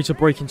can't wait to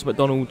break into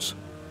McDonald's.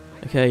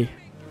 Okay.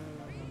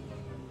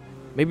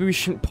 Maybe we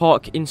shouldn't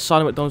park inside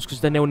of McDonald's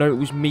because then they'll know it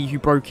was me who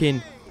broke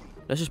in.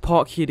 Let's just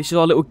park here. This is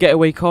our little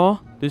getaway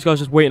car. This guy's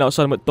just waiting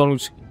outside of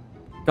McDonald's.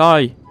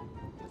 Guy,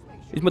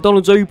 is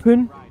McDonald's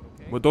open?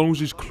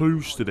 McDonald's is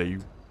closed today.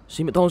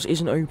 See, McDonald's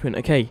isn't open.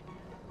 Okay.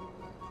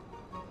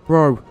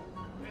 Bro,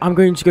 I'm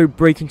going to go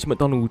break into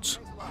McDonald's.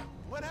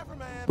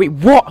 Wait,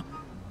 what?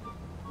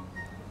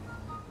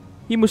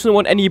 He mustn't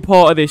want any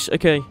part of this.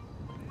 Okay.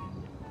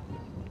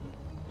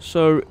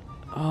 So,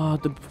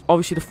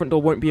 obviously the front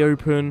door won't be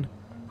open.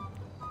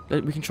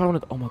 We can try one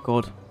of the... Oh my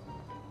god.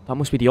 That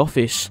must be the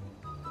office.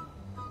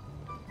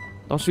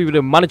 That must be where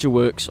the manager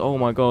works. Oh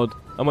my god.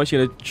 I'm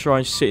actually going to try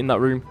and sit in that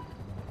room.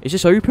 Is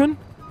this open?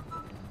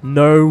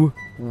 No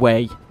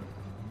way.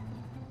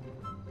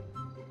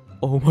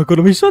 Oh my god,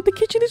 I'm inside the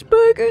kitchen. There's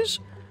burgers.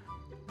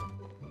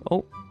 Oh,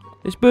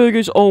 There's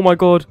burgers. Oh my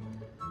god.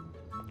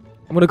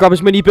 I'm gonna grab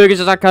as many burgers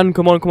as I can.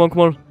 Come on, come on,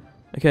 come on.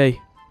 Okay.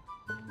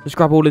 Let's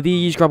grab all of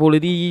these. Grab all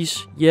of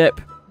these.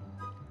 Yep.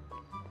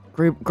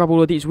 Grab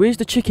all of these. Where's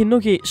the chicken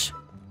nuggets?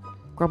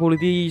 Grab all of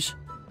these.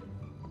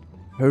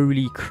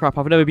 Holy crap.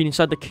 I've never been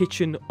inside the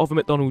kitchen of a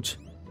McDonald's.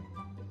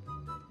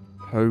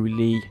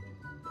 Holy.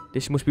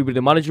 This must be where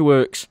the manager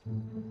works.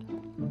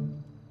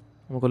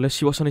 Oh my god, let's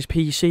see what's on his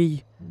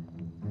PC.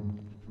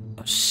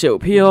 Let's sit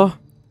up here.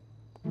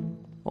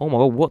 Oh my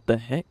god, what the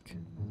heck?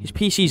 His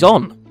PC's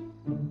on.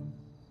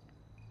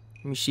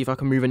 Let me see if I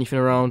can move anything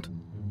around.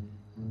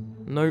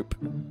 Nope.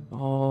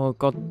 Oh,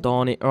 god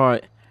darn it.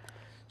 Alright.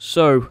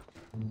 So.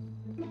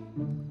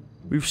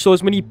 We've stole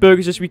as many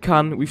burgers as we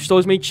can. We've stole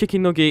as many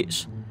chicken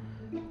nuggets.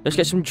 Let's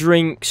get some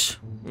drinks.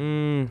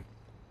 Holy.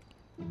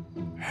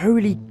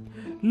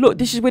 Look,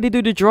 this is where they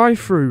do the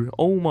drive-thru.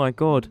 Oh my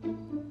god.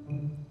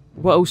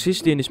 What else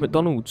is there in this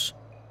McDonald's?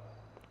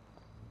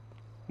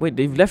 Wait,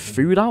 they've left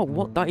food out?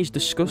 What? That is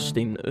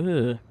disgusting.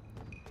 Ugh.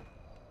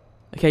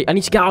 Okay, I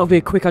need to get out of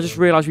here quick. I just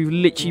realised we've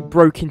literally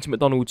broke into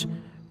McDonald's.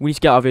 We need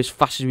to get out of here as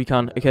fast as we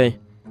can. Okay.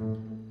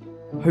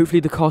 Hopefully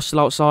the car's still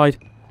outside.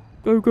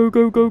 Go, go,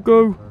 go, go,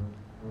 go.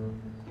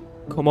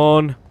 Come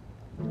on.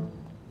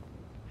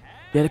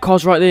 Yeah, the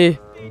car's right there.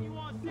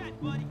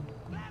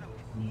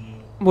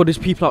 Oh, there's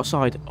people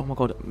outside. Oh my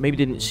god, maybe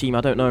they didn't see me.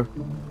 I don't know.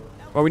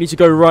 Right, we need to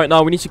go right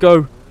now. We need to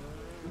go.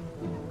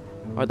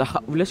 Right,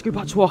 let's go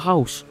back to our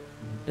house.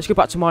 Let's go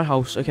back to my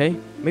house, okay?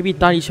 Maybe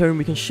Daddy's home.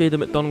 We can share the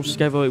McDonald's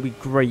together. It'd be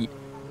great.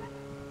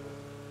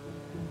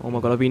 Oh my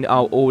god, I've been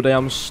out all day.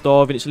 I'm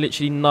starving. It's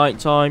literally night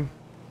time.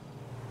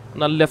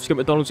 And I left to get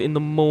McDonald's in the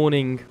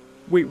morning.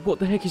 Wait, what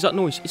the heck is that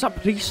noise? Is that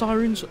police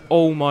sirens?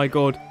 Oh my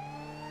god.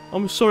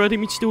 I'm sorry, I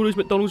didn't mean to steal those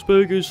McDonald's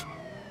burgers.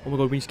 Oh my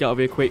god, we need to get out of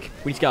here quick.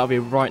 We need to get out of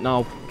here right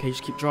now. Okay,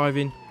 just keep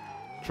driving.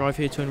 Drive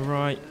here, turn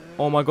right.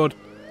 Oh my god.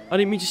 I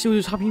didn't mean to steal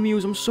those Happy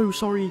Meals. I'm so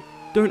sorry.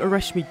 Don't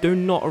arrest me. Do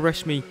not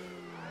arrest me.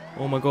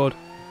 Oh my god.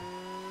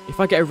 If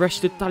I get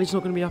arrested, Daddy's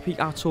not going to be happy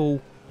at all.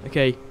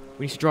 Okay,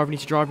 we need to drive, we need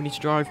to drive, we need to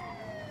drive.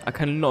 I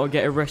cannot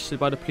get arrested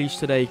by the police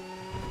today.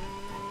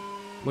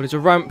 Well, there's a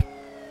ramp.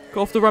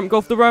 Go off the ramp, go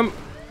off the ramp.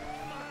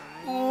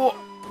 Oh,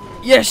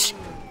 yes.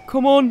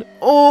 Come on.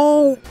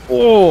 Oh.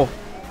 Oh.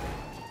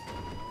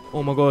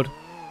 Oh my god.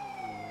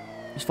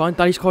 It's fine.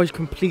 Daddy's car is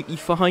completely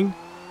fine.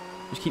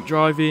 Just keep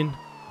driving.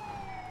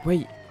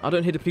 Wait, I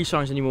don't hear the police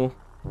sirens anymore.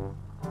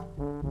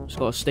 Just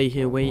gotta stay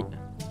here, wait.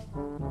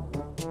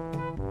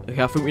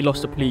 Okay, I think we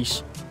lost the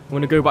police. I'm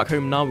gonna go back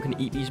home now. We can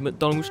eat these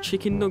McDonald's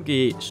chicken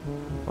nuggets.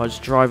 I'll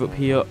just drive up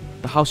here.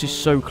 The house is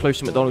so close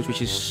to McDonald's,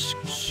 which is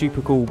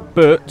super cool.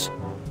 But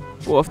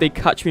what if they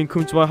catch me and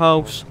come to my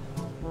house?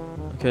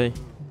 Okay,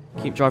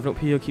 keep driving up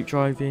here. Keep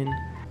driving.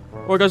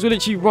 Alright, guys, we're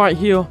literally right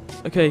here.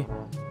 Okay,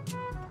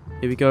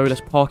 here we go.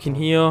 Let's park in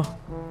here.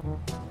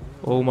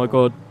 Oh my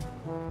god,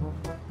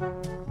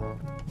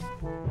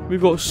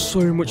 we've got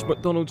so much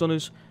McDonald's on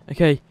us.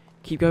 Okay,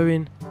 keep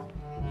going.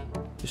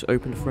 Just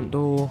open the front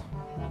door.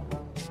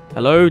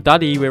 Hello,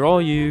 Daddy, where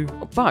are you?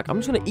 I'm back. I'm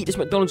just going to eat this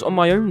McDonald's on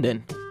my own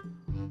then.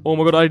 Oh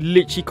my god, I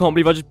literally can't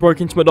believe I just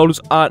broke into McDonald's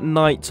at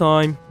night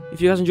time.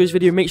 If you guys enjoyed this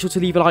video, make sure to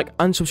leave a like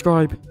and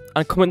subscribe.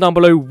 And comment down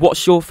below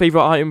what's your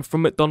favourite item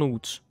from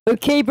McDonald's.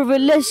 Okay, brother,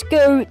 let's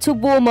go to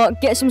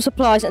Walmart, get some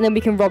supplies, and then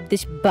we can rob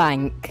this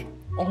bank.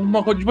 Oh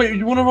my god, wait,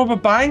 you want to rob a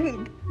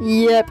bank?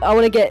 Yep, I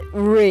want to get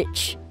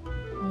rich.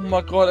 Oh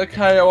my god,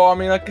 okay, well, I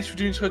mean, I guess we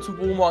do need to go to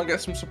Walmart and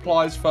get some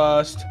supplies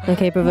first.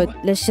 Okay, brother,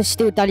 let's just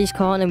steal Daddy's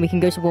car, and then we can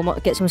go to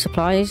Walmart, get some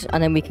supplies,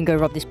 and then we can go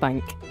rob this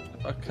bank.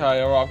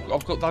 Okay, alright,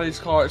 I've got Daddy's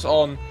car, it's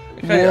on.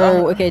 Okay,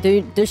 Whoa, okay,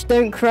 dude, just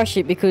don't crash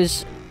it,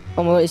 because...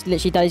 Oh my god, it's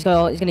literally Daddy's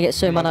car. He's gonna get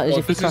so mad at us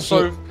if we crash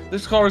it.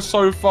 This car is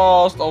so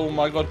fast. Oh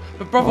my god.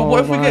 But brother,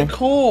 what if we get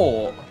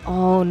caught?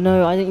 Oh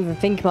no, I didn't even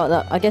think about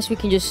that. I guess we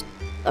can just...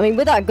 I mean,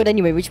 we're that good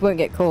anyway, we just won't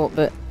get caught,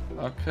 but...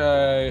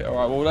 Okay,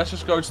 alright, well, let's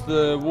just go to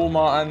the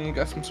Walmart and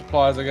get some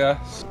supplies, I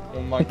guess.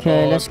 Oh my god.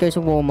 Okay, let's go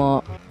to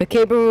Walmart.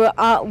 Okay, bro, we're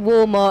at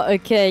Walmart.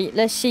 Okay,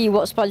 let's see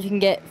what supplies we can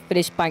get for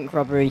this bank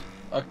robbery.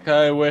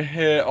 Okay, we're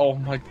here. Oh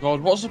my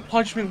god. What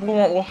supplies do you think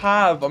Walmart will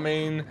have? I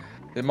mean...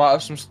 They might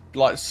have some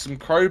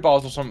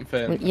crowbars or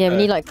something. Yeah, we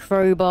need like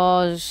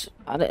crowbars.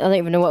 I don't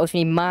even know what else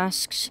we need.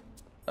 Masks.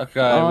 Okay.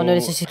 Oh well, no,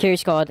 there's a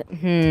security guard.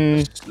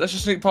 Let's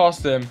just sneak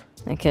past him.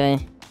 Okay.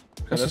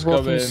 Let's just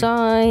walk go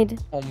inside.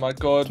 Oh my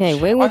god. Okay,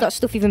 where would that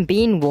stuff even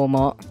be in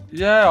Walmart?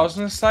 Yeah, I was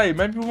gonna say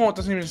maybe Walmart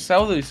doesn't even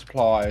sell these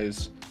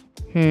supplies.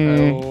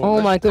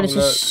 Oh my goodness,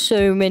 there's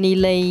so many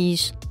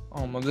Lays.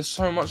 Oh man, there's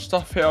so much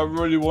stuff here. I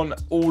really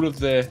want all of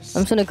this.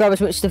 I'm just gonna grab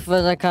as much stuff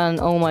as I can.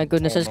 Oh my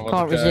goodness, I just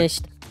can't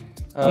resist.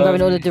 I'm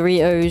grabbing all the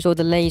Doritos, all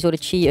the Lays, all the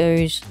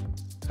Cheetos.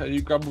 Okay,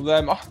 you grab all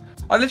them.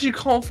 I literally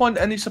can't find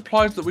any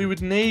supplies that we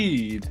would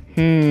need.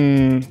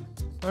 Maybe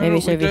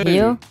it's over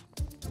here.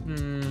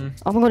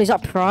 Oh my god, is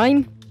that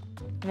Prime?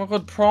 Oh my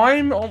god,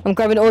 Prime? Oh. I'm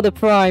grabbing all the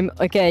Prime.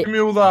 Okay. Give me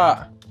all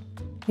that.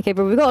 Okay,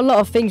 but we've got a lot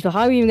of things, but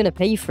how are we even going to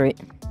pay for it?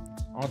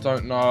 I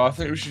don't know. I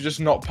think we should just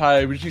not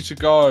pay. We just need to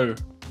go.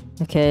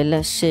 Okay,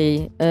 let's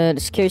see. The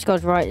security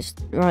guard's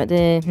right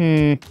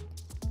there.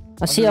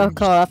 I see our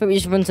car. I think we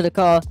just run to the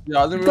car.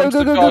 Yeah, I think we Go, went to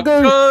go, the go, car.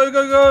 go, Go,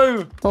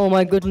 go, go. Oh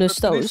my goodness,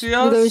 that Can you was see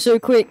we're going us? so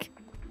quick.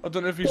 I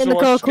don't know if you Get in the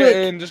saw car, us. quick.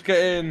 Get in, just get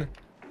in.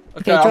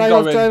 Okay, I'm drive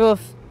off, going. drive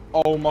off.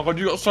 Oh my god,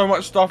 you got so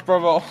much stuff,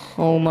 brother.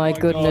 Oh my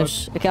God.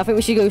 goodness. Okay, I think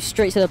we should go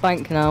straight to the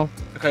bank now.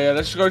 Okay, yeah,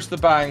 let's go to the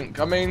bank.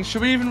 I mean,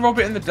 should we even rob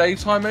it in the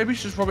daytime? Maybe we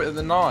should just rob it in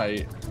the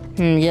night.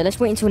 Yeah, let's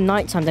wait until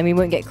night time, then we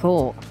won't get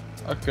caught.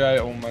 Okay,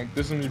 oh my,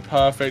 this is gonna be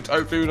perfect.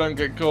 Hopefully we don't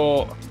get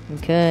caught.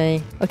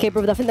 Okay. Okay,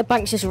 brother, I think the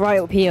bank's just right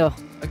up here.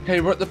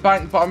 Okay, we're at the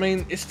bank, but I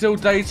mean, it's still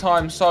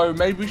daytime, so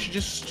maybe we should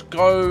just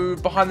go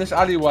behind this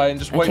alleyway and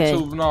just wait Okay.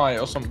 till night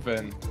or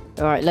something.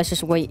 Alright, let's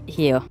just wait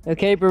here.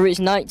 Okay, bro, it's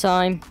night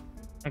time.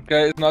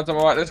 Okay, it's night time.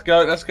 Alright, let's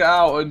go. Let's get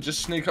out and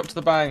just sneak up to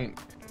the bank.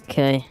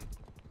 Okay.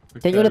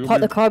 Don't you Okay, want to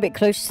park the car a bit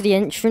closer to the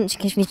entrance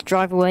in case we need to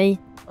drive away?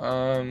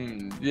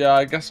 Yeah,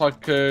 I guess I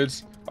could.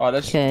 Alright,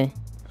 let's Okay,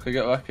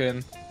 get back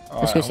in.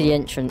 let's go to the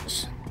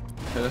entrance.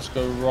 Okay, let's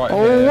go right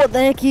Oh, here. what the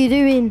heck are you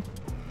doing?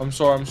 I'm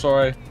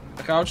sorry.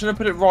 Okay, I'm just gonna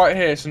put it right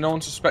here so no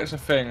one suspects a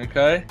thing,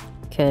 okay?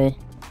 Okay,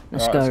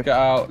 let's Alright, go. let's get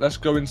out. Let's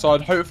go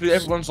inside. Hopefully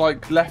everyone's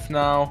like left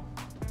now.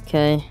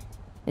 Okay.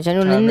 Is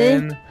anyone in Come there?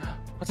 in.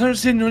 I don't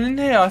see anyone in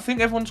here. I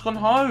think everyone's gone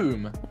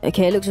home.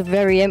 Okay, it looks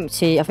very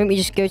empty. I think we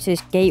just go to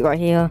this gate right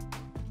here.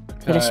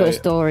 Okay, let's see what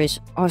this door is.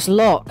 Oh, it's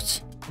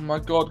locked. Oh my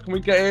god, can we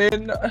get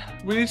in?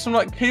 We need some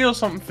like key or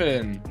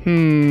something.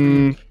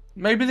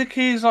 Maybe the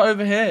key is like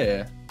over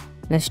here.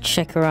 Let's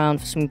check around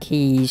for some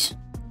keys.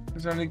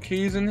 Is there any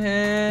keys in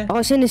here? Oh,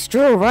 it's in this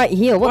drawer right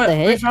here. What the We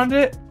heck? found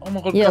it? Oh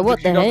my god, Yeah, grab what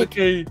the key, the grab heck? the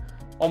key.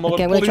 Oh my Okay,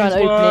 god, I'm gonna try please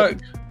and open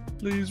work.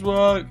 Please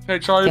work. Okay,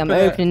 try Okay, open I'm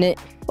it. opening it.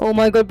 Oh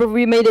my god, brother,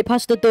 we made it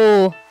past the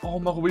door. Oh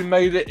my god, we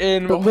made it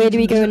in. But where do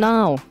we go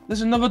now?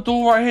 There's another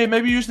door right here.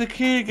 Maybe use the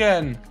key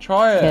again.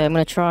 Try it. Okay, I'm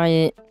gonna try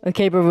it.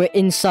 Okay, bro, we're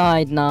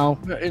inside now.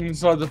 We're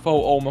inside the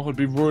vault. Oh my god,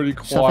 be really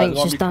quiet. So I think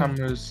There might it's be just down.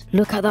 cameras.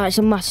 Look at that, it's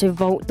a massive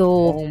vault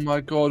door. Oh my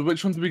god,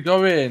 which one do we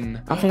go in?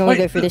 I think I'm gonna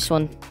go through this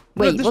one. Look,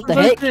 Wait, this what the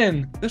one's heck?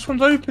 Opening. This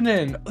one's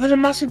opening. There's a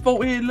massive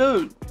vault here,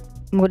 look.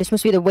 Well, this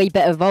must be the way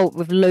better vault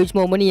with loads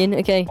more money in.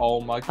 Okay. Oh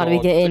my god. How do we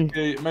get in?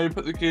 Key. Maybe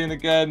put the key in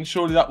again.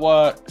 Surely that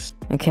works.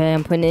 Okay,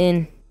 I'm putting it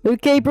in.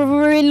 Okay, brother,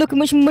 we're in. Look how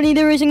much money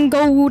there is in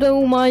gold.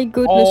 Oh my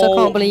goodness, I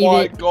can't believe Oh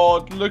my it.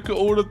 god, look at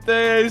all of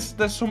this.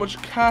 There's so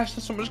much cash,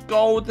 there's so much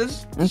gold,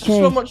 there's Okay.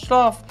 so much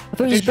stuff. I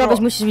think we just grab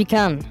as much as we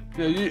can.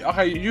 Yeah,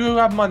 okay, you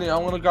grab money,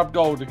 I'm gonna grab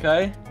gold,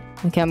 okay?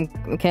 Okay,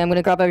 I'm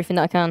gonna grab everything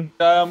that I can.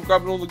 Okay, I'm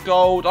grabbing all the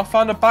gold. I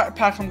found a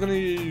backpack I'm gonna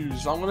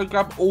use. I'm gonna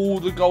grab all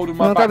the gold in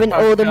my I'm backpack. grabbing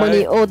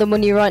okay? all the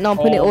money right now. I'm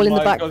putting it Oh all in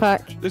the my God.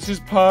 backpack. This is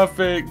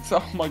perfect.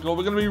 Oh my god,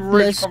 we're gonna be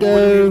rich. Let's brother,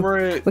 we're go. gonna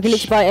be rich. We can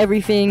literally buy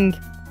everything.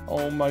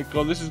 Oh my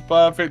god, this is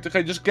perfect.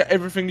 Okay, just get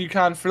everything you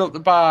can, fill up the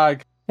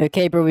bag.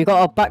 Okay, bro, we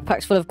got our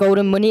backpacks full of gold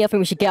and money. I think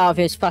we should get out of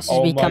here as fast as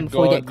Oh we my can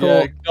before we get God,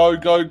 yeah. caught.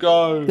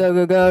 Go. Go,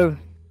 go, go.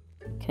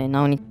 Okay,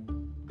 now we need...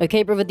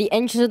 Okay, brother, the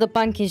entrance of the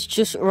bank is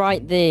just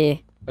right there.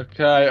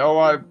 Okay,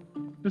 alright.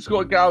 Just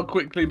gotta get out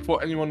quickly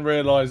before anyone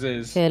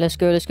realizes. Okay, let's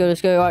go.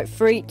 Alright,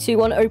 3, 2,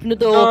 1, open the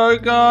door.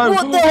 Go.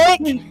 What the heck?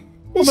 Oh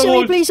There's my so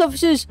many God. police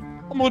officers.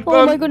 Oh my,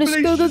 Oh my goodness,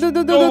 please go, go, just go,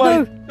 go, go,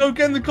 away. go. Go,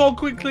 get in the car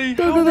quickly.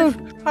 Go,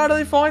 How do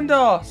they find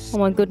us? Oh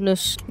my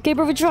goodness. Okay,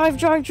 brother,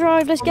 drive.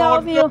 Let's get out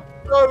of here.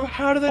 No,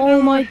 how do they Oh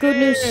know my we're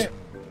goodness. here?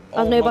 I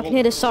Oh know, my but I can God.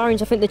 hear the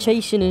sirens. I think they're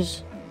chasing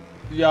us.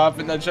 Yeah, I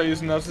think they're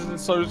chasing us. This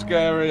is so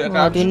scary. Okay, Oh,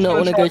 I I'm do just not gonna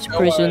wanna try go to get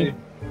prison. away.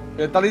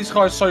 Yeah, Daddy's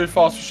car is so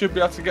fast. We should be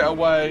able to get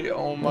away.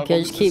 Oh my Okay,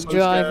 god. just this is keep so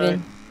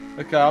driving.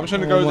 Scary. Okay, I'm just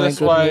gonna Oh go my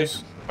this way.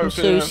 goodness. I'm Hopefully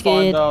so they don't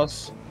scared. find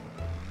us.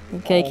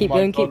 Okay, Oh keep my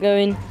going. God.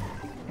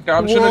 Okay,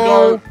 I'm just gonna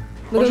Whoa. go.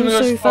 We're I'm just going gonna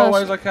go so as far away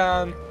fast. as I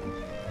can.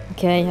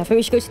 Okay, I think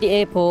we should go to the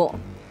airport.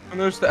 I'm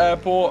gonna go to the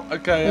airport.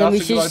 Okay, And then we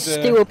that's a should good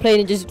idea. steal a plane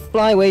and just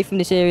fly away from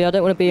this area. I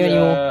don't want to be here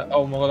anymore. Yeah.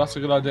 Oh my god, that's a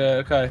good idea.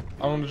 Okay,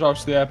 I'm gonna drive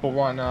to the airport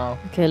right now.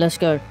 Okay, let's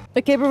go.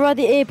 Okay, we're at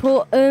the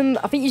airport. I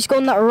think you just go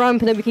on that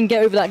ramp and then we can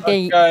get over that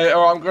gate. Okay,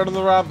 alright, I'm going on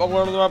the ramp.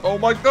 Oh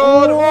my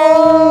god.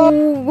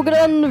 Whoa! We're gonna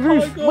land on the my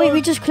roof. God. Wait,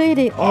 we just cleared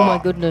it. Oh my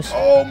goodness.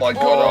 Oh my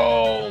god.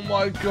 Oh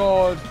my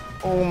god.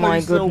 Oh my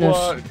Please still goodness.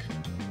 work.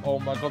 Oh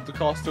my god, the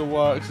car still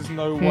works. There's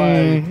no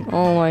way.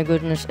 Oh my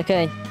goodness.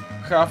 Okay.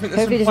 Okay, I think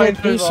there's Hopefully some there's no planes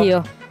police over.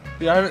 here.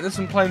 Yeah, I think there's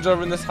some planes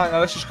over in this hangar.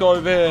 Let's just go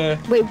over here.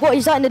 Wait, what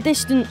is that in the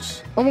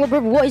distance? Oh my god,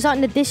 brother, what is that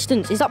in the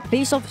distance? Is that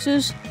police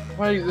officers?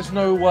 Wait, there's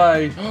no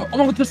way. Oh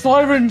my god, the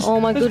sirens. Oh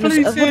my There's goodness.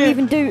 police What do we here.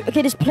 even do?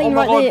 Okay, there's a plane Oh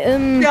my right God.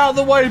 there. Get out of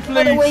the way, please. Get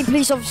out of the way,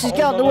 police officers. Oh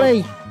Get out of the my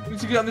way. God. We need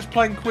to get on this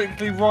plane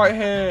quickly, right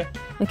here.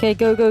 Okay,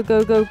 go, go,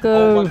 go, go, Oh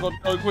go. my god,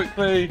 go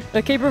quickly.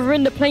 Okay, brother, we're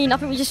in the plane. I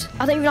think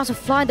I don't even have to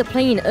fly the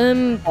plane.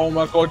 Oh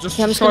my god, just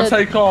Yeah, I'm just try to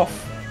gonna- take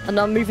off. And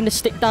I'm moving the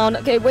stick down.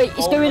 Okay, wait,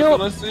 it's Oh going my up.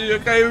 God, I see.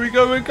 Okay, here we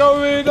go, we're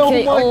going.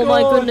 Okay, oh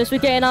my god. goodness, we're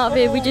getting out of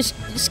here. We just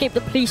escaped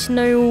the police.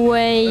 No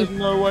way. There's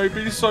no way.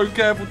 Be so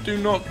careful. Do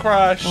not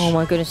crash. Oh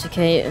my goodness.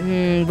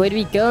 Okay, where do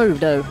we go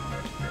though?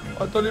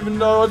 I don't even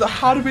know.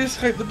 How did we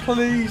escape the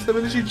police? They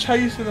were literally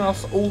chasing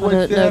us all the I way to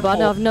don't the know, but I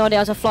airport. have no idea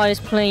how to fly this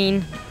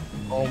plane.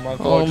 Oh my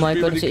god. Oh just my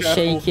be goodness, really it's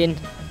careful. shaking.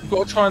 We've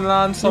got to try and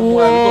land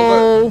somewhere.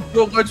 Whoa. We've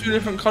got to go to a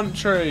different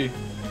country.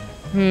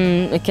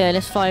 Okay,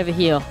 let's fly over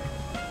here.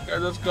 Okay,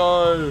 let's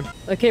go.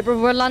 Okay,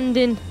 bro, we're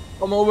landing.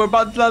 Come on, we're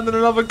about to land in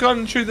another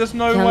country. There's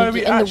no Damn, way we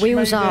getting the actually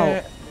wheels made out.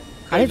 it.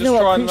 I don't just know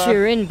try what and country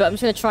you're in, but I'm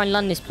just gonna try and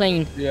land this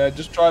plane. Yeah,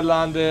 just try and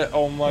land it.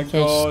 Oh my Okay,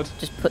 god.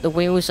 just put the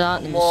wheels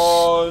out and Come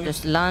on.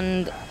 just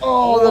land.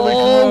 Oh, there we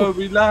go.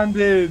 We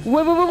landed.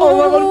 Whoa, whoa, whoa, Oh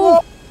whoa, my whoa,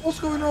 god, what's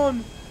going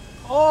on?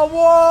 Oh,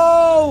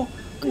 whoa!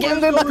 Get What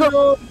him is back going up.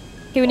 on?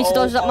 Okay, we need to Oh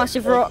dodge that my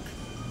massive God. rock.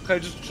 Okay,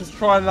 just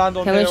try and land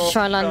on Okay, here. let's just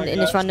try and land in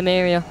this random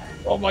area.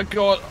 Oh my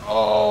god.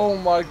 Oh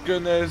my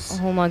goodness.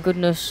 Oh my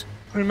goodness.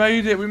 We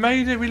made it. We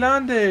made it. We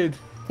landed.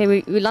 Okay,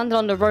 we landed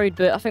on the road,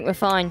 but I think we're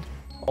fine.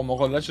 Oh my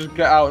god, let's just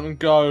get out and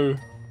go.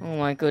 Oh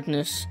my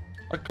goodness.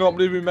 I can't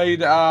believe we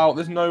made it out.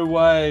 There's no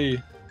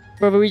way.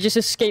 Brother, we just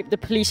escaped the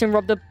police and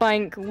robbed a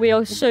bank. We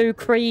are so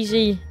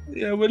crazy.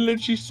 Yeah, we're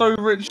literally so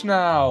rich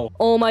now.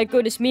 Oh my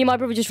goodness, me and my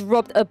brother just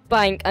robbed a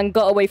bank and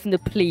got away from the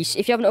police.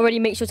 If you haven't already,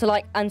 make sure to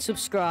like and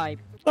subscribe.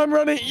 I'm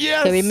running.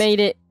 Yes. Okay, we made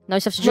it. Now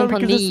we just have to jump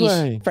on This these.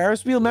 way.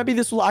 Ferris wheel. Maybe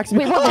this will actually.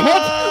 Wait, what the heck?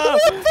 Ah!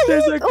 What the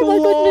There's heck? a Oh my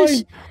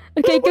goodness. climb.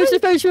 Okay, go to the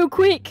Ferris real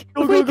quick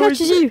Go, before he go, go,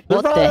 catches you.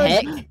 What the run.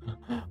 heck?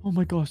 Oh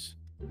my gosh.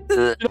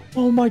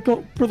 Oh my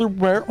god, brother,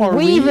 where are Where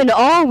we? even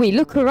are we?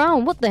 Look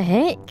around. What the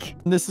heck?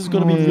 This is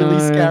gonna be Oh, really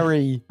no.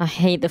 scary. I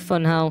hate the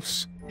fun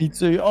house. Me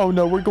too. Oh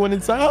no, we're going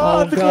inside.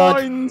 Ah, Oh, the God.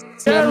 climbs. See a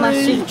Scary.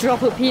 massive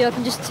drop up here, I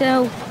can just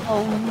tell.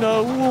 Oh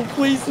no. Oh,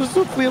 please, just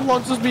hopefully it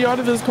launches me out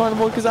of this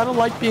carnival because I don't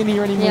like being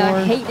here anymore. Yeah,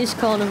 I hate this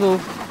carnival.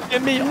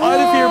 Get me out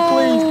of here,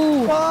 please.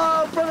 Whoa.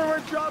 Oh, brother, we're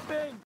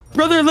dropping.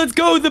 Brother, let's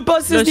go. The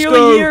bus is Let's nearly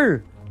go.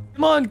 here.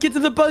 Come on, get to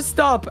the bus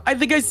stop. I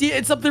think I see it.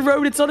 It's up the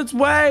road. It's on its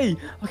way.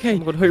 Okay. Oh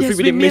my God, hopefully yes,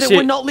 we didn't made miss it.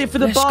 We're it. not late for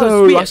the Let's bus.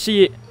 go. Wait, I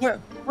see it.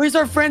 where's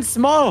our friend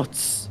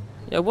Smaltz?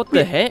 Yeah, what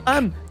the heck?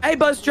 Hey,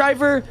 bus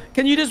driver,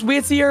 can you just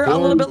wait here a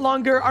little bit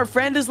longer? Our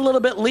friend is a little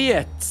bit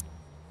late.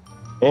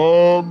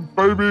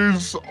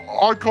 Babies,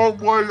 I can't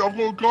wait. I've got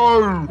to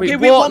go. Wait, Okay,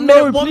 wait, what? 1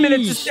 minute, No, 1 minute,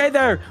 please. just stay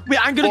there. Wait,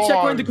 I'm gonna check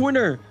around the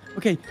corner.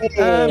 Okay.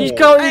 He's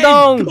counting hey,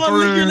 down. Come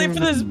on, you're late for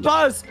this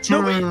bus.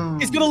 No, wait,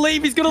 he's gonna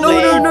leave. He's gonna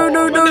leave.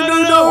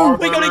 No.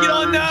 We gotta get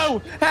on now.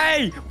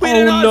 Hey,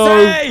 wait Oh, on us. no.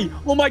 Hey.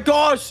 Oh my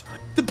gosh,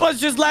 the bus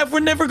just left. We're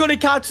never gonna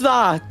catch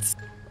that.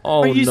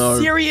 Oh Are you no.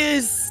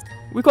 serious?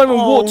 We can't even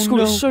walk to Oh, school.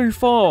 no. It's so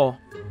far.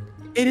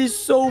 It is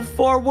so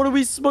far. What are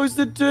we supposed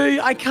to do?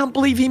 I can't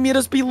believe he made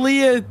us be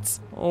late.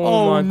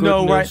 Oh, my no,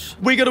 right. goodness.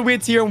 We gotta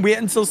wait here and wait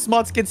until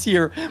Smuts gets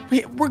here.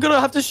 We're gonna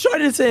have to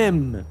shout at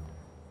him.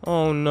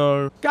 Oh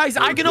no. Guys,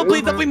 I cannot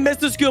believe that we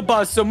missed the school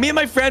bus, so me and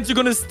my friends are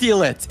gonna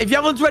steal it. If you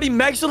haven't already,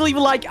 make sure to leave a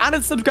like and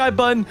a subscribe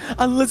button,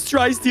 and let's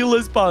try steal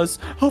this bus.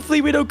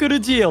 Hopefully we don't go to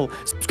jail.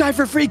 Subscribe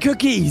for free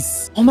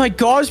cookies. Oh my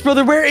gosh,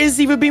 brother, where is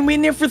he? We've been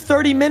waiting here for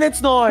 30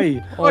 minutes now.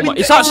 Oh my.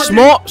 Is that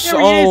Smots?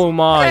 There he is. Oh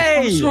my.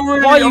 Hey,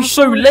 Sorry, Why are you I'm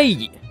so sorry.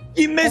 late?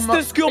 you missed my-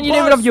 the school And bus. you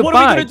didn't even have your what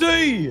bag. are we gonna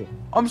do?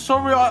 I'm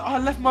sorry, I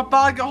left my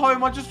bag at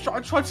home. I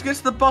tried to get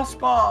to the bus,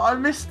 but I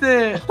missed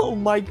it. Oh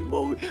my,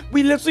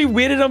 we literally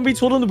waited and we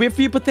told him to wait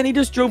for you, but then he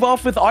just drove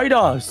off without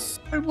us.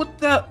 Wait, what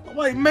the?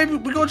 Wait, maybe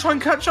we gotta try and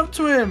catch up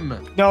to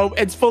him. No,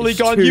 it's fully It's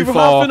gone. too You've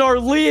far. half an hour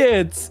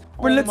late.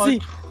 We're Oh let's my-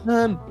 see.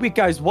 Wait,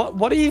 guys,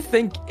 what do you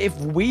think if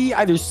we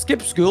either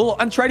skip school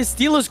and try to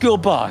steal a school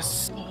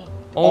bus?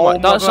 Oh my. my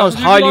That God, sounds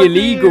that's a highly good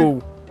idea.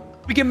 illegal.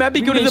 We can maybe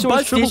We go to get the so much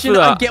bus trouble for station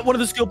and that. get one of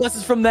the school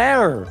buses from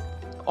there.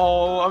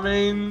 Oh, I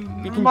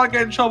mean, we might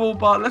get in trouble,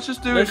 but let's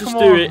just do Let's it. just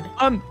Come do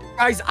on. it.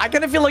 Guys, I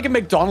kind of feel like a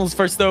McDonald's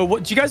first, though.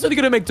 What, do you guys want to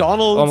go to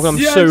McDonald's? Oh my God, I'm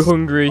Yes. so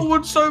hungry. I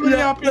want so many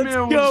Yeah, Happy let's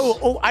Meals. go.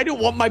 Oh, I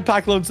don't want my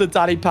pack lunch that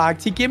Daddy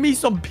packed. He gave me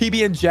some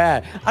PB&J.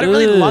 I don't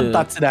really want Ugh.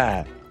 that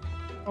today.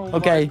 Oh my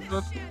Okay.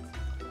 God.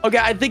 Okay,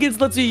 I think it's,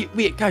 let's see.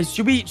 Wait, guys,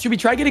 should we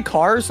try get a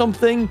car or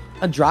something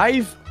and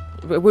drive?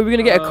 Where are we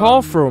gonna get a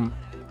car from?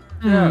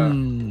 Yeah.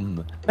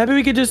 Maybe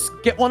we could just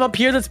get one up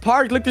here that's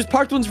parked. Look, there's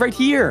parked ones right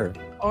here.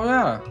 Oh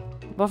yeah.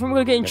 But I think we're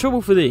gonna get in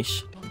trouble for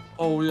this.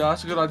 Oh yeah,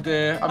 that's a good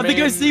idea. I think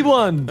I see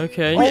one.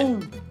 Okay.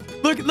 Oh,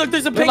 Look,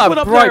 there's a Look pink at one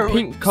that up bright there.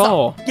 pink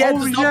car. Yeah,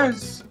 oh it's not-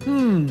 yes.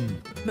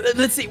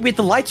 Let's see. Wait,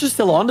 the lights are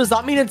still on. Does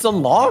that mean it's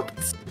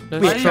unlocked?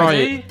 Let's Wait, try it.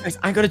 Maybe. Guys,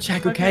 I'm gonna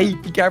check. Okay,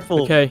 be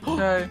careful. Okay.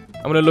 Okay.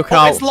 I'm gonna look Oh,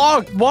 out. it's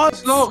locked. What?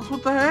 It's locked.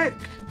 What the heck?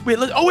 Wait,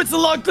 look. Oh, it's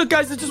locked. Look,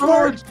 guys, it just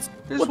Lord, worked.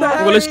 It's What the right.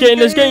 heck? Well, let's get in.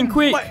 Let's get in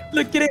quick. Wait,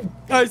 look, get in,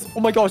 guys. Oh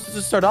my gosh, does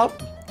it start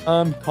up?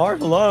 Car,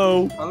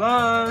 hello.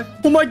 Hello.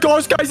 Oh my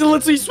gosh, guys, it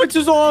literally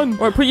switches on.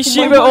 Alright, put your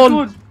Oh my seatbelt on.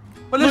 God.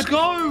 Well, let's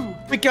go.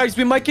 Wait, guys,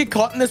 we might get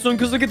caught in this one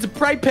because look, it's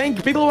bright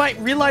pink. People might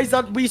realize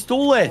that we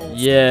stole it.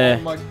 Yeah.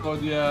 Oh my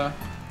God, yeah.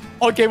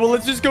 Okay, well,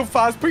 let's just go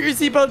fast. Put your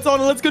seatbelts on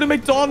and let's go to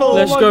McDonald's.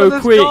 Let's Oh my go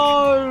God, quick.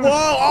 Go.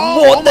 Whoa, oh,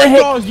 What oh the my heck?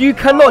 gosh. You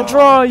cannot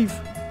drive.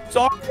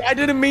 Sorry, I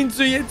didn't mean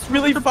to. It's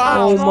really fast.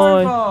 Oh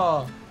my.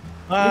 Driver.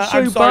 It's so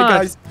I'm sorry, bad.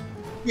 guys.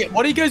 Yeah,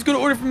 what are you guys going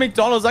to order from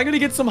McDonald's? I'm going to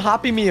get some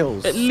Happy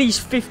Meals. At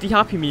least 50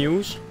 Happy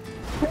Meals.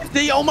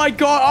 Oh my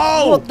god.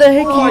 Oh, What the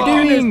heck oh are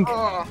my you doing?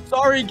 Oh,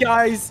 sorry,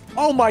 guys.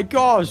 Oh my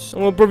gosh.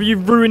 Oh, brother,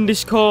 you've ruined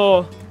this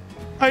car.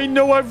 I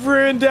know I've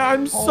ruined it.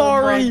 I'm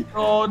sorry.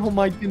 Oh my God. Oh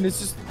my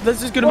goodness.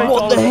 Let's just go to What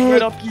the McDonald's right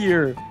heck? up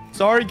here.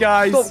 Sorry,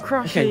 guys. Stop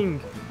crashing.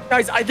 Okay.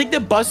 Guys, I think the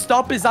bus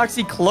stop is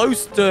actually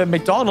close to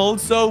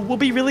McDonald's, so we'll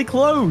be really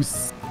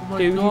close. my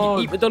Okay, we need god.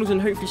 to eat McDonald's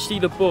and hopefully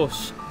steal a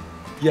bus.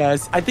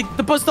 Yes, I think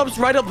the bus stop's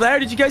right up there.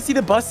 Did you guys see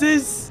the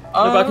buses?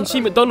 No, but I can see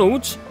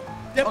McDonald's.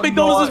 Yeah, Oh,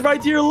 McDonald's no. is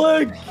right here,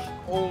 look.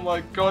 Oh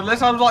my god,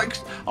 let's have like,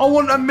 I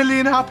want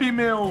 1,000,000 Happy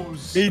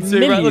Meals. Me too. Right, let's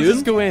Million?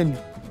 just go in.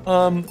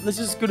 Let's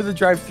just go to the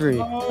drive-thru.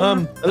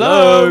 Hello?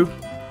 Hello.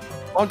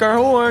 Honk our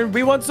horn.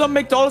 We want some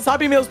McDonald's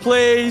Happy Meals,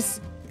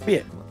 please.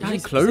 Wait, Is it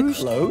is closed?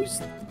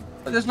 closed?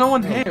 There's no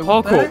one here.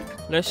 what the Parkour.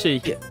 heck? Let's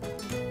see.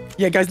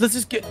 Yeah, guys, let's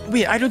just get.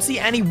 Wait, I don't see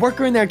any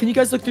worker in there. Can you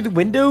guys look through the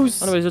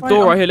windows? Oh, no, there's a Wait,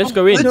 door right here. Let's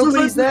go in. It's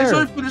Nobody's open,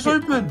 there. It's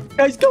open.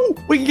 Guys, go.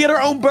 We can get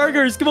our own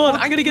burgers. Come on,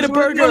 I'm gonna get a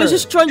burger. Oh, let's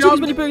just try and take Yeah, as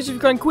many burgers as we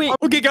can quick.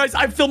 Okay, guys,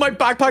 I filled my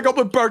backpack up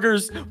with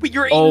burgers. Wait,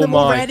 you're eating Oh them my.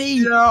 already?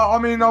 Yeah, I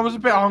mean, I was a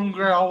bit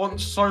hungry. I want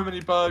so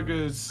many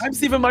burgers. I'm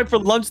saving mine for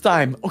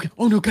lunchtime. Okay.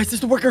 Oh no, guys, there's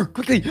the worker.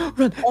 Quickly,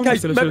 run,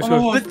 guys. let's go, let's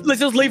go. Let's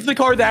just leave the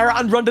car there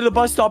and run to the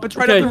bus stop. It's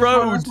right Okay. up the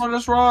road.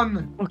 Let's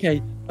run.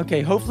 Okay.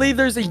 Okay. Hopefully,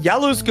 there's a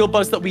yellow school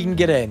bus that we can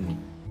get in.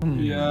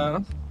 Yeah.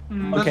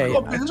 Okay.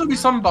 There's gonna be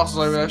some buses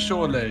over there,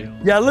 surely.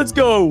 Yeah, let's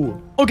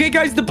go. Okay,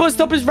 guys, the bus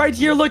stop is right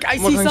here. Look, I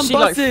Oh my see God, I some see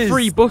buses. like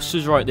 3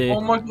 buses right there.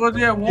 Oh my god,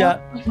 yeah, what? Yeah.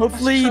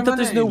 Hopefully So that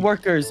there's no many.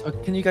 workers.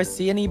 Can you guys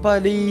see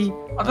anybody?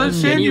 I don't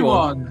see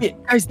anyone. anyone. Wait,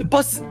 guys,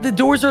 the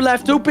doors are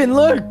left open.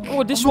 Look.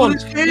 Oh, this Come on, one.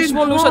 let's get This in,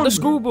 one looks come like the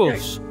on. school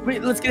bus.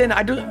 Wait, let's get in.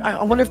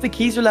 I wonder if the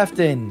keys are left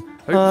in.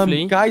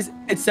 Hopefully. Guys,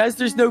 it says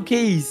there's no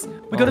keys.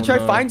 We gotta Oh, try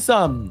no. find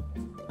some.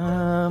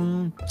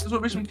 There's gotta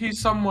be some keys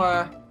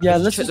somewhere. Yeah,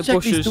 Let's let's check just the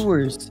check these bushes.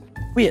 doors.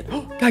 Wait,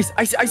 guys,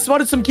 I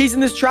spotted some keys in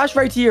this trash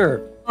right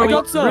here. I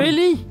got some.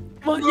 Really?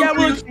 Come on, yeah,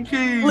 look. some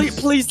keys.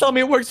 Please tell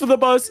me it works for the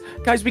bus.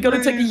 Guys, we gotta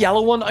take the Please.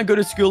 yellow one and go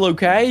to school,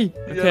 okay?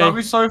 Yeah, Okay. that'd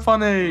be so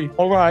funny.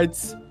 All right.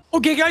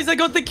 Okay, guys, I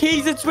got the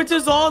keys. It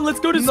switches on. Let's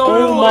go to No, school.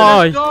 Oh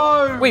my. let's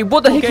go. Wait,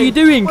 what the heck are Okay. you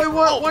doing? Wait,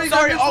 what? Wait,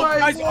 Sorry, this oh way.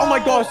 guys, oh my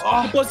gosh,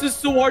 Whoa. the bus is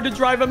so hard to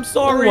drive. I'm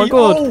sorry. Oh my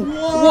God.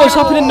 Oh, What's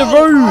happening in the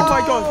road? oh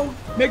my god.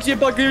 Make sure you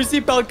buckle your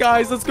seatbelt,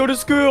 guys. Let's go to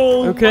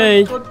school.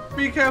 Okay. God,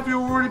 be careful,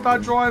 you're a really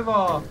bad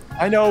driver.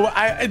 I know.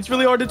 It's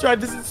really hard to drive.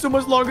 This is so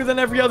much longer than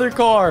every other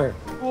car.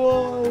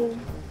 Whoa.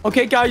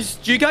 Okay, guys,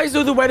 do you guys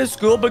know the way to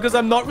school? Because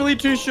I'm not really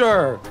too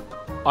sure.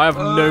 I have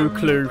no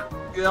clue.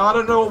 Yeah, I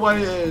don't know what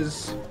way it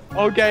is.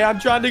 Okay, I'm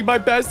trying to do my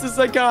best as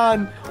I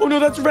can. Oh no,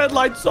 that's red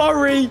light.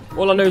 Sorry.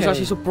 All I know is Okay.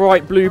 actually it's a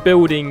bright blue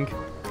building.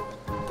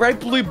 Bright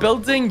blue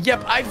building.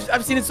 Yep,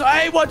 I've seen it. So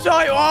hey, watch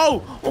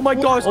out! Oh my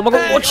gosh. Oh my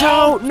God, Hey, watch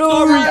out! No!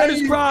 Sorry, I Hey,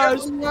 just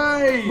crashed. get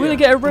away. We're gonna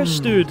get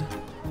arrested.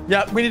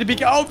 Yeah, we need to be.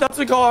 Oh, that's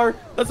a car.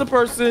 That's a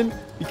person.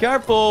 Be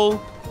careful.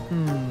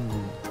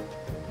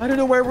 I don't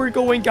know where we're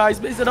going, guys.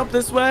 But is it up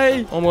this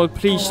way? Oh my God,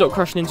 please stop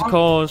crashing into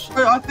cars.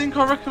 Wait, I think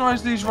I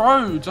recognise these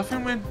roads. I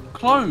think we're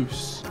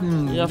close. I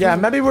Yeah,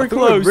 think- maybe we're I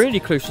think close. We're really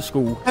close to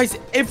school. Guys,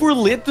 if we're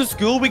late to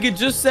school, we could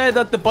just say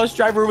that the bus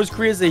driver was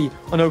crazy.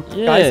 Oh no,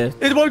 Yeah. guys,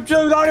 it won't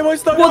do that. It won't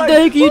stop. What the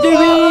heck are you doing?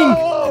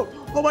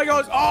 Oh my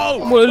gosh! Oh,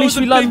 Well, at that least was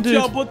we a big landed.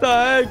 jump. What the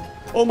heck?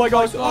 Oh my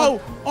gosh! God.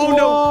 Oh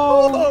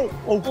no!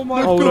 Oh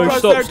my go God. crash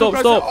Stop, there, go stop,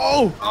 crash stop.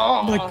 there.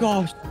 Oh my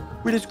gosh!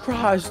 We just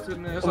crashed.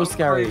 Goodness, That was that's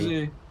scary.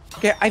 crazy.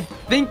 Okay, I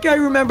think I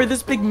remember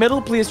this big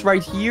middle place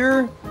right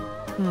here.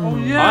 Oh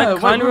yeah, kinda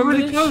we're remember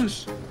really this.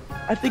 close.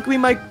 I think we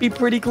might be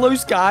pretty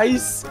close,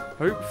 guys.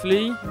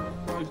 Hopefully.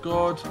 Oh my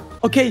god.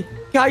 Okay,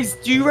 guys,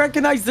 do you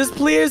recognize this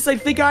place? I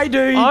think I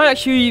do. I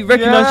actually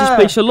recognize this Yeah.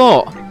 place a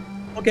lot.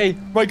 Okay,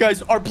 right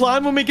guys, our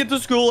plan when we get to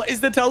school is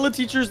to tell the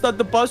teachers that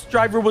the bus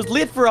driver was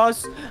late for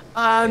us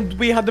and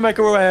we had to make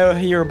our way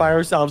here by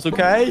ourselves,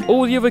 okay?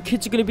 All the other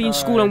kids are going to be in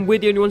school and we're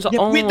the only ones that Yeah,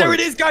 aren't. wait, there it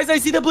is, guys. I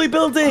see the blue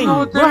building.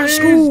 Oh, We're at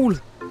school.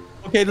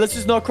 Okay, let's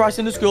just not crash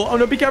into school. Oh,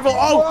 no, be careful.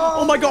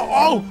 Oh my God.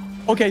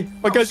 Oh, okay.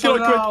 Right, guys,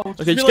 get out quick.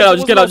 Okay, just get out,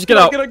 just get out, just get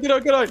out. Get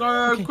out, get out.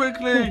 Go Okay.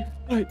 quickly.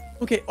 Right,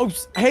 okay. Oh,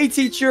 hey,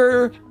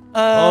 teacher.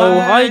 Oh,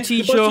 hi, the The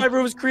teacher. bus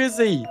driver was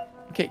crazy.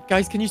 Okay,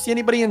 guys, can you see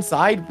anybody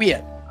inside? Wait.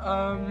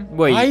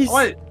 Wait, Guys,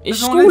 Wait, is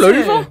there's no one school in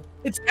here. over?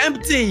 it's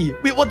empty.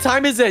 Wait, what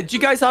time is it? Do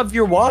you guys have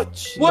your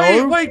watch? Wait,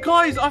 No? wait,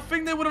 guys! I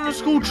think they went on a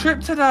school trip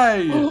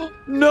today.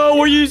 No,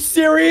 are you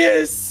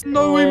serious?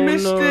 No, we Oh,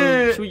 mist no.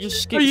 it. Should we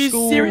just skip Are you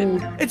school?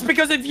 serious? It's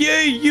because of you.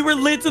 You were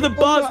late to the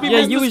bus. We Yeah,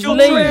 missed you the was school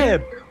late.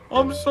 trip.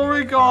 I'm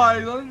sorry,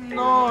 guys. I don't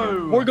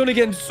know. We're gonna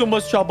get in so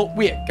much trouble.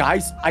 Wait,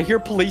 guys, I hear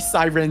police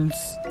sirens.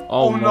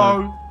 Oh, Oh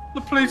no,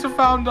 the police have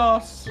found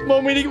us. Come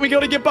on, we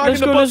gotta get back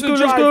Let's in the go, bus let's and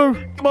go, let's drive.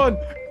 go. Come on.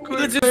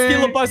 Let's just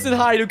steal a bus and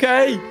hide,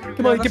 okay?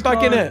 Come on, let's get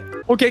back in go. it.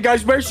 Okay,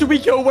 guys, where should we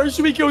go? Where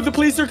should we go? The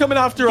police are coming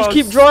after us. Just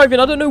keep driving.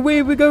 I don't know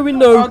where we're going I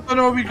though. don't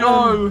know where we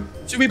go.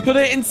 Should we put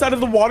it inside of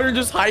the water and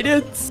just hide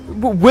it?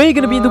 But we're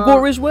going to be in the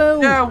water as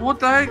well. Yeah, what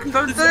the heck?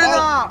 Don't do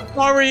that.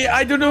 Sorry,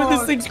 I don't know. This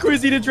God. thing's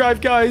crazy to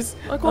drive, guys.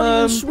 I can't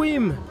even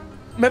swim.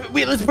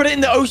 Wait, let's put it in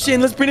the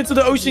ocean. Let's bring it to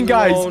the ocean,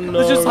 guys. Oh,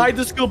 Let's just no. hide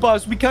the school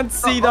bus. We can't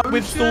see that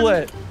we've stole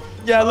ocean? it.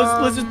 Yeah,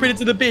 let's just bring it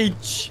to the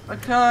beach.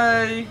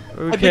 Okay. I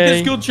think the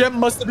Okay. school trip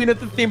must have been at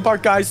the theme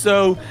park, guys.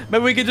 So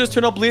maybe we could just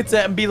turn up late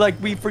and be like,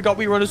 we forgot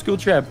we were on a school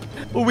trip,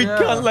 but we Yeah.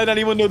 can't let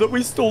anyone know that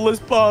we stole this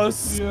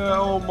bus. Yeah.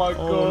 Oh my god.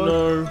 Oh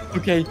no.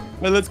 Okay,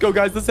 well, let's go,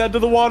 guys. Let's head to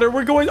the water.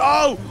 We're going.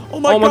 Oh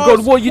my Oh my gosh.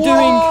 God, what are you doing?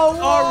 Whoa,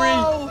 Sorry.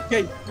 whoa.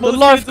 Okay, The well,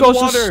 let's get into lifeguards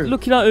are water.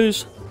 looking at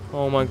us.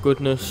 Oh my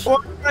goodness.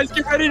 Oh, guys,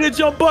 get ready to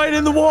jump right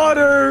in the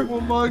water. Oh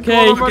my Okay.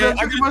 god, I'm ready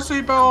to take my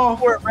seatbelt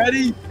off. We're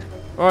ready.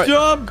 All right.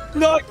 Jump.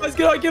 No, guys,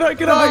 get out. Go,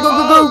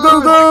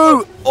 go,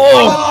 go.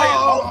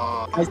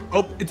 Oh. Guys,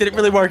 oh, it didn't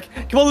really work.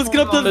 Come on, let's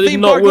get up to That the did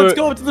theme not park. Let's work.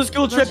 go up to the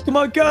school trip. Come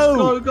on,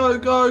 go. Go,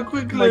 Oh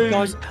quickly. my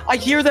gosh. I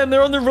hear them.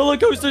 They're on the roller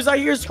coasters. I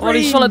hear Oh, screams.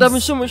 they sound like they're having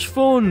so much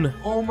fun.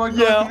 Oh my god,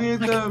 Yeah. I can hear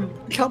them.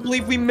 I can't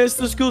believe we missed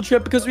the school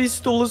trip because we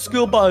stole a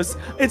school bus.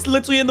 It's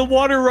literally in the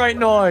water right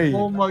now.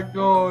 Oh my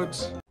god.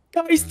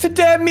 Guys,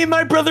 today me and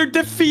my brother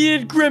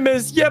defeated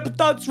Grimace. Yep,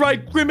 that's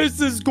right. Grimace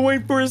is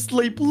going for a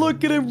sleep.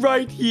 Look at him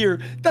right here.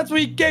 That's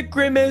what you get,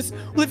 Grimace.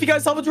 Well, if you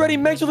guys haven't already,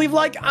 make sure to leave a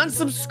like and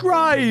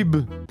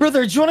subscribe.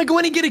 Brother, do you want to go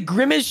in and get a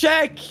Grimace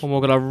shake? Oh my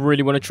god, I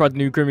really want to try the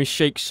new Grimace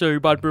shake so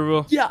bad,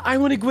 brother. Yeah, I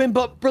want to go in,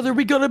 but brother,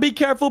 we gotta be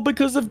careful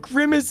because if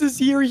Grimace is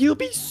here, he'll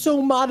be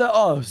so mad at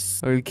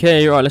us.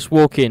 Okay, all right, let's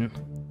walk in.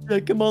 Yeah,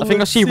 come on. I think I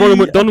let's see Ronald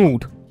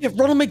McDonald. Yeah,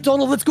 Ronald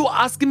McDonald. Let's go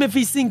ask him if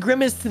he's seen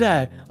Grimace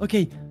today.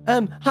 Okay.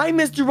 Hi,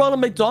 Mr.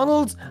 Ronald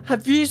McDonald.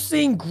 Have you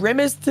seen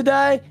Grimace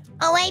today?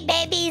 Oh, hey,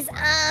 babies.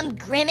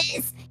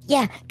 Grimace?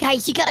 Yeah,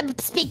 guys, you gotta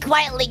speak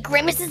quietly.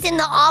 Grimace is in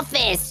the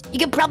office. You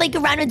can probably go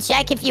around and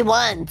check if you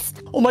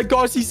want. Oh my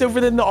gosh, he's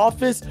over there in the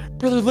office.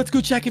 Brother, let's go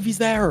check if he's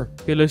there.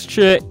 Okay, let's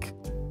check.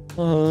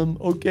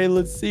 Okay,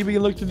 let's see. We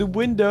can look through the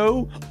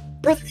window.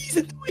 Brother,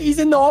 he's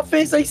in the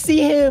office. I see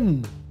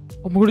him.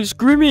 Oh my god, it's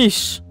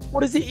Grimace.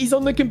 What is it? He's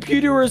on the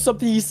computer or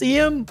something. You see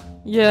him?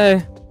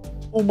 Yeah.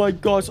 Oh my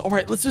gosh. All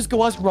right, let's just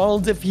go ask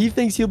Ronald if he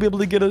thinks he'll be able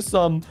to get us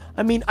some.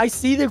 I mean, I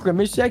see the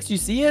Grimace checks. You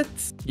see it?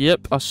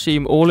 Yep, I see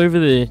him all over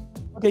there.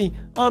 Okay,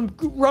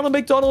 Ronald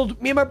McDonald,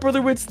 me and my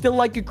brother would still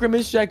like a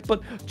Grimace check,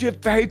 but do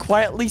it very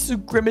quietly so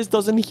Grimace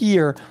doesn't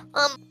hear.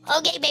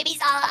 Okay, babies,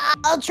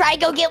 I'll try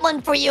go get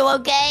one for you,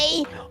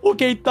 okay?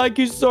 Okay, thank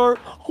you, sir.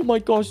 Oh my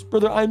gosh,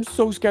 brother, I'm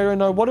so scared right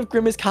now. What if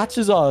Grimace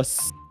catches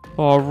us?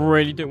 Oh, I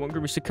really don't want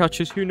Grimace to catch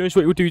us. Who knows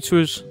what he'll do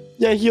to us?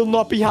 Yeah, he'll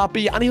not be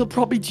happy, and he'll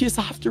probably chase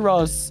after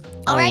us.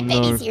 All right,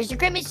 no. babies, here's your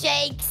Grimace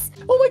shakes.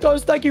 Oh my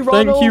gosh, thank you,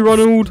 Ronald. Thank you,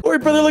 Ronald.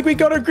 Alright, brother, look, we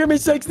got our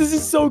Grimace shakes. This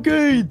is so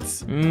good.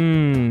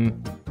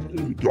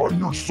 I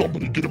hear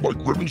somebody getting my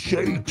Grimace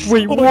shakes.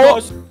 Wait, Oh what? my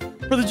gosh.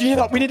 Brother, do you hear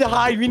that? We need to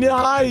hide. We need to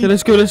hide. Okay,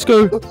 let's go, let's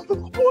go.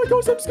 Oh my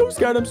gosh, I'm so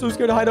scared. I'm so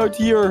scared to hide out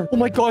here. Oh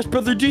my gosh,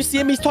 brother, do you see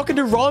him? He's talking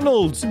to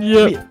Ronald.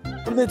 Yep. Wait,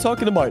 what are they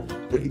talking about?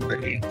 Hey,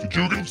 did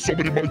you give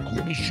somebody my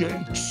Grimace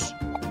shakes?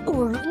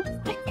 Ooh,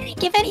 I didn't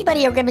give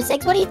anybody a Grimace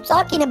shakes. What are you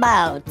talking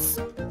about?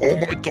 Oh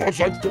my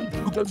gosh, I think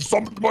you gave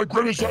somebody my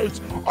Grimace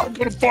shakes. I'm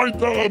gonna find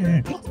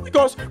them. Oh my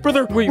gosh,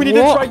 brother, Wait, we need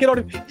to what? try and get out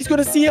of here. He's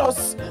gonna see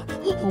us.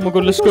 Oh my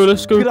god, let's go,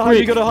 let's go, We gotta hide,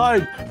 we quick. gotta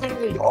hide.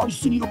 Hey, I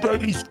see you,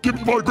 babies. Give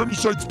me my Grimace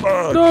shakes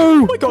back.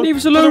 No! Oh my god. Leave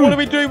us Brother, alone! what do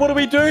we do? What do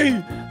we do?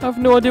 I have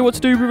no idea what to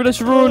do, brother.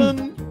 Let's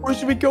run. Where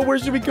should we go? Where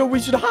should we go?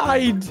 We should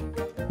hide.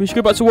 We should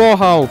go back to our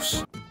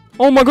house.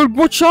 Oh my god,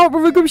 watch out,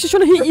 brother. Grimace is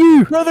trying to hit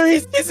you. Brother,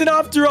 he's chasing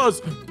after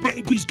us.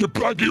 Babies, get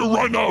back here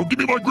right now. Give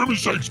me my Grimace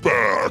shakes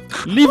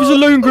back. Leave us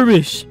alone,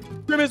 Grimace.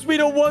 Grimace, we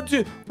don't want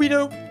to. We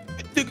don't.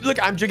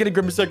 Look, I'm drinking a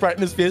Grimace shake right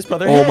in his face,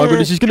 brother. Oh my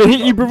goodness, he's gonna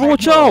hit you, brother.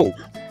 Watch out.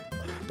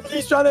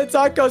 He's trying to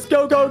attack us.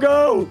 Go, go,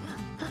 go.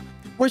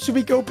 Where should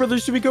we go, brother?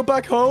 Should we go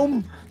back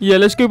home? Yeah,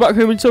 let's go back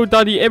home and tell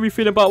Daddy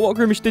everything about what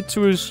Grimace did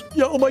to us.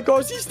 Yeah, oh my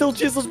gosh, he still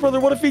chases us, brother.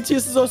 What if he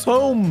chases us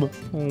home?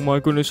 Oh my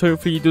goodness,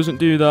 hopefully he doesn't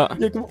do that.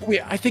 Yeah,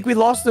 wait, I think we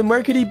lost him.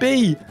 Where could he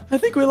be? I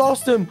think we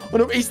lost him. Oh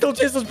no, he still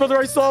chases us, brother.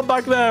 I saw him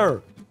back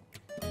there.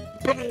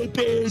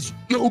 Babies,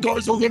 you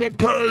guys are gonna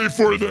pay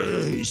for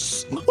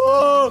this.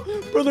 Oh,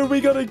 brother, we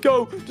gotta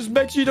go. Just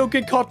make sure you don't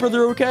get caught,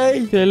 brother,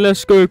 okay? Okay,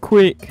 let's go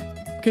quick.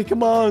 Okay,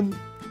 come on.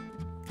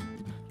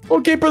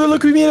 Okay, brother,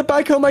 look, we made it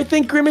back home. I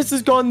think Grimace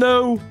is gone,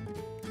 though.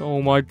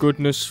 Oh my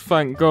goodness,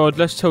 thank God.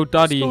 Let's tell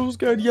Daddy. So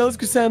scared. Yeah, let's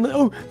go Sam.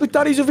 Oh, look,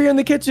 Daddy's over here in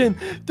the kitchen.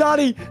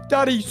 Daddy,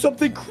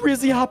 something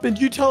crazy happened.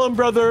 You tell him,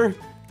 brother.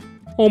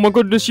 Oh my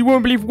goodness, you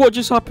won't believe what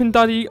just happened,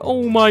 Daddy.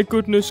 Oh my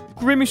goodness.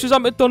 Grimace was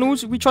at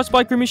McDonald's. We tried to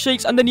buy Grimace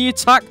shakes and then he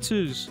attacked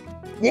us.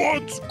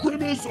 What?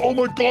 Grimace? Oh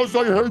my gosh,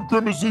 I hate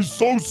Grimace. He's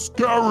so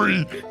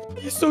scary.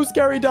 He's so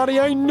scary, Daddy.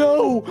 I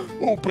know.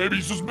 Oh,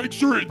 babies, just make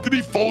sure. Did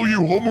he follow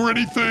you home or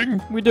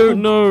anything? We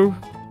don't know.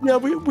 Yeah,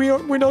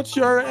 we're not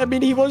sure. I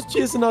mean, he was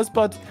chasing us,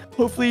 but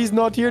hopefully he's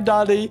not here,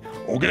 Daddy.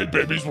 Okay,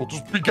 babies, well,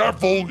 just be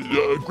careful.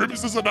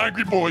 Grimace is an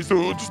angry boy,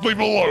 so just leave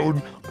him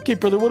alone. Okay,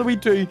 brother, what do we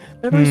do?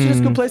 Maybe we should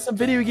just go play some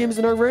video games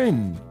in our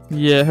room.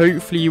 Yeah,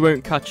 hopefully he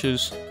won't catch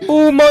us.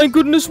 Oh my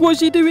goodness, what is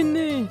he doing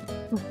there?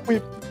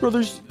 Wait,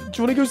 brothers, do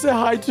you want to go say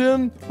hi to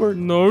him? Or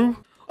No.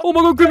 Oh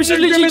my god, Grimace is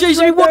literally Grimace is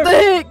chasing me. right What the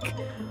there. heck?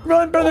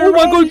 run, brother! Oh my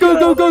run, god, you go,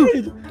 gotta go, go.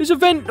 hide. There's a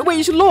vent. Wait,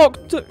 it's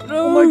locked. No,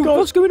 Oh my god,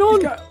 what's going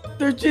on?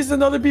 They're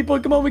chasing other people.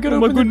 Come on, we gotta Oh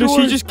my open the goodness,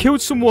 doors. he just killed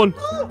someone.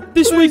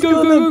 This Oh, way, he's go,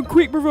 killed go, them. go,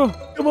 quick, brother.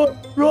 Come on,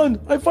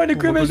 run! I find a Oh my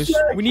Grimace goodness.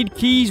 shack. We need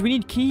keys, we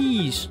need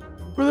keys.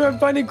 Brother, I'm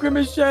finding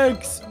Grimace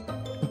shacks.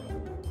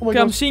 Oh my Okay,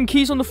 I'm god, seeing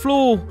keys on the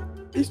floor.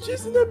 he's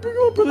chasing them. Bring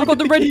on, brother. I got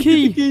Get the red get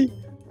key. the key.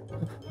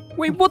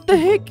 Wait, what the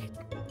heck?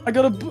 I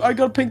got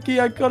a pink key.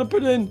 I gotta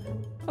put it in.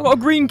 I got a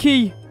green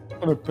key.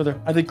 Oh no, brother.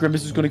 I think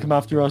Grimace is gonna come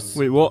after us.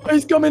 Wait, what?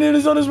 He's coming in.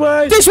 He's on his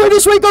way. This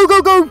way, go,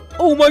 go, go!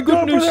 Oh my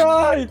Go, goodness! brother,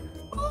 hide.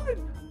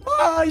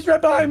 Ah, he's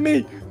right behind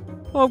me.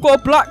 Oh, I've got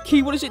a black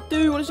key. What does it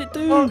do? What does it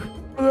do? Oh,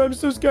 brother, I'm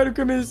so scared of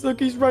Grimace. Look,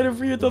 he's right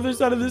over here at the other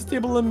side of this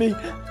table than me.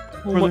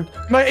 Oh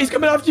Brother, he's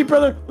coming after you,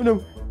 brother. Oh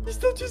no, he's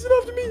still chasing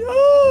after me.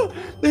 Oh,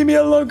 leave me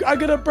alone. I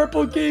got a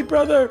purple key,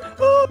 brother.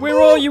 Oh, Where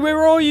are you?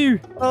 Where are you?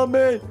 Oh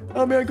man,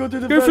 go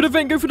through the Go vent. for the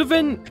vent. Go for the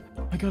vent.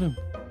 I got him.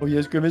 Oh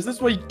yes, Grimace. This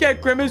way.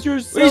 Get Grimace. You're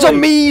silly. He's on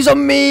me. He's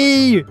on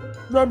me.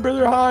 Run,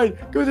 brother, hide.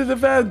 Go through the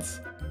vents.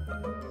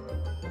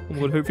 Oh,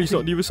 well, hopefully he's not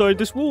on the other side of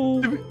this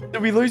wall.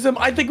 Did we lose him?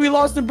 I think we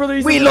lost him, brother.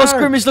 He's We in lost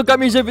there. Grimace. Look at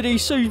me. He's over there.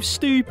 He's so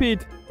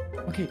stupid.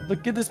 Okay,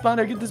 look, get the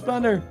spanner. Get the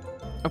spanner.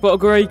 I've got a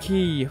grey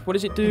key. What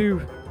does it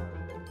do?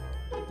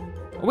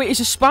 Oh, wait, it's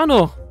a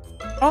spanner.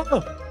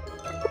 Oh.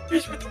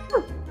 He's right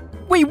there.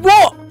 Wait,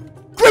 what?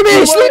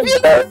 Grimace, leave me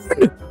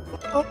alone.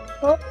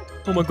 Oh.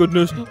 Oh my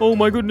goodness. Oh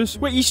my goodness.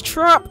 Wait, he's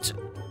trapped.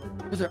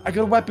 Brother, I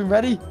got a weapon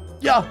ready.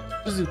 Yeah.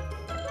 This is.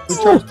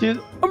 Charge to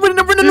you. I'm running.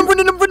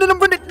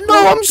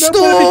 No, I'm stuck.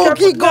 Brother,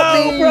 be He got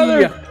careful. me. No,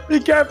 brother. Be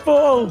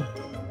careful.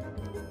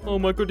 Oh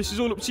my god, this is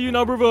all up to you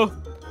now, brother.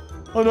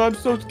 Oh no, I'm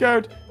so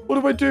scared. What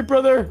do I do,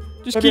 brother?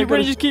 Just Maybe I keep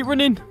running, gotta- just keep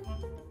running.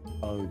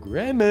 Oh,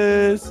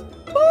 Grimace.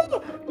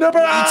 Oh, no,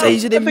 brother.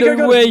 He's tasing him, I think I no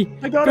got way. him.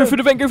 I got Go him. for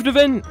the vent, go for the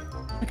vent.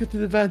 I got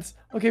through the vents.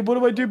 Okay, what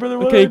do I do, brother?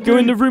 What Okay, do I go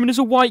in do? the room and there's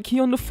a white key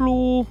on the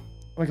floor.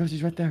 Oh my gosh,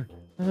 he's right there.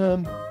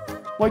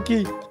 White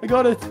key. I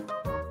got it.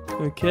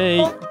 Okay.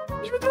 Oh,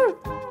 he's right there.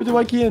 Put the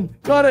white key in.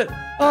 Got it.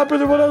 Ah,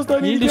 brother, what else do I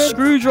You need need to a get?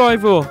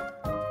 screwdriver.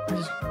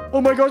 Oh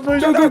my gosh, no,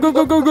 he's Go, right go,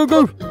 there. go, go, go,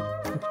 go,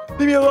 go.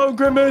 Leave me alone,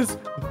 Grimace.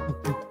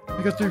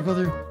 I got through,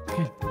 brother.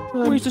 Okay.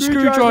 Where's the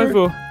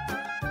screwdriver?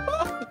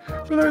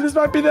 Brother, this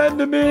might be the end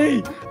of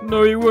me.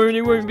 No, it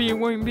won't be, it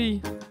won't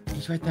be.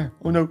 He's right there.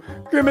 Oh no.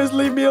 Grimace,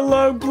 leave me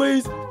alone,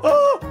 please.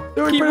 Oh,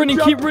 no, Keep running,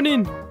 keep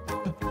running.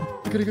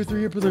 I gotta go through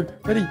here, brother.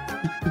 Ready?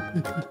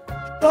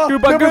 Oh, Go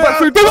back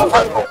through. Go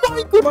back. Oh my Oh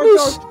my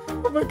goodness. gosh.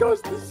 Oh my gosh,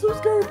 this is so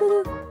scary,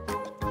 brother.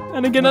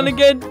 And again and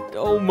again.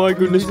 Oh my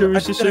goodness,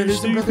 Grimace is so I did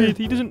it, brother. stupid.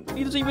 He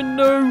doesn't even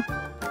know.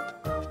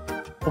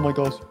 Oh my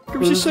gosh.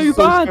 Grimace is so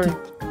bad.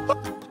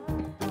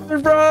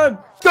 Run!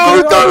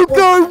 Go, go,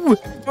 go.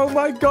 Oh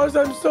my gosh,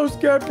 I'm so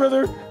scared,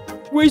 brother.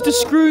 Where's the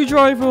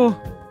screwdriver?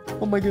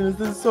 Oh my goodness,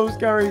 this is so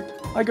scary.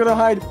 I gotta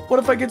hide. What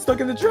if I get stuck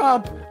in the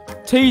trap?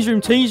 Taser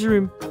him, taser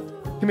him.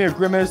 Come here,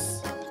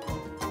 Grimace.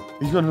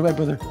 He's running away,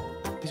 brother.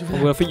 He's over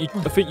there. Well,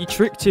 I think you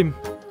tricked him.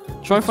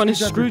 Try and find his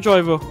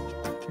screwdriver.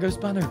 I got a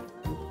spanner.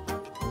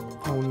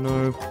 Oh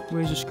no,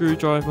 where's the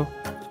screwdriver?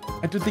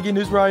 I don't think he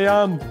knows where I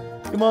am.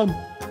 Come on.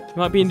 It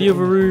might be in the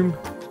other room.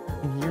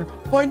 In here.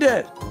 Find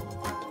it.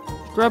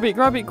 Grab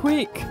it,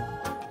 quick.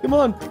 Come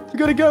on. We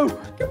gotta go.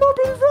 Come on,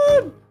 brother,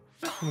 run.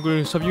 Oh my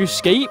goodness, have you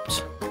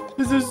escaped?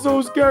 This is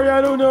so scary. I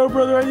don't know,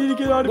 brother. I need to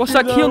get out of What's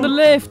here. that key on the though.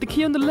 left? The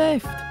key on the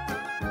left.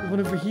 There's one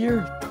over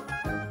here.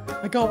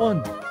 I got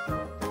one.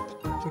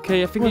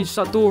 Okay, I think it's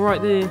that door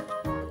right there.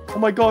 Oh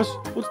my gosh.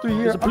 What's through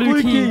here? There's a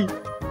blue key.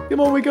 Come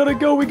on, we gotta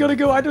go. We gotta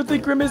go. I don't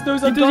think Grimace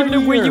knows He I'm doesn't down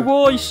even know where here. you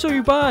are. He's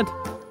so bad.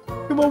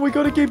 Come on, we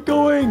gotta keep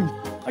going.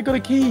 I got a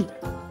key.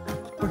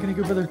 We're gonna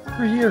go, brother.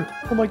 Through here.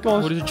 Oh my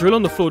gosh. Oh, there's a drill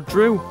on the floor.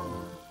 Drill.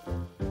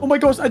 Oh my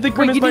gosh. I think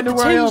Wait, Grimace you might did know the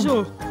where I am.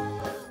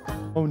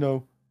 taser. Oh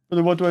no.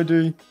 Brother, what do I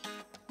do?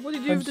 What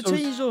did you do I'm with the so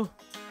taser?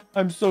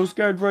 I'm so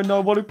scared right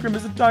now. What if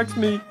Grimace attacks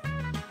me?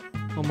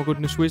 Oh my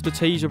goodness, where's the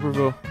taser,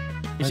 brother?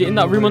 Is I it in don't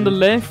that know room where on the it is.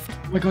 left?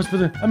 Oh my gosh,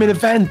 brother. I'm in a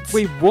vent.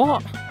 Wait,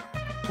 what?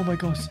 Oh my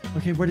gosh.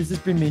 Okay, where does this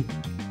bring me?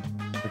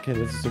 Okay,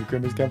 this is so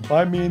Grimace can't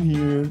find me in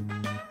here.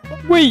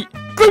 Wait,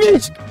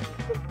 Grimace!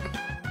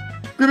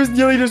 Grimace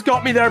nearly just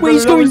got me there, Wait, brother.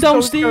 he's That going was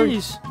so scary.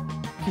 downstairs.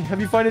 Okay, have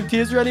you found a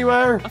taser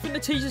anywhere? I think the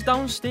taser's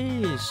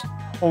downstairs.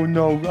 Oh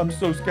no, I'm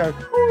so scared.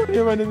 Oh, I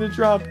ran in the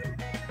trap.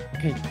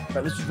 Okay,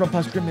 right, let's just run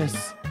past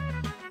Grimace.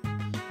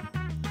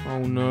 Oh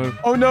no.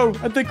 Oh no,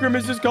 I think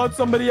Grimace just got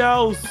somebody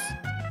else.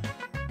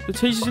 The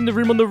taser's in the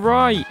room on the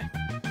right.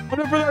 Oh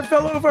no, brother, I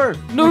fell over.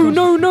 No, Oh my gosh.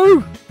 no,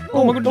 no.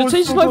 Oh my that god, the was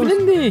taser's so not even close.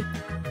 in there.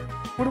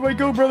 Where do I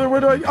go, brother?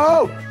 Where do I?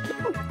 Oh!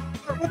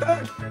 What the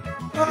heck?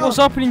 Ah. What's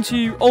happening to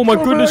you? Oh my Oh,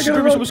 man, goodness, I gotta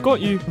Grimace run. almost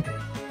got you.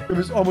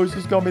 Grimace almost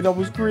just got me. That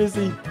was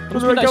crazy. must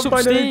Brother, be I like can't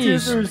find any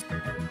upstairs.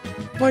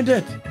 tasers. Find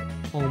it.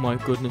 Oh my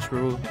goodness,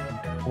 we're all...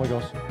 Oh my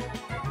gosh.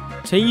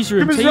 Taser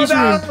him, Grimace, taser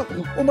run!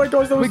 him. Ah! Oh my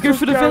gosh, that was Wait, go so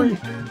for the scary.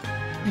 vent.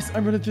 Yes,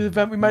 I'm running through the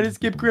vent. We might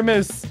escape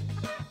Grimace.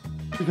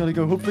 We gotta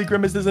go. Hopefully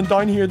Grimace isn't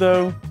down here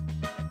though.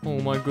 Oh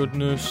my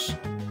goodness.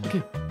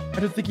 Okay, I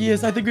don't think he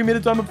is. I think we made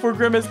it down before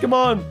Grimace. Come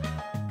on.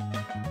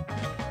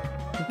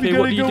 Okay,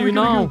 what do you do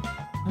now?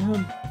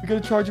 We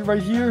gotta charge it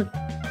right here.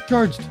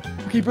 Charged.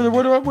 Okay, brother,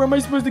 where am I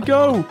supposed to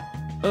go?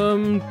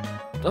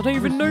 I don't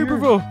even know, here.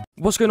 brother.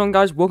 What's going on,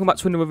 guys? Welcome back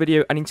to another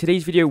video, and in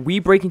today's video, we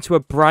break into a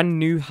brand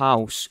new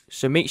house.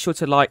 So make sure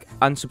to like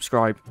and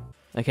subscribe.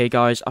 Okay,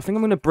 guys, I think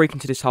I'm going to break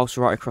into this house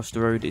right across the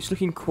road. It's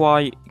looking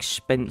quite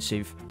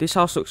expensive. This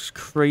house looks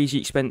crazy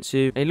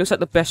expensive. It looks like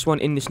the best one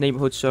in this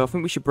neighborhood, so I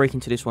think we should break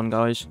into this one,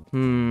 guys.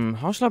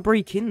 How should I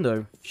break in,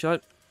 though?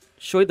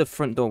 Surely the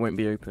front door won't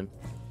be open.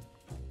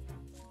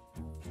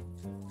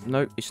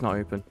 Nope, it's not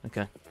open.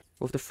 Okay.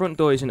 Well, if the front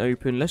door isn't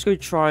open, let's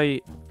try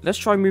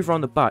move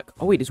around the back.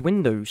 Oh, wait, there's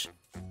windows.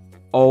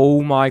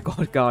 Oh, my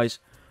God, guys.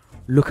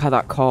 Look at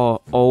that car.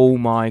 Oh,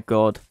 my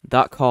God.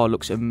 That car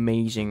looks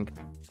amazing.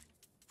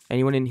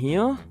 Anyone in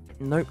here?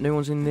 Nope, no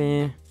one's in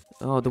there.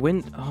 Oh,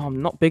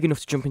 I'm not big enough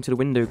to jump into the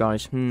window,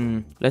 guys.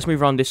 Let's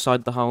move around this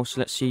side of the house.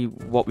 Let's see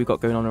what we've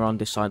got going on around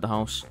this side of the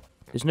house.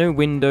 There's no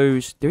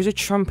windows. There's a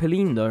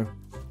trampoline, though.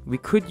 We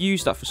could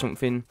use that for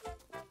something.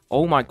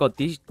 Oh, my God.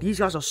 These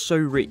guys are so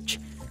rich.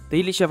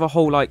 They literally have a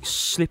whole, like,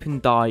 slip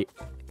and die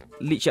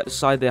literally at the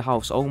side of their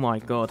house. Oh, my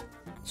God.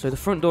 So the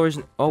front door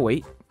isn't... Oh,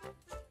 wait.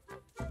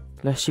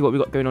 Let's see what we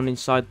got going on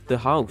inside the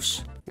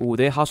house. Oh,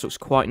 their house looks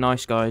quite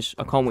nice, guys.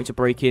 I can't wait to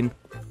break in.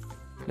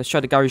 Let's try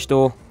the garage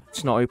door.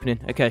 It's not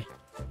opening. Okay.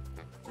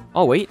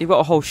 Oh, wait. They've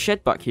got a whole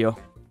shed back here.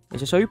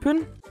 Is this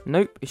open?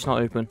 Nope. It's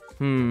not open.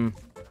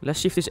 Let's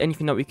see if there's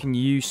anything that we can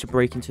use to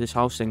break into this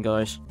house then,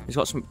 guys.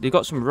 They've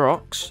got some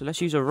rocks. Let's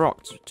use a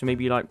rock to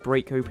maybe, like,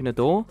 break open a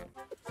door.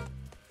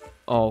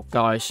 Oh,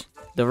 guys.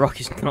 The rock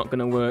is not going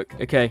to work.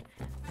 Okay.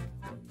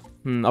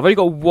 I've only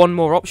got one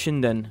more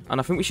option then.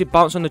 And I think we should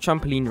bounce on the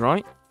trampoline,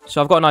 right?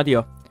 So I've got an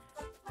idea.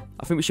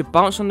 I think we should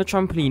bounce on the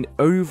trampoline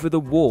over the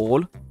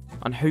wall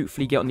and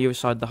hopefully get on the other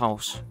side of the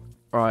house.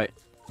 Right.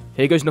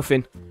 Here goes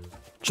nothing.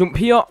 Jump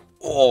here.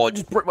 Oh,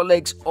 just broke my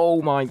legs.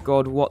 Oh my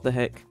God, what the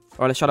heck.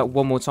 Alright, let's try that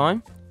one more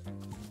time.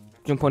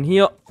 Jump on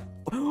here.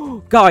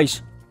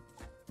 Guys.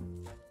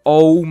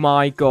 Oh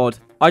my God.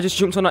 I just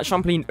jumped on that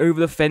trampoline over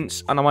the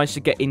fence and I managed to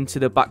get into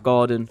the back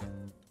garden.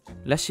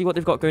 Let's see what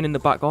they've got going in the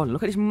back garden.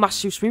 Look at this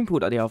massive swimming pool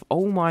that they have.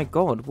 Oh my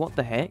God, what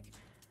the heck.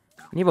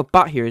 And you have a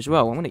bat here as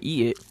well. I'm going to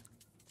eat it.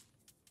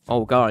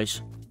 Oh,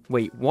 guys.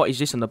 Wait, what is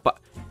this on the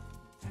back?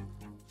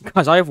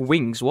 Guys, I have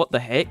wings. What the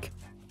heck?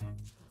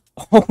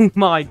 Oh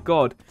my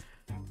God.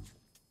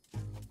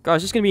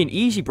 Guys, this is going to be an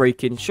easy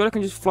break-in. Sure, I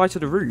can just fly to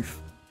the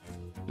roof.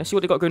 Let's see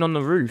what they got going on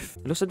the roof.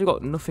 It looks like they've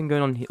got nothing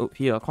going on up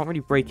here. I can't really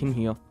break in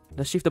here.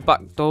 Let's see if the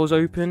back door's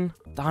open.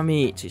 Damn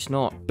it, it's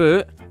not.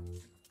 But,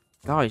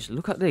 guys,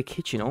 look at their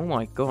kitchen. Oh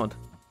my God.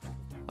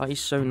 That is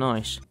so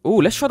nice. Oh,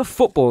 let's try the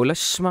football. Let's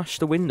smash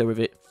the window with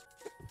it.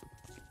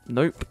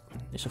 Nope.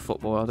 It's a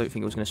football. I don't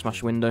think it was going to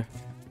smash a window.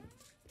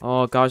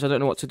 Oh, guys, I don't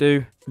know what to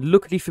do.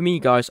 Luckily for me,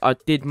 guys, I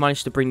did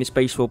manage to bring this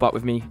baseball bat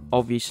with me,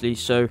 obviously.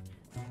 So,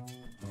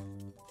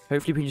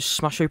 hopefully we can just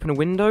smash open a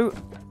window.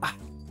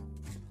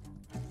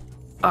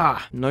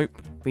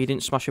 Nope. We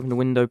didn't smash open the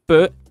window.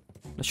 But,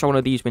 let's try one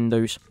of these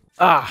windows.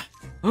 Guys,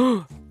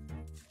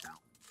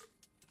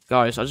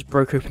 I just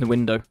broke open the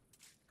window.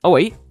 Oh,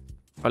 wait.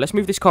 Alright, let's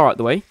move this car out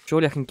the way.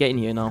 Surely I can get in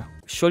here now.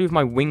 Surely with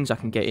my wings I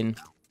can get in.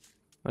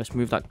 Let's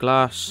move that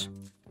glass.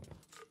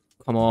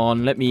 Come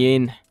on, let me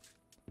in.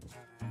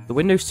 The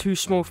window's too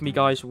small for me,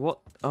 guys. What?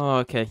 Oh,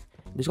 okay.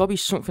 There's got to be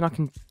something I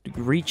can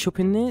reach up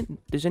in there.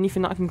 There's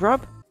anything that I can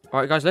grab?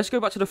 Alright, guys, let's go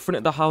back to the front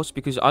of the house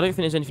because I don't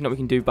think there's anything that we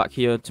can do back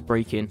here to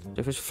break in. So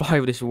if I just fly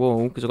over this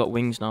wall because I've got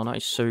wings now, that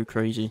is so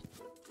crazy.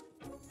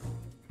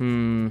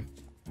 There's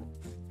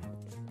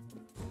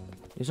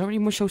not really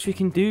much else we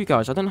can do,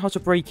 guys. I don't know how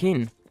to break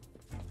in.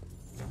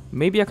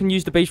 Maybe I can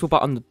use the baseball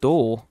bat on the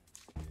door.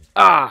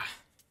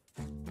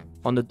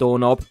 On the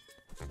doorknob.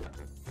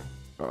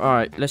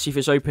 Alright, let's see if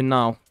it's open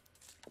now.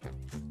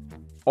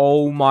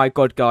 Oh my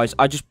God, guys.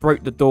 I just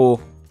broke the door.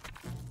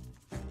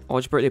 Oh, I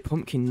just broke the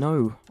pumpkin.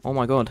 No. Oh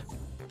my God.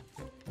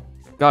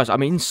 Guys,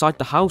 I'm inside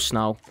the house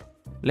now.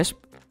 Let's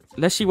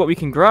see what we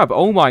can grab.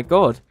 Oh my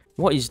God.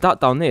 What is that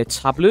down there?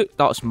 Tablet?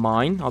 That's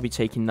mine. I'll be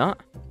taking that.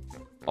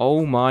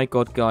 Oh my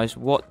God, guys.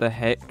 What the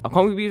heck? I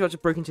can't believe I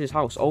just broke into this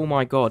house. Oh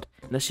my God.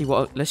 Let's see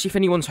if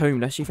anyone's home.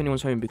 Let's see if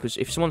anyone's home. Because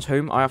if someone's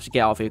home, I have to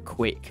get out of here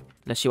quick.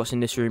 Let's see what's in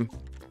this room.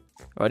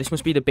 Alright, this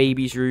must be the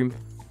baby's room.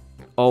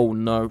 Oh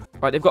no.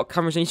 Right, they've got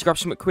cameras. I need to grab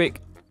something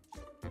quick.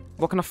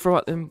 What can I throw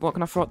at them? What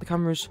can I throw at the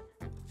cameras?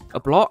 A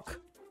block?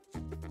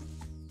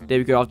 There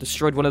we go. I've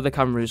destroyed one of the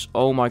cameras.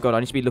 Oh my God.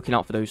 I need to be looking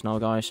out for those now,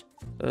 guys.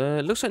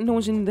 Looks like no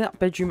one's in that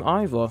bedroom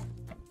either.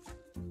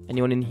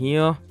 Anyone in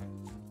here?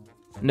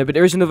 No, but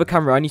there is another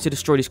camera. I need to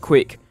destroy this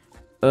quick.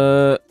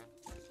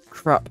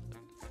 Crap.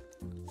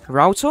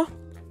 Router?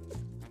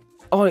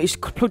 Oh, it's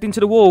plugged into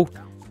the wall.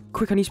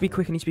 Quick, I need to be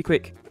quick. I need to be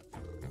quick.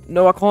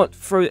 No, I can't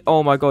throw it.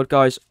 Oh my God,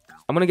 guys.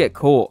 I'm going to get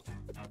caught.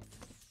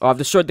 Oh, I've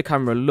destroyed the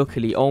camera,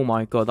 luckily. Oh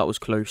my God, that was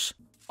close.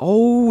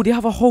 Oh, they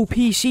have a whole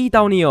PC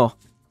down here.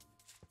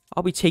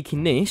 I'll be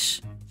taking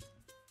this.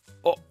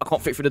 Oh, I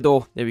can't fit through the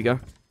door. There we go.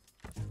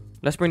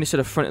 Let's bring this to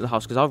the front of the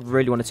house because I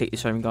really want to take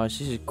this home, guys.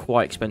 This is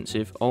quite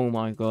expensive. Oh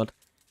my God.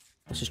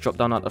 Let's just drop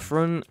down at the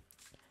front.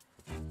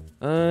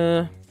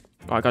 Alright,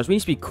 guys, we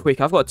need to be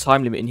quick. I've got a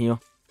time limit in here.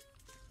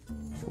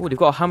 Oh, they've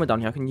got a hammer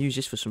down here. I can use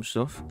this for some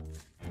stuff.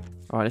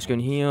 Alright, let's go in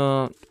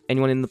here.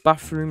 Anyone in the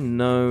bathroom?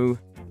 No.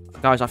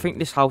 Guys, I think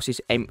this house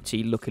is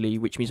empty, luckily,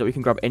 which means that we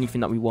can grab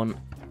anything that we want.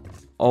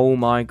 Oh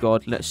my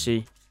God, let's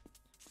see.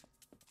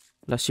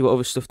 Let's see what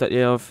other stuff that they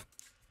have.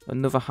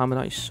 Another hammer.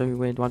 That is so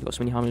weird. Why have I got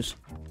so many hammers?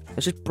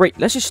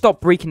 Let's just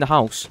stop breaking the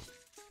house.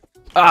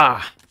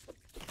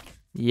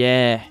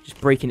 Yeah, just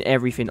breaking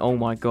everything. Oh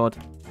my God.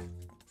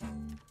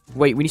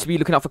 Wait, we need to be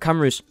looking out for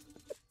cameras.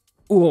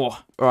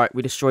 Oh, alright,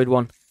 we destroyed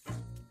one.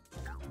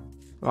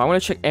 Right, I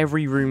want to check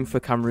every room for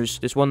cameras.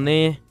 There's one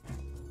there.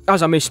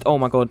 As I missed. Oh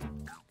my god.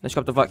 Let's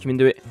grab the vacuum and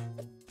do it.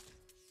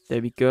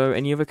 There we go.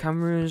 Any other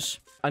cameras?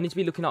 I need to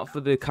be looking out for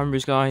the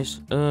cameras,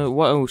 guys.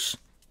 What else?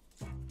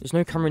 There's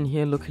no camera in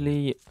here,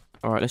 luckily.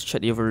 Alright, let's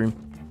check the other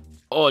room.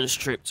 Oh, I just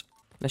tripped.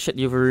 Let's check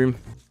the other room.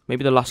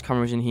 Maybe the last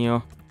camera's in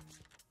here.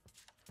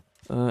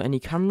 Any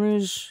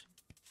cameras?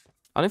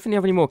 I don't think they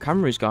have any more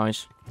cameras,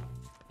 guys.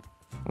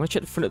 I want to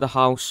check the front of the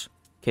house.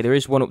 Okay, there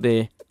is one up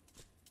there.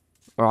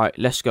 Alright,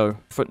 let's go.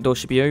 Front door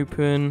should be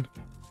open.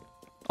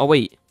 Oh,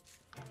 wait.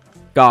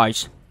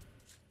 Guys.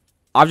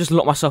 I've just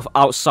locked myself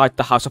outside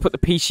the house. I put the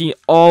PC...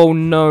 Oh,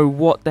 no.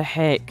 What the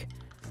heck?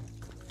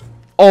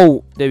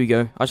 Oh, there we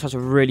go. I just had to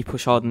really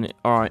push hard on it.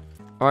 Alright.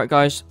 Alright,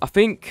 guys. I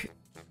think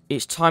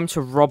it's time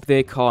to rob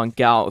their car and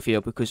get out of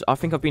here. Because I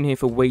think I've been here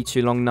for way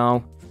too long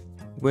now.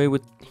 Where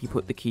would he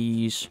put the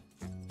keys?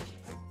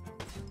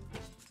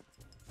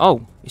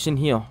 Oh, it's in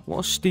here. What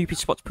a stupid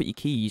spot to put your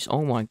keys.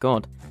 Oh, my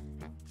God.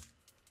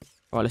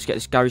 Alright, let's get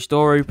this garage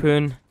door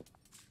open.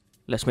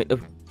 Let's make the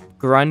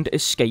grand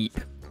escape.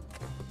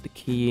 Put the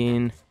key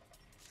in.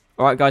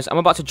 Alright, guys, I'm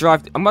about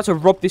to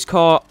rob this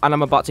car, and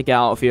I'm about to get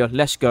out of here.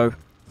 Let's go.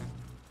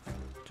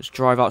 Just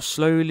drive out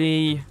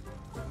slowly.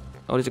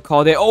 Oh, there's a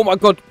car there. Oh, my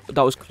God.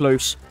 That was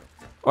close.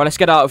 Alright, let's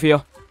get out of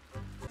here.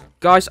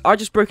 Guys, I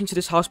just broke into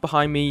this house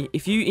behind me.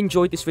 If you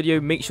enjoyed this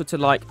video, make sure to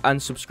like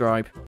and subscribe.